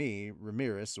Ramirez and me,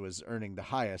 Ramirez was earning the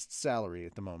highest salary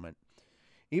at the moment.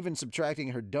 Even subtracting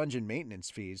her dungeon maintenance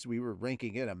fees, we were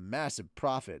ranking in a massive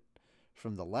profit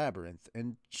from the labyrinth,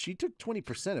 and she took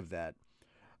 20% of that.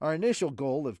 Our initial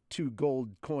goal of 2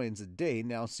 gold coins a day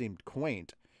now seemed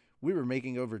quaint. We were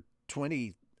making over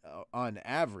 20 on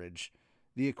average,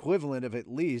 the equivalent of at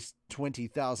least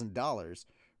 $20,000.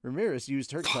 Ramirez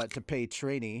used her cut to pay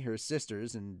Trainee, her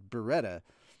sisters, and Beretta,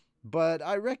 but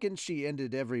I reckon she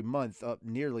ended every month up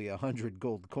nearly 100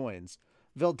 gold coins.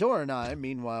 Veldora and I,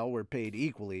 meanwhile, were paid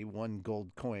equally 1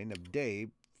 gold coin a day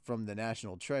from the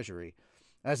National Treasury.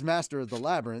 As Master of the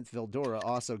Labyrinth, Veldora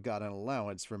also got an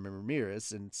allowance from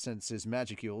Ramirez, and since his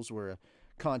magicules were a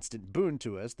constant boon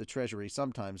to us, the Treasury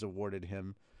sometimes awarded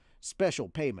him special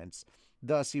payments.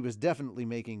 Thus, he was definitely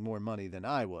making more money than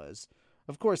I was.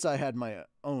 Of course, I had my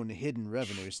own hidden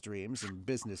revenue streams and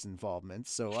business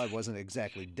involvements, so I wasn't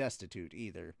exactly destitute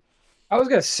either. I was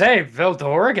gonna say,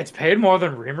 Veldora gets paid more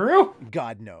than Rimuru?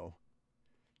 God, no.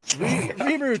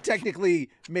 Rimuru technically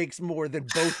makes more than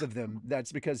both of them.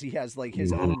 That's because he has like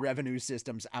his own revenue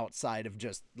systems outside of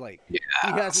just like he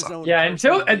has his own. Yeah,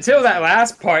 until that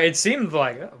last part, it seemed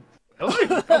like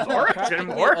Veldora's getting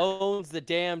more. Owns the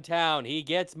damn town. He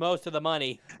gets most of the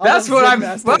money. That's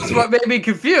what made me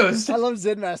confused. I love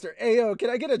Zen Master. Ayo, can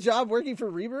I get a job working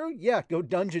for Rimuru? Yeah, go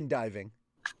dungeon diving.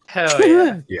 Hell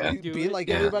yeah. Yeah. Be like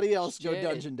everybody else. Go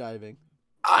dungeon diving.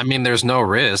 I mean, there's no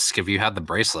risk. If you had the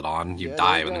bracelet on, you Yeah, dive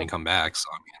there you and then go. you come back. So,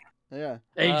 Yeah.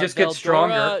 And you just get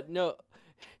stronger. No,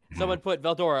 someone put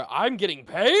Veldora. I'm getting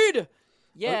paid.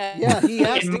 Yeah. Yeah, he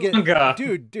has to get. Manga.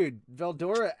 Dude,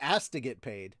 Veldora asked to get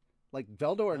paid. Like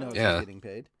Veldora knows he's getting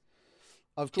paid.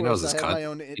 Of he knows course, his I have cut. my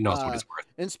own. He knows what it's worth.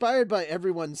 Inspired by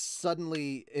everyone's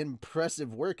suddenly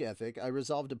impressive work ethic, I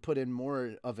resolved to put in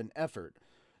more of an effort.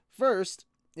 First,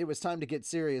 it was time to get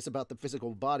serious about the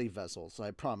physical body vessels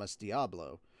I promised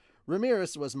Diablo.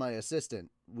 Ramirez was my assistant.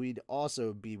 We'd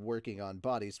also be working on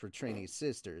bodies for Trainee's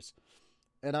sisters,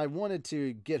 and I wanted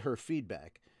to get her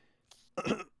feedback.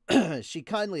 She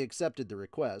kindly accepted the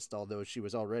request, although she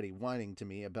was already whining to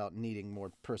me about needing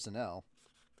more personnel.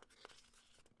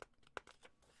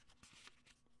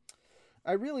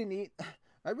 I really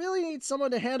need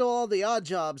someone to handle all the odd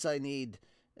jobs I need,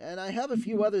 and I have a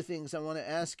few other things I want to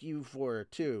ask you for,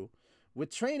 too.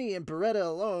 With Trainee and Beretta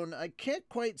alone, I can't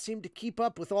quite seem to keep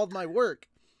up with all my work.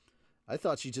 I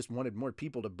thought she just wanted more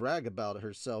people to brag about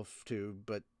herself to,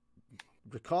 but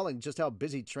recalling just how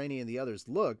busy Trainee and the others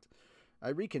looked, I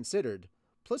reconsidered.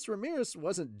 Plus, Ramirez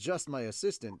wasn't just my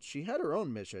assistant. She had her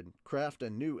own mission, craft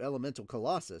a new elemental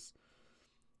colossus.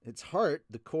 Its heart,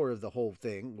 the core of the whole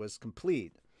thing, was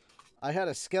complete. I had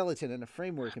a skeleton and a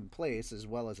framework in place, as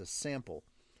well as a sample.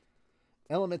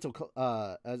 Elemental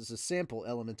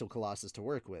colossus to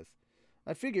work with.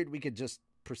 I figured we could just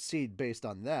proceed based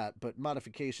on that, but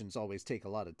modifications always take a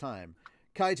lot of time.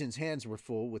 Kaijin's hands were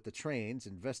full with the trains,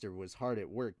 and Vester was hard at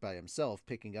work by himself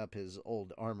picking up his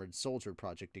old armored soldier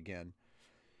project again.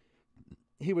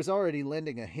 He was already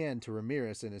lending a hand to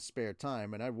Ramirez in his spare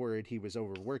time, and I worried he was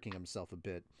overworking himself a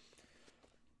bit.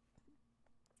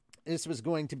 This was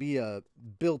going to be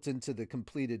built into the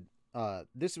completed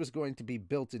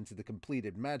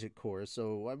magic core,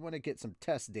 so I want to get some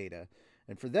test data,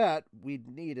 and for that, we'd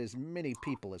need as many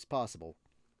people as possible.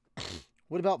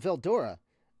 What about Veldora?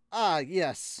 Ah,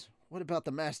 yes. What about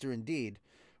the master indeed?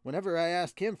 Whenever I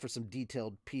ask him for some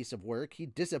detailed piece of work, he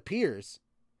disappears.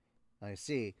 I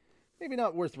see. Maybe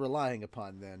not worth relying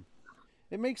upon, then.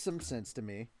 It makes some sense to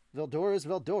me. Veldora's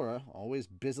Veldora, always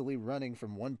busily running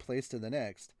from one place to the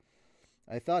next.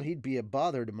 I thought he'd be a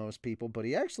bother to most people, but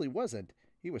he actually wasn't.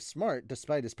 He was smart,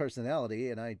 despite his personality,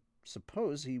 and I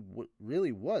suppose he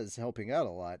really was helping out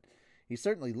a lot. He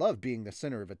certainly loved being the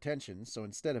center of attention, so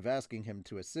instead of asking him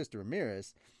to assist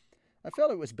Ramirez, I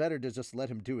felt it was better to just let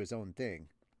him do his own thing.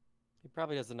 He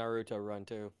probably does the Naruto run,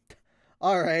 too.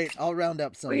 All right, I'll round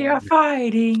up some. We are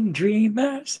fighting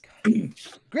dreamers.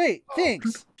 Great,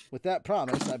 thanks. With that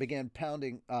promise, I began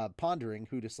pondering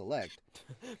who to select.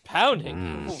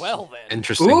 Pounding? Well, then.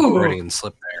 Interesting Freudian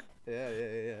slip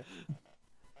there.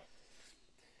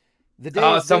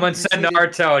 Yeah. Someone said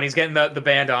Naruto, and he's getting the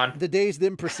band on. The days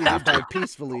then proceeded by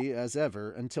peacefully as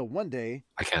ever, until one day,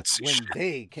 I can't see when shit.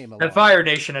 they came along. The Fire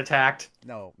Nation attacked.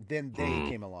 No, then they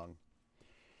came along.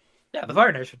 Yeah, the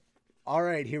Fire Nation. All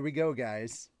right, here we go,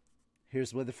 guys.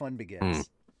 Here's where the fun begins.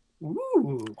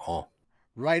 Ooh. Oh.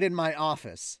 Right in my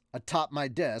office, atop my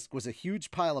desk, was a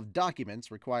huge pile of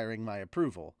documents requiring my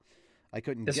approval. I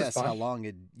couldn't guess how long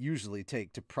it'd usually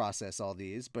take to process all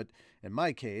these, but in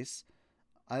my case,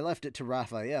 I left it to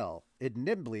Raphael. It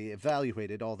nimbly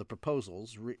evaluated all the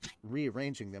proposals,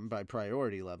 rearranging them by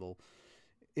priority level.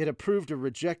 It approved or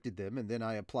rejected them, and then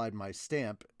I applied my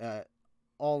stamp,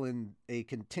 all in a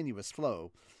continuous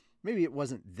flow. Maybe it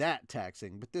wasn't that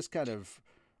taxing, but this kind of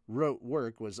rote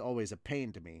work was always a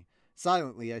pain to me.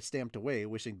 Silently, I stamped away,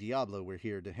 wishing Diablo were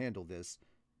here to handle this.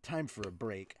 Time for a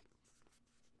break.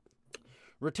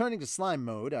 Returning to slime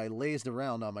mode, I lazed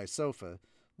around on my sofa.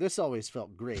 This always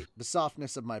felt great. The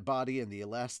softness of my body and the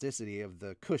elasticity of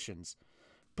the cushions.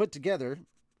 Put together,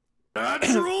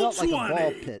 felt like a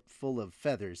ball pit full of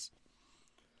feathers.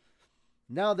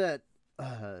 Now that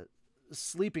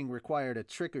sleeping required a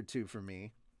trick or two for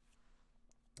me,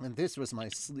 and this was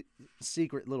my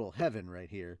secret little heaven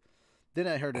right here, then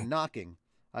I heard a knocking.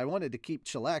 I wanted to keep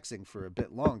chillaxing for a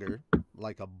bit longer,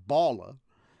 like a baller,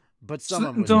 but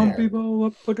someone was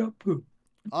there.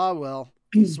 Ah, well.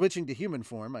 Switching to human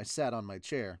form, I sat on my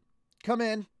chair. Come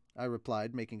in, I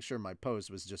replied, making sure my pose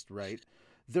was just right.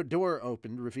 The door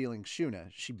opened, revealing Shuna.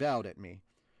 She bowed at me.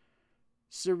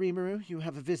 Sir Rimuru, you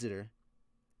have a visitor.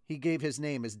 He gave his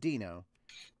name as Dino,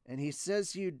 and he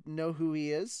says you know who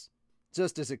he is?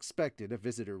 Just as expected, a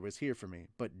visitor was here for me.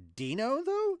 But Dino,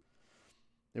 though?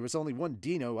 There was only one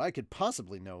Dino I could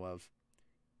possibly know of.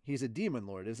 He's a demon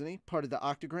lord, isn't he? Part of the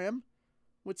Octagram?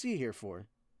 What's he here for?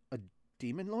 A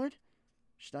demon lord?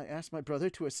 Should I ask my brother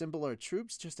to assemble our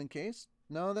troops, just in case?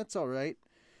 No, that's all right.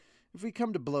 If we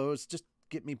come to blows, just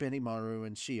get me Benimaru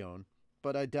and Shion.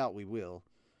 But I doubt we will.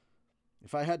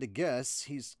 If I had to guess,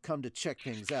 he's come to check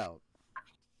things out.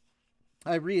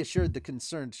 I reassured the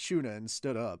concerned Shuna and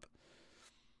stood up.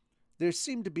 There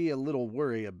seemed to be little to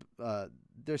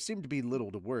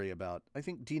worry about. I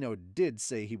think Dino did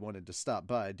say he wanted to stop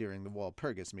by during the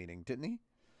Walpurgis meeting, didn't he?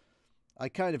 I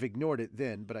kind of ignored it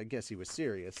then, but I guess he was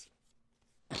serious.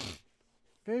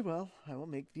 Very well, I will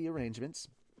make the arrangements.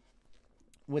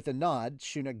 With a nod,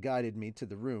 Shuna guided me to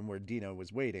the room where Dino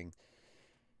was waiting.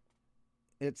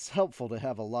 It's helpful to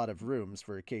have a lot of rooms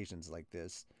for occasions like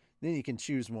this. Then you can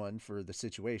choose one for the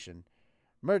situation.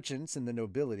 Merchants and the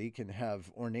nobility can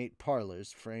have ornate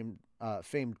parlors.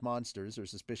 Famed monsters or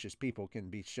suspicious people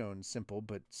can be shown simple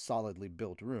but solidly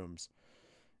built rooms.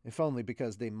 If only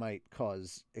because they might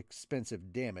cause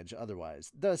expensive damage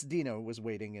otherwise. Thus, Dino was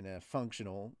waiting in a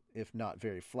functional, if not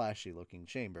very flashy-looking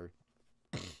chamber.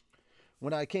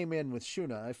 When I came in with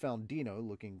Shuna, I found Dino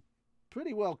looking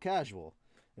pretty well casual.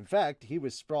 In fact, he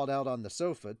was sprawled out on the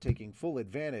sofa, taking full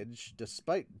advantage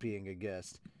despite being a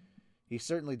guest. He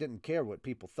certainly didn't care what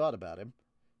people thought about him,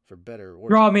 for better or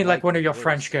Draw me like one of your worse.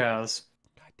 French girls.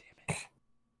 God damn it.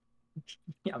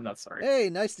 Yeah, I'm not sorry. Hey,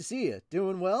 nice to see you.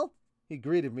 Doing well? He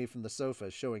greeted me from the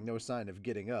sofa, showing no sign of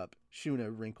getting up.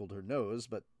 Shuna wrinkled her nose,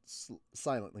 but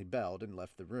silently bowed and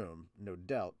left the room, no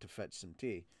doubt to fetch some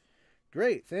tea.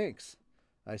 Great, thanks,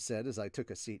 I said as I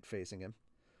took a seat facing him.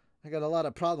 I got a lot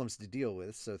of problems to deal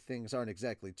with, so things aren't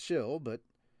exactly chill, but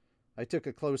I took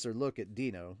a closer look at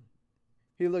Dino.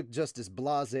 He looked just as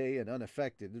blasé and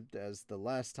unaffected as the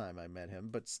last time I met him,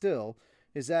 but still,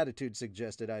 his attitude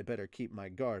suggested I'd better keep my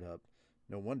guard up.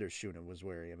 No wonder Shuna was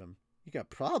wary of him. You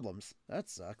got problems? That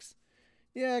sucks.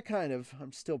 Yeah, kind of.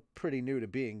 I'm still pretty new to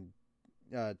being,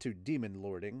 to demon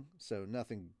lording, so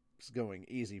nothing's going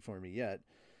easy for me yet.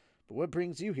 But what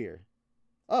brings you here?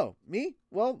 Oh, me?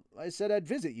 Well, I said I'd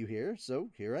visit you here,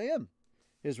 so here I am.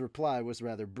 His reply was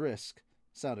rather brisk.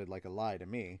 Sounded like a lie to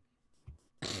me.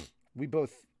 We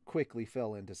both quickly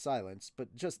fell into silence,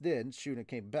 but just then Shuna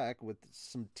came back with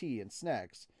some tea and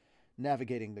snacks.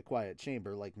 Navigating the quiet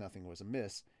chamber like nothing was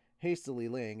amiss, hastily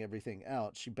laying everything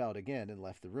out, she bowed again and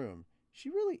left the room. She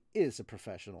really is a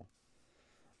professional.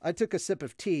 I took a sip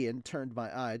of tea and turned my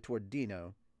eye toward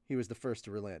Dino. He was the first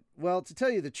to relent. Well, to tell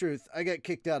you the truth, I got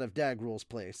kicked out of Dagrul's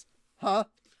place. Huh?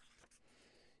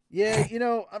 Yeah, you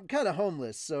know, I'm kind of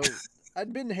homeless, so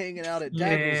I'd been hanging out at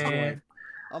Dagrul's joint.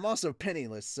 I'm also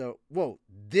penniless, so... Whoa,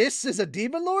 this is a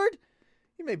demon lord?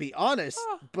 You may be honest,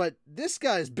 but this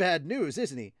guy's bad news,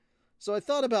 isn't he? So I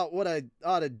thought about what I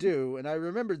ought to do, and I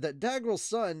remembered that Dagrul's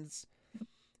sons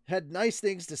had nice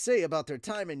things to say about their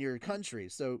time in your country,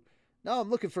 so now I'm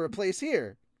looking for a place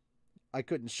here. I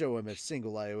couldn't show him a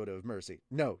single iota of mercy.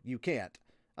 No, you can't.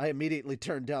 I immediately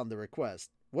turned down the request.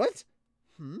 What?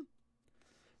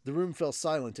 The room fell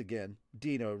silent again,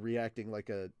 Dino reacting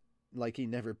like he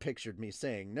never pictured me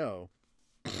saying no.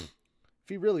 If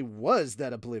he really was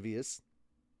that oblivious,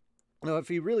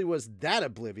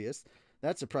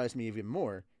 that surprised me even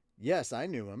more. Yes, I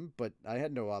knew him, but I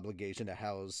had no obligation to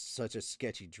house such a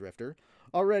sketchy drifter.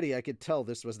 Already I could tell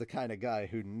this was the kind of guy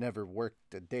who never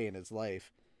worked a day in his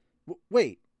life.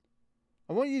 Wait,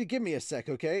 I want you to give me a sec,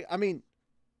 okay? I mean,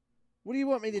 what do you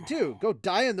want me to do? Go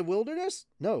die in the wilderness?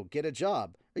 No, get a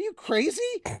job. Are you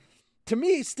crazy? To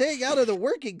me, staying out of the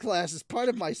working class is part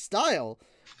of my style.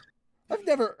 I've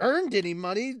never earned any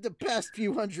money the past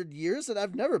few hundred years, and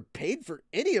I've never paid for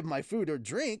any of my food or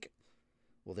drink.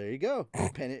 Well, there you go.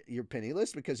 You're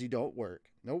penniless because you don't work.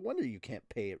 No wonder you can't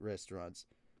pay at restaurants.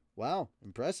 Wow,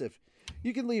 impressive.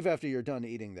 You can leave after you're done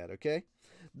eating that, okay?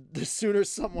 The sooner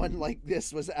someone like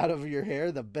this was out of your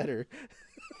hair, the better.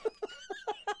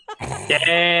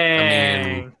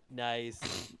 Dang.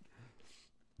 Nice.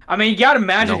 I mean, you gotta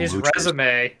imagine his moochers.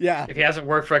 resume. Yeah. If he hasn't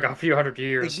worked for like a few hundred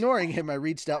years. Ignoring him, I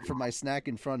reached out for my snack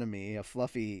in front of me, a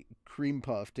fluffy cream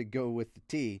puff to go with the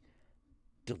tea.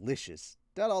 Delicious.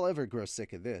 Doubt I'll ever grow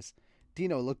sick of this.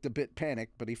 Dino looked a bit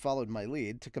panicked, but he followed my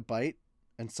lead, took a bite,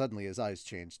 and suddenly his eyes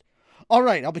changed. All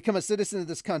right, I'll become a citizen of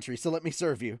this country, so let me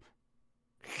serve you.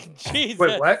 Jesus.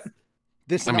 Wait, what?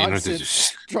 This I mean, nonsense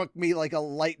struck me like a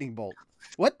lightning bolt.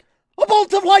 What? A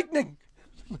bolt of lightning!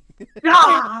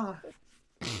 Ah!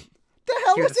 The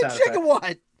hell Here's is the a sound effect.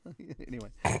 gigawatt? Anyway,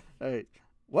 all right.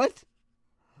 What?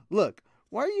 Look,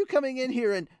 why are you coming in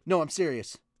here and... No, I'm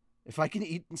serious. If I can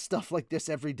eat stuff like this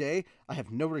every day, I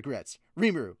have no regrets.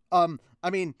 Rimuru, I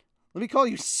mean, let me call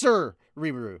you Sir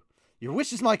Rimuru. Your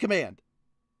wish is my command.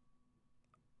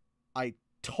 I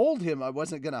told him I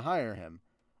wasn't going to hire him.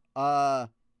 I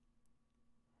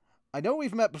know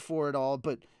we've met before and all,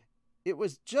 but it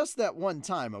was just that one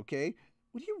time, okay?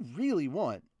 What do you really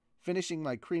want? Finishing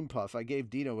my cream puff, I gave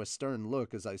Dino a stern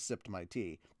look as I sipped my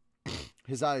tea.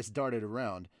 His eyes darted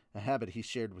around, a habit he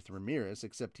shared with Ramirez,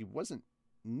 except he wasn't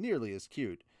nearly as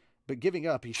cute. But giving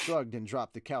up, he shrugged and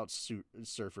dropped the couch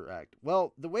surfer act.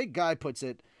 Well, the way Guy puts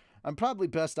it, I'm probably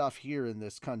best off here in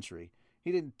this country.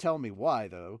 He didn't tell me why,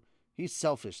 though. He's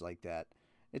selfish like that.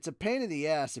 It's a pain in the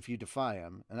ass if you defy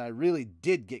him, and I really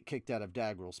did get kicked out of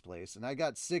Dagrel's place, and I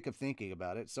got sick of thinking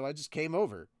about it, so I just came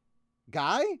over.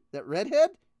 Guy? That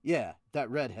redhead? Yeah, that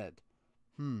redhead.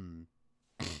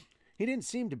 He didn't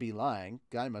seem to be lying.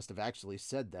 Guy must have actually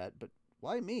said that, but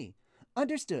why me?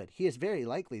 Understood. He is very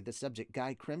likely the subject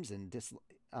Guy Crimson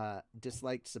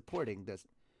disliked supporting this.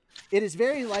 It is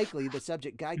very likely the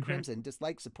subject Guy Crimson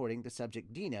dislikes supporting the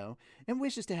subject Dino and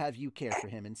wishes to have you care for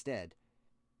him instead.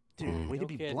 Dude, way to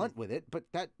be blunt with it, but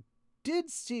that did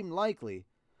seem likely.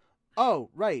 Oh,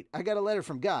 right. I got a letter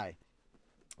from Guy.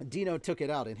 Dino took it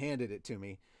out and handed it to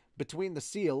me. Between the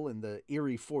seal and the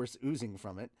eerie force oozing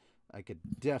from it, I could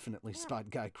definitely spot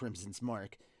Guy Crimson's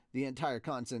mark. The entire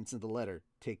contents of the letter.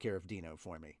 Take care of Dino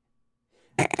for me.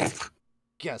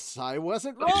 Guess I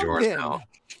wasn't wrong then. Now.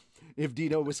 If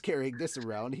Dino was carrying this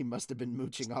around, he must have been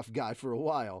mooching off Guy for a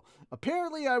while.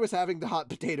 Apparently, I was having the hot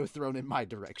potato thrown in my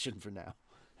direction for now.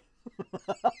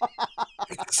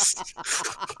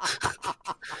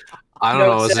 I don't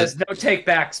know. Says, no take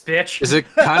backs, bitch. Is it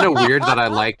kind of weird that I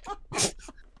like?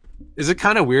 Is it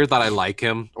kind of weird that I like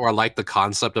him, or I like the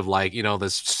concept of like, you know,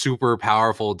 this super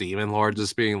powerful demon lord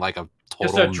just being like a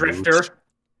total Just a drifter.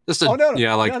 Just a, no.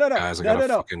 yeah, like no. guys, I got a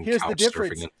fucking Here's the couch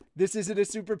difference. surfing it. This isn't a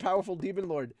super powerful demon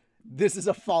lord. This is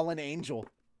a fallen angel.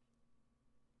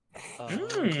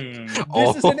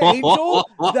 This is an angel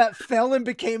that fell and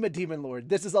became a demon lord.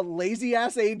 This is a lazy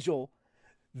ass angel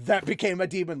that became a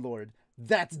demon lord.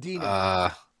 That's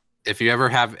Dino. If you ever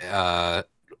have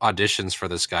auditions for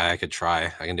this guy, I could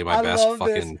try. I can do my best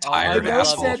fucking tired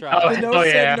asshole. The note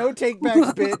said no take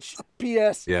backs, bitch.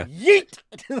 P.S. Yeah. Yeet.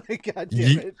 God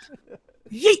damn it.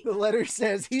 Yeet. The letter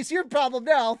says, he's your problem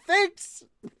now. Thanks.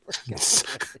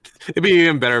 It'd be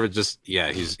even better if it just,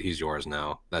 yeah, he's yours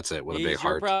now. That's it, with a big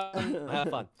heart. Have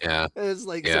fun. Yeah. It's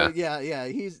like, Yeah. so, yeah.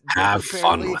 He's Have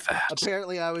fun with that.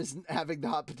 Apparently, I was having the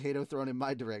hot potato thrown in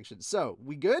my direction. So,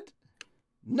 we good?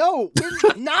 No,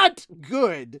 we're not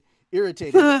good.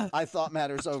 Irritated, I thought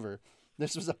matters over.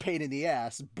 This was a pain in the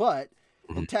ass, but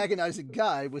antagonizing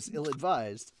Guy was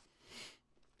ill-advised.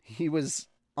 He was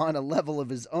on a level of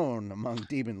his own among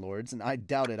demon lords, and I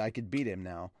doubted I could beat him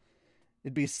now.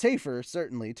 It'd be safer,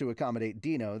 certainly, to accommodate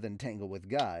Dino than tangle with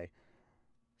Guy.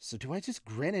 So do I just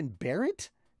grin and bear it?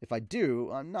 If I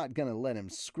do, I'm not gonna let him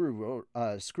screw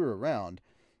around.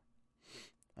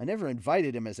 I never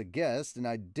invited him as a guest, and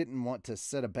I didn't want to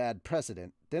set a bad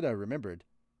precedent. Then I remembered,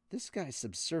 this guy's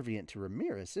subservient to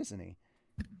Ramirez, isn't he?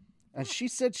 And she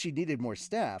said she needed more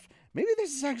staff. Maybe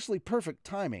this is actually perfect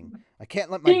timing. I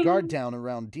can't let my guard down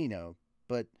around Dino,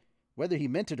 but whether he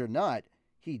meant it or not,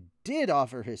 he did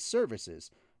offer his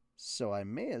services, so I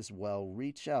may as well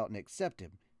reach out and accept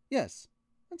him. Yes,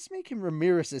 let's make him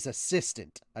Ramirez's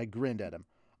assistant. I grinned at him.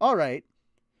 All right,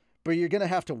 but you're going to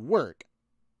have to work.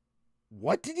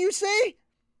 What did you say?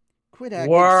 Quit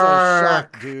acting so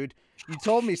shocked, dude. You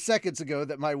told me seconds ago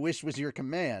that my wish was your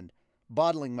command.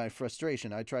 Bottling my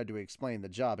frustration, I tried to explain the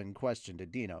job in question to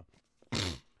Dino.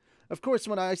 Of course,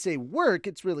 when I say work,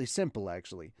 it's really simple,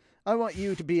 actually. I want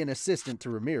you to be an assistant to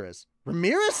Ramirez.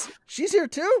 Ramirez? She's here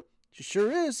too? She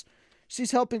sure is.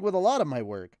 She's helping with a lot of my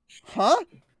work. Huh?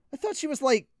 I thought she was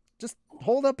like, just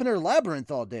holed up in her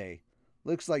labyrinth all day.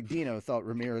 Looks like Dino thought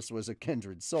Ramirez was a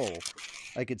kindred soul.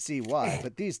 I could see why,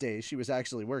 but these days she was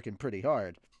actually working pretty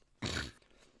hard.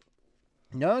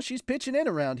 No, she's pitching in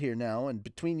around here now, and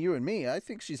between you and me, I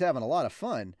think she's having a lot of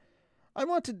fun. I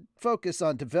want to focus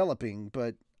on developing,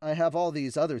 but I have all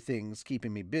these other things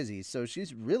keeping me busy, so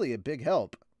she's really a big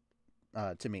help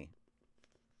to me.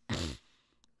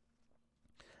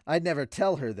 I'd never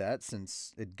tell her that,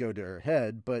 since it'd go to her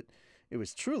head, but it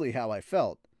was truly how I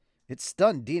felt. It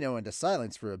stunned Dino into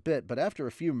silence for a bit, but after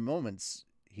a few moments,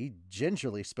 he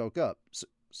gingerly spoke up.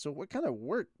 So what kind of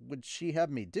work would she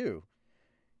have me do?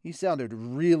 He sounded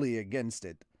really against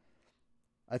it.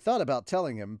 I thought about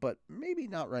telling him, but maybe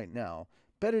not right now.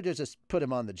 Better to just put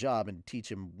him on the job and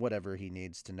teach him whatever he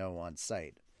needs to know on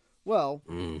site. Well,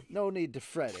 no need to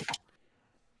fret it.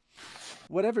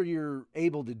 Whatever you're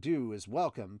able to do is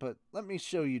welcome, but let me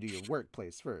show you to your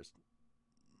workplace first.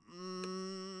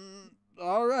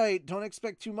 All right, don't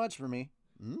expect too much from me.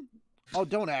 Oh,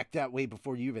 don't act that way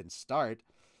before you even start.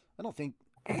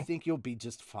 I think you'll be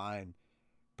just fine.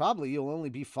 Probably you'll only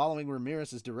be following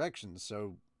Ramirez's directions,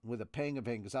 so with a pang of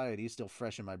anxiety still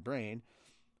fresh in my brain,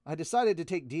 I decided to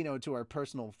take Dino to our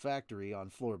personal factory on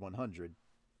floor 100.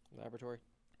 Laboratory?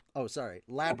 Oh, sorry.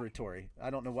 Laboratory. I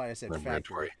don't know why I said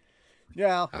Laboratory. factory.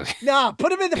 Yeah. Okay. Nah,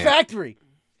 put him in the factory.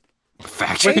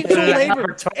 Factory.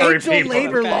 Angel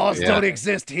labor laws don't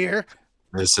exist here.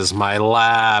 This is my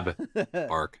lab,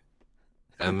 Mark.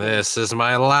 And this is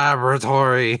my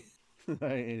laboratory.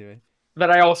 Anyway.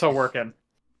 That I also work in.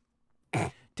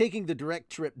 Taking the direct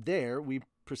trip there, we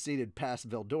proceeded past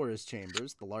Veldora's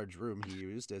chambers, the large room he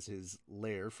used as his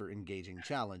lair for engaging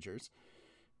challengers,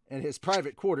 and his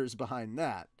private quarters behind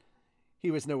that.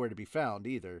 He was nowhere to be found,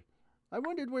 either. I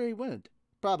wondered where he went.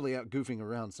 Probably out goofing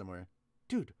around somewhere.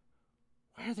 Dude,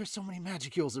 why are there so many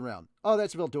Magicules around? Oh,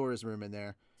 that's Veldora's room in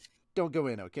there. Don't go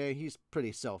in, okay? He's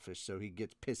pretty selfish, so he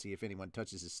gets pissy if anyone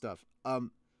touches his stuff.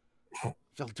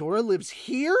 Veldora lives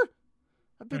here?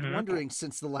 I've been wondering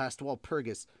since the last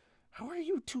Walpurgis. How are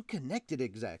you two connected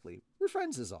exactly? We're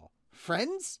friends is all.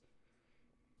 Friends?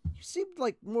 You seemed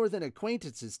like more than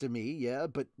acquaintances to me, yeah,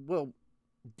 but, well,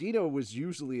 Dino was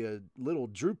usually a little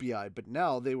droopy-eyed, but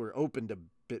now they were opened a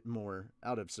bit more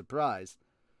out of surprise.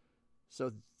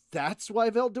 So that's why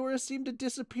Veldora seemed to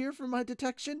disappear from my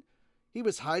detection? He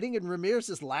was hiding in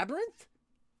Ramirez's labyrinth?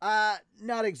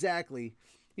 Not exactly.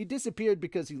 He disappeared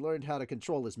because he learned how to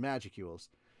control his Magicules.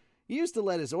 He used to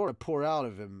let his aura pour out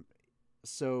of him,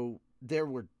 so there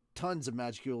were tons of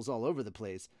Magicules all over the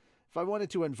place. If I wanted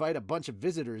to invite a bunch of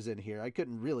visitors in here, I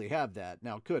couldn't really have that,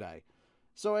 now could I?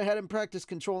 So I had him practice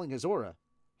controlling his aura.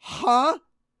 Huh?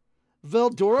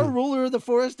 Veldora, ruler of the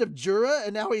forest of Jura,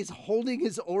 and now he's holding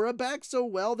his aura back so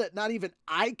well that not even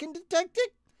I can detect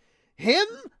it? Him?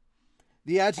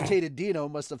 The agitated Dino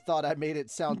must have thought I made it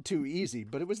sound too easy,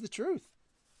 but it was the truth.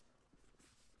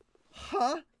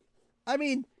 Huh? I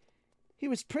mean, he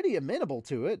was pretty amenable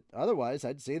to it. Otherwise,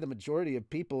 I'd say the majority of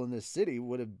people in this city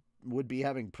would be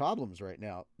having problems right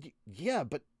now. Yeah,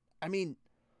 but, I mean,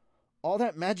 all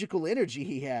that magical energy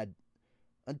he had.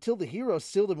 Until the hero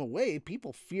sealed him away,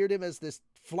 people feared him as this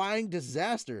flying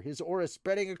disaster, his aura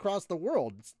spreading across the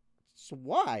world. So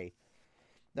why?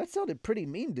 That sounded pretty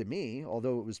mean to me,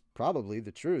 although it was probably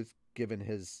the truth, given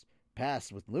his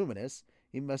past with Luminous.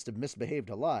 He must have misbehaved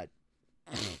a lot.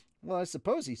 Well, I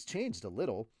suppose he's changed a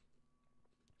little.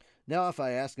 Now if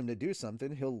I ask him to do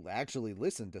something, he'll actually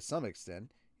listen to some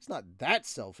extent. He's not that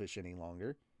selfish any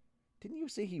longer. Didn't you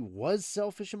say he was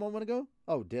selfish a moment ago?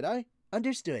 Oh, did I?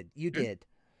 Understood. You did.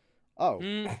 Oh.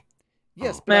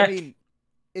 Yes, but I mean,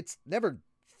 it's never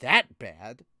that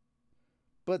bad.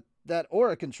 But that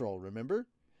aura control, remember?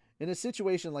 In a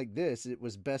situation like this, it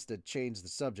was best to change the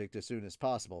subject as soon as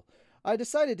possible. I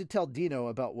decided to tell Dino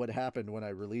about what happened when I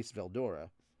released Veldora.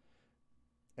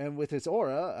 And with his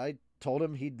aura, I told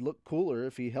him he'd look cooler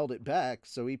if he held it back,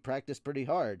 so he practiced pretty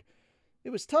hard. It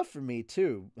was tough for me,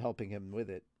 too, helping him with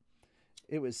it.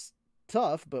 It was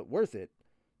tough, but worth it.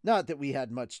 Not that we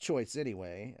had much choice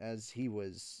anyway. As he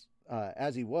was,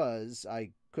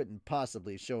 I couldn't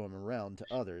possibly show him around to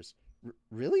others.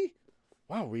 Really?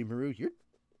 Wow, Rimuru, you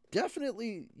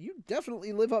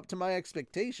definitely live up to my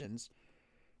expectations.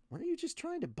 Weren't you just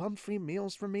trying to bum free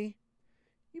meals from me?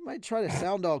 You might try to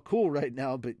sound all cool right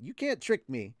now, but you can't trick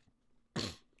me.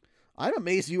 I'm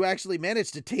amazed you actually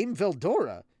managed to tame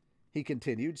Veldora, he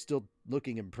continued, still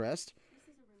looking impressed.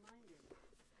 This is a reminder.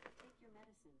 Take your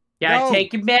medicine. Yeah, No.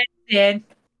 take your medicine.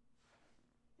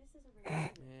 This is a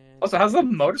reminder. Also, has the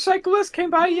motorcyclist came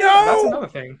by yet? No! That's another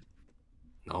thing.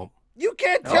 No. You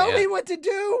can't Oh, tell yeah. me what to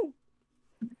do!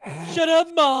 Shut up,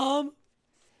 Mom.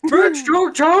 Bitch,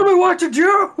 don't tell me what to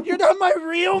do. You're not my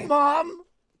real mom.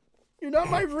 You're not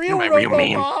my real my real robo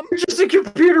man. mom. It's just a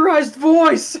computerized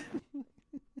voice.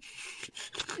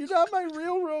 You're not my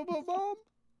real robo mom.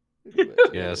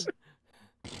 Yes.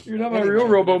 You're not my real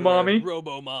robo mommy.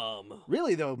 Robo Mom.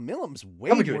 Really though, Millam's way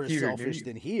Coming to a more theater near selfish you.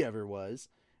 than he ever was,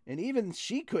 and even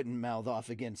she couldn't mouth off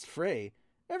against Frey.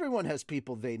 Everyone has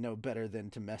people they know better than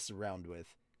to mess around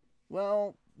with.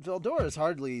 Well, Veldora's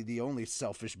hardly the only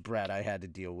selfish brat I had to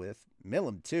deal with.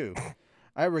 Millam too.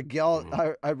 I regaled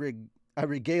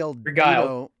Regaled.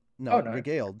 Dino. No, Oh, no.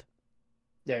 regaled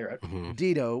Yeah, you're right. Mhm.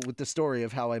 Dino with the story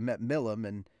of how I met Millam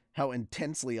and how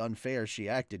intensely unfair she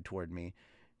acted toward me.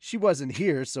 She wasn't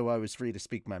here, so I was free to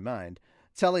speak my mind.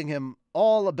 Telling him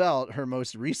all about her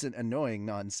most recent annoying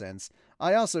nonsense,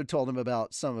 I also told him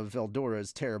about some of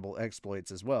Veldora's terrible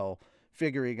exploits as well,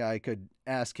 figuring I could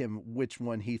ask him which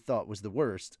one he thought was the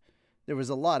worst. There was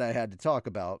a lot I had to talk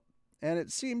about, and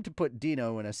it seemed to put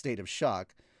Dino in a state of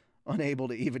shock, unable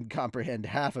to even comprehend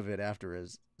half of it after a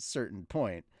certain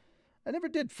point. I never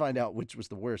did find out which was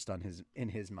the worst in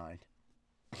his mind.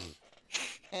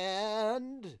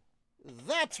 And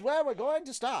that's where we're going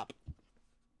to stop.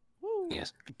 Woo.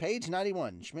 Yes. Page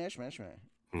 91. Smash, smash, smash.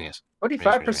 Yes.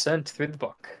 45% through the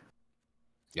book.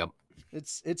 Yep.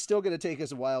 It's still going to take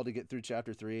us a while to get through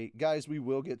chapter 3. Guys, we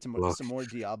will get to some more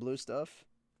Diablo stuff.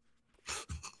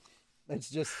 It's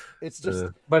just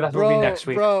But that will be next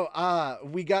week. Bro,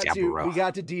 we got Diablo.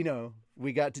 to Dino.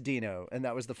 We got to Dino, and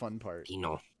that was the fun part.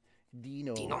 Dino.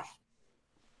 Dino.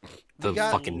 The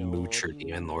got- fucking moocher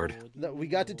demon lord. We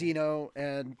got to Dino,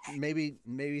 and maybe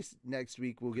next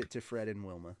week we'll get to Fred and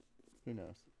Wilma. Who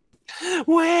knows?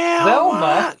 Well,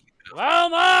 Velma.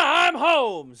 Wilma, I'm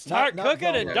home. Start not cooking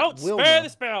and Velma, don't Wilma. spare the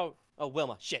spare. Oh,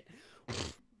 Wilma, shit.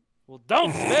 Well,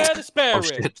 don't spare the spare Oh,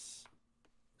 shit. ribs.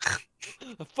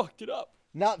 I fucked it up.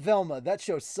 Not Velma. That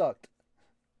show sucked.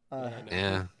 Yeah.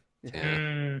 Yeah.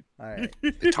 Mm. All right.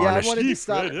 It Yeah, I tarnished. wanted to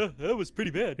stop. That was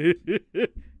pretty bad.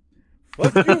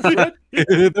 Fuck you, Fred.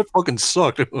 That fucking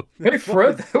sucked. Hey,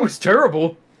 Fred, that was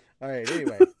terrible. All right.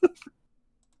 Anyway,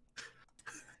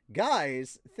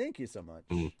 guys, thank you so much.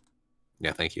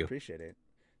 Yeah, thank you. Appreciate it.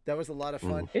 That was a lot of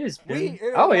fun. It has been.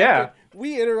 We Oh, yeah.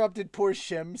 We interrupted poor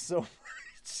Shem so much.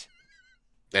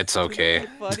 It's okay.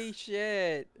 Funny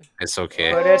shit. It's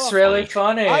okay. But it's really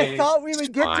funny. I thought we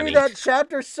would get funny. through that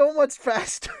chapter so much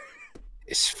faster.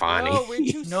 It's funny. No, we're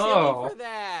too No. silly for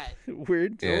that. We're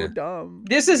so Yeah. dumb.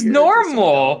 This is We're just so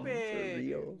normal. dumb for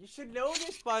real. You should know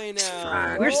this by now.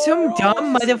 fine. We're some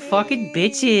dumb Notice motherfucking me.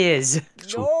 bitches.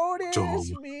 Notice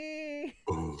dumb. me.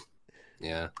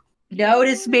 Yeah.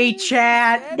 Notice me,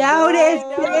 chat. Notice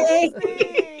me.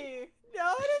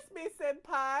 Notice me,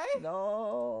 senpai.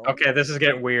 No. Okay, this is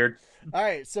getting weird. All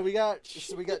right, so we got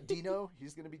Dino.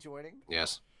 He's gonna be joining.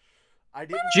 Yes. I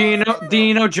didn't.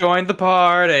 Dino joined the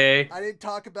party. I didn't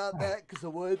talk about that because I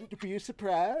wanted it to be a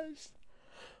surprise.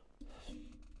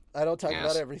 I don't talk Yes.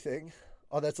 about everything.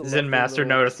 Oh, that's a Zen lovely Master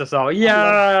little- noticed us all.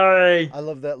 Yay! I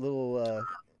love that little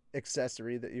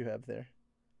accessory that you have there.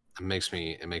 It makes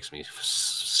me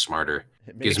smarter.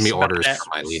 It Gives makes me Smart orders that. from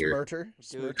my leader. Smarter.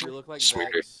 Dude, you look like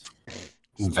Smarter. Vex.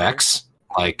 Vex?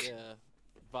 Like, Yeah.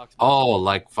 Vox oh,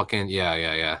 like fucking,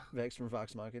 yeah. Vex from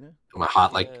Vox Machina. Am I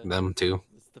hot like Yeah. them too?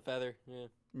 It's the feather. Yeah.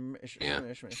 Yeah.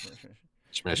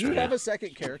 Do you have a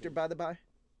second character, by the by?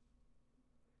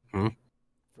 I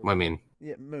mean,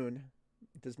 Yeah, Moon.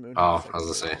 Does Moon? oh, have a I was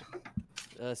gonna second say.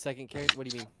 character? Second character. What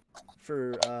do you mean?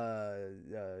 For the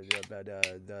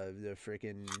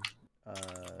freaking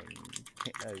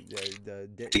the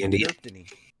D&D? Destiny.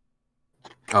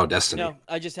 Oh, Destiny. No,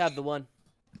 I just have the one.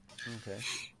 Okay.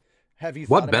 Have you?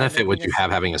 thought What about benefit would making you a-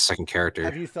 have having a second character?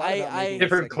 Have you thought I- about making a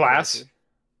Different second class? character?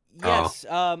 Oh. Yes.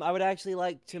 I would actually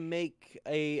like to make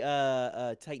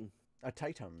a Titan. A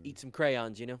Titan. Eat some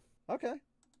crayons. You know. Okay.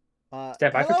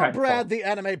 Step by for hello, Titanfall. Brad, the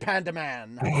anime panda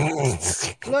man.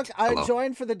 Look, I Hello.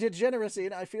 joined for the degeneracy,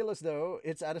 and I feel as though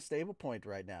it's at a stable point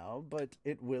right now, but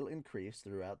it will increase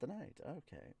throughout the night.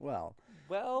 Okay, well,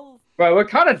 Well. Well, we're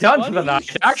kind of done for funny the you night,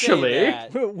 should say actually.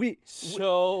 that. we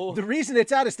So the reason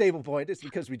it's at a stable point is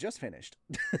because we just finished.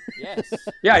 yes.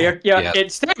 Yeah, Yeah.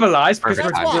 it stabilized because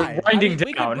Perfect we're, timing. we're That's I winding mean, we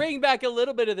could down. bring back a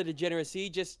little bit of the degeneracy,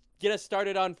 just get us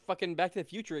started on fucking Back to the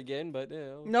Future again, but you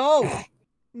know. No,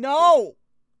 no,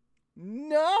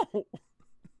 no.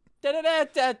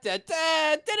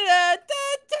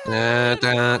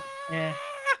 Da-da-da-da-da-da-da-da-da-da. Eh,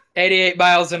 88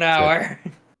 miles an hour.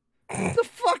 The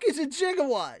fuck is a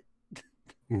gigawatt?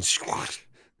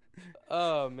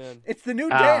 Oh man. It's the new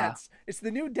Ah. dance. It's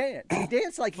the new dance. You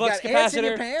dance like you Flux got ants in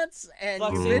your capacitor. pants, and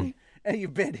Flux you've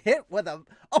in. been hit with a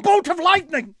bolt of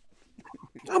lightning.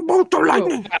 About the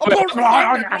lightning.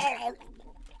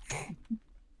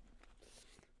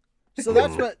 So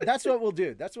that's what we'll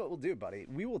do. That's what we'll do, buddy.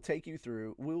 We will take you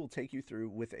through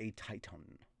with a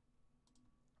Titan.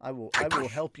 I will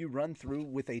help you run through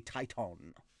with a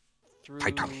Titan. Through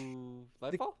Titan.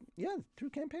 Lightfall? Yeah, through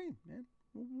campaign, man.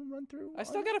 We'll run through. I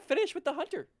still gotta finish with the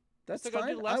hunter. That's still gotta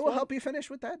do fine. the last I will one. help you finish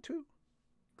with that too.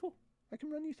 Cool. I can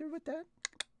run you through with that.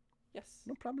 Yes.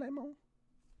 No problemo.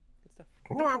 Good stuff.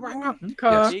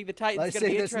 Okay. See, the Titan's I gonna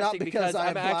say be this not interesting because because I'm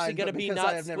I'm actually blind, gonna but be because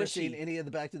not I have never seen squishy. any of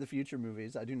the Back to the Future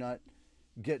movies. I do not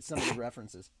get some of the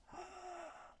references.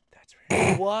 That's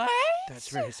very. What? That's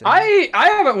very sad. I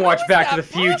haven't watched is Back to that the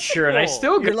Future, and I possible?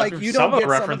 still You're get like, you some don't of get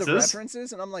the some of the references.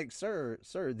 references, and I'm like, sir,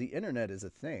 the internet is a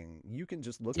thing. You can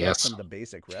just look up Yes. some of the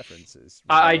basic references.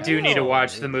 I without do need to having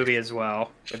watch the the movie as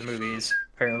well. Or the movies.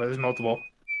 Apparently, there's multiple.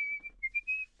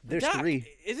 There's Doc, 3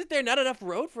 Isn't there not enough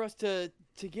road for us to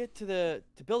get to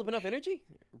build up enough energy?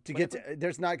 to get to.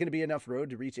 There's not going to be enough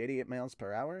road to reach 88 miles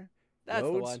per hour. That's the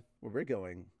Roads, one. where we're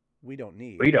going, we don't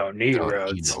need. We don't need Don't need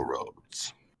roads. no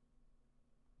roads.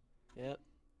 Yep.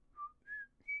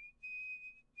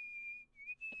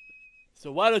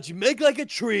 So why don't you make like a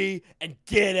tree and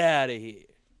get out of here?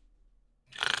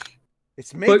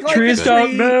 It's make But like trees a don't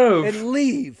tree move. and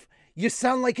leave. You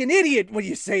sound like an idiot when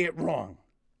you say it wrong.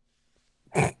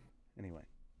 Anyway,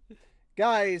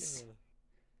 guys,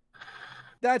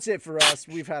 that's it for us.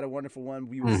 We've had a wonderful one.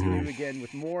 We will see you again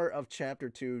with more of Chapter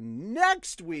 2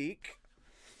 next week.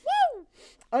 Woo!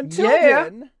 Until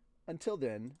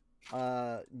then,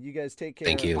 you guys take care.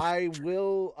 Thank you. I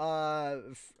will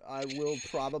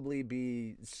probably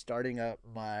be starting up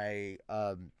my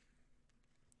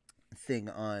thing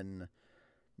on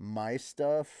my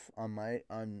stuff, on my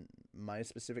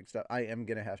specific stuff. I am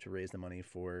gonna have to raise the money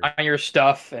for On your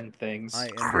stuff and things. I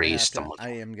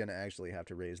am gonna actually have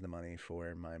to raise the money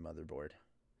for my motherboard.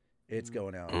 It's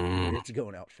going out. It's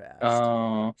going out fast.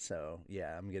 Oh. So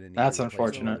yeah, I'm gonna need. That's to replace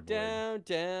the unfortunate. motherboard.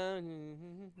 Down.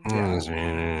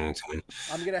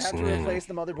 I'm gonna have to replace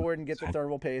the motherboard and get the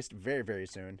thermal paste very, very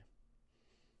soon.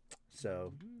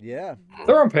 So yeah,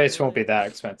 Thermal paste won't be that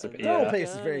expensive. thermal Yeah.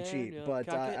 paste is very cheap, but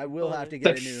I will have to It's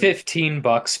get like a new.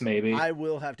 $15 maybe. I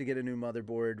will have to get a new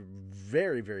motherboard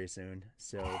very, very soon.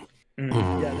 So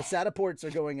Mm. yeah, the SATA ports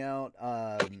are going out.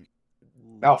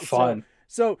 Oh, fun.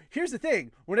 So here's the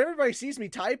thing: when everybody sees me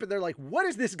type and they're like, "What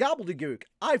is this gobbledygook?"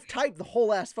 I've typed the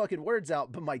whole ass fucking words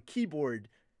out, but my keyboard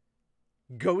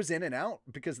goes in and out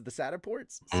because of the SATA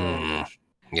ports. So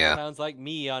Yeah. Sounds like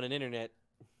me on an internet.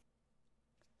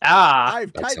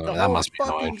 I've That's- typed the that whole must be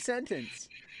fucking annoying. sentence.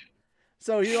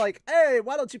 So you're like, "Hey,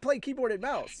 why don't you play keyboard and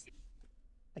mouse?"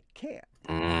 I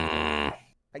can't.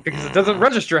 Because it doesn't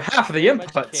register half of the Pretty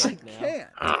much inputs. can't.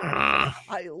 I now.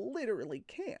 can't. I literally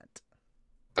can't.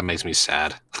 That makes me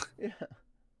sad. Yeah.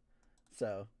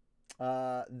 So,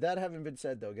 that having been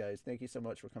said, though, guys, thank you so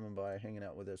much for coming by, hanging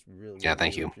out with us. Really, Yeah,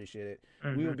 thank really you. appreciate it.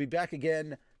 We will be back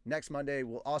again next Monday.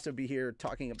 We'll also be here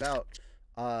talking about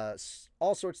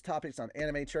all sorts of topics on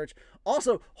Anime Church.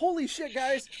 Also, holy shit,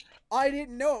 guys! I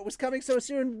didn't know it was coming so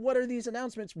soon. What are these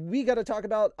announcements? We got to talk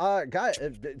about, guys,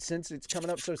 since it's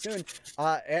coming up so soon,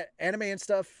 anime and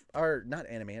stuff, or not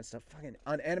anime and stuff, fucking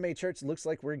on Anime Church. Looks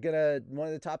like one of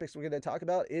the topics we're gonna talk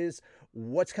about is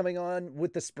what's coming on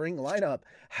with the spring lineup.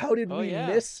 How did we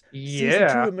miss season 2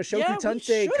 of Mushoku Yeah, we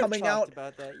Tensei should've coming talked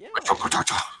out? about that. Yeah.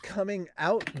 Coming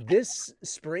out this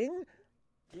spring?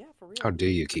 Yeah, for real. How do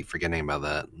you keep forgetting about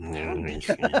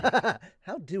that?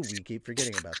 How do we keep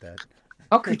forgetting about that?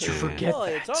 How could you forget Boy,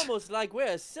 that? it's almost like we're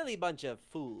a silly bunch of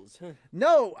fools.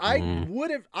 No, I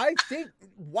would have. I think.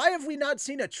 Why have we not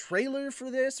seen a trailer for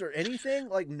this or anything?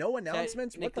 Like no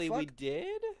announcements. What the Technically, fuck? we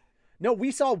did. No, we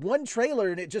saw one trailer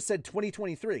and it just said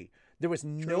 2023. There was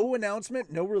no announcement,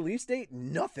 no release date,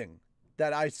 nothing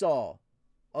that I saw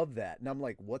of that, and I'm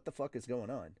like, what the fuck is going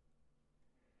on?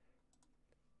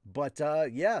 But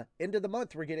yeah, end of the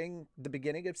month we're getting the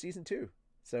beginning of season 2.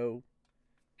 So,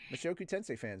 Mushoku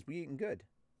Tensei fans, we eating good.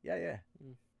 Yeah.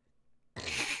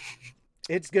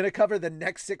 It's gonna cover the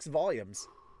next 6 volumes.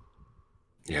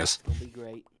 Yes. It'll be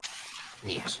great.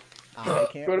 Yes. I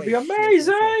can't It's gonna be wait.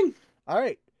 amazing. All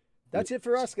right. That's it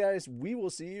for us, guys. We will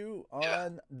see you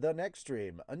on the next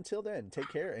stream. Until then, take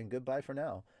care and goodbye for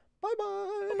now.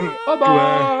 Bye-bye. Bye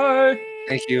bye.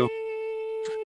 Thank you.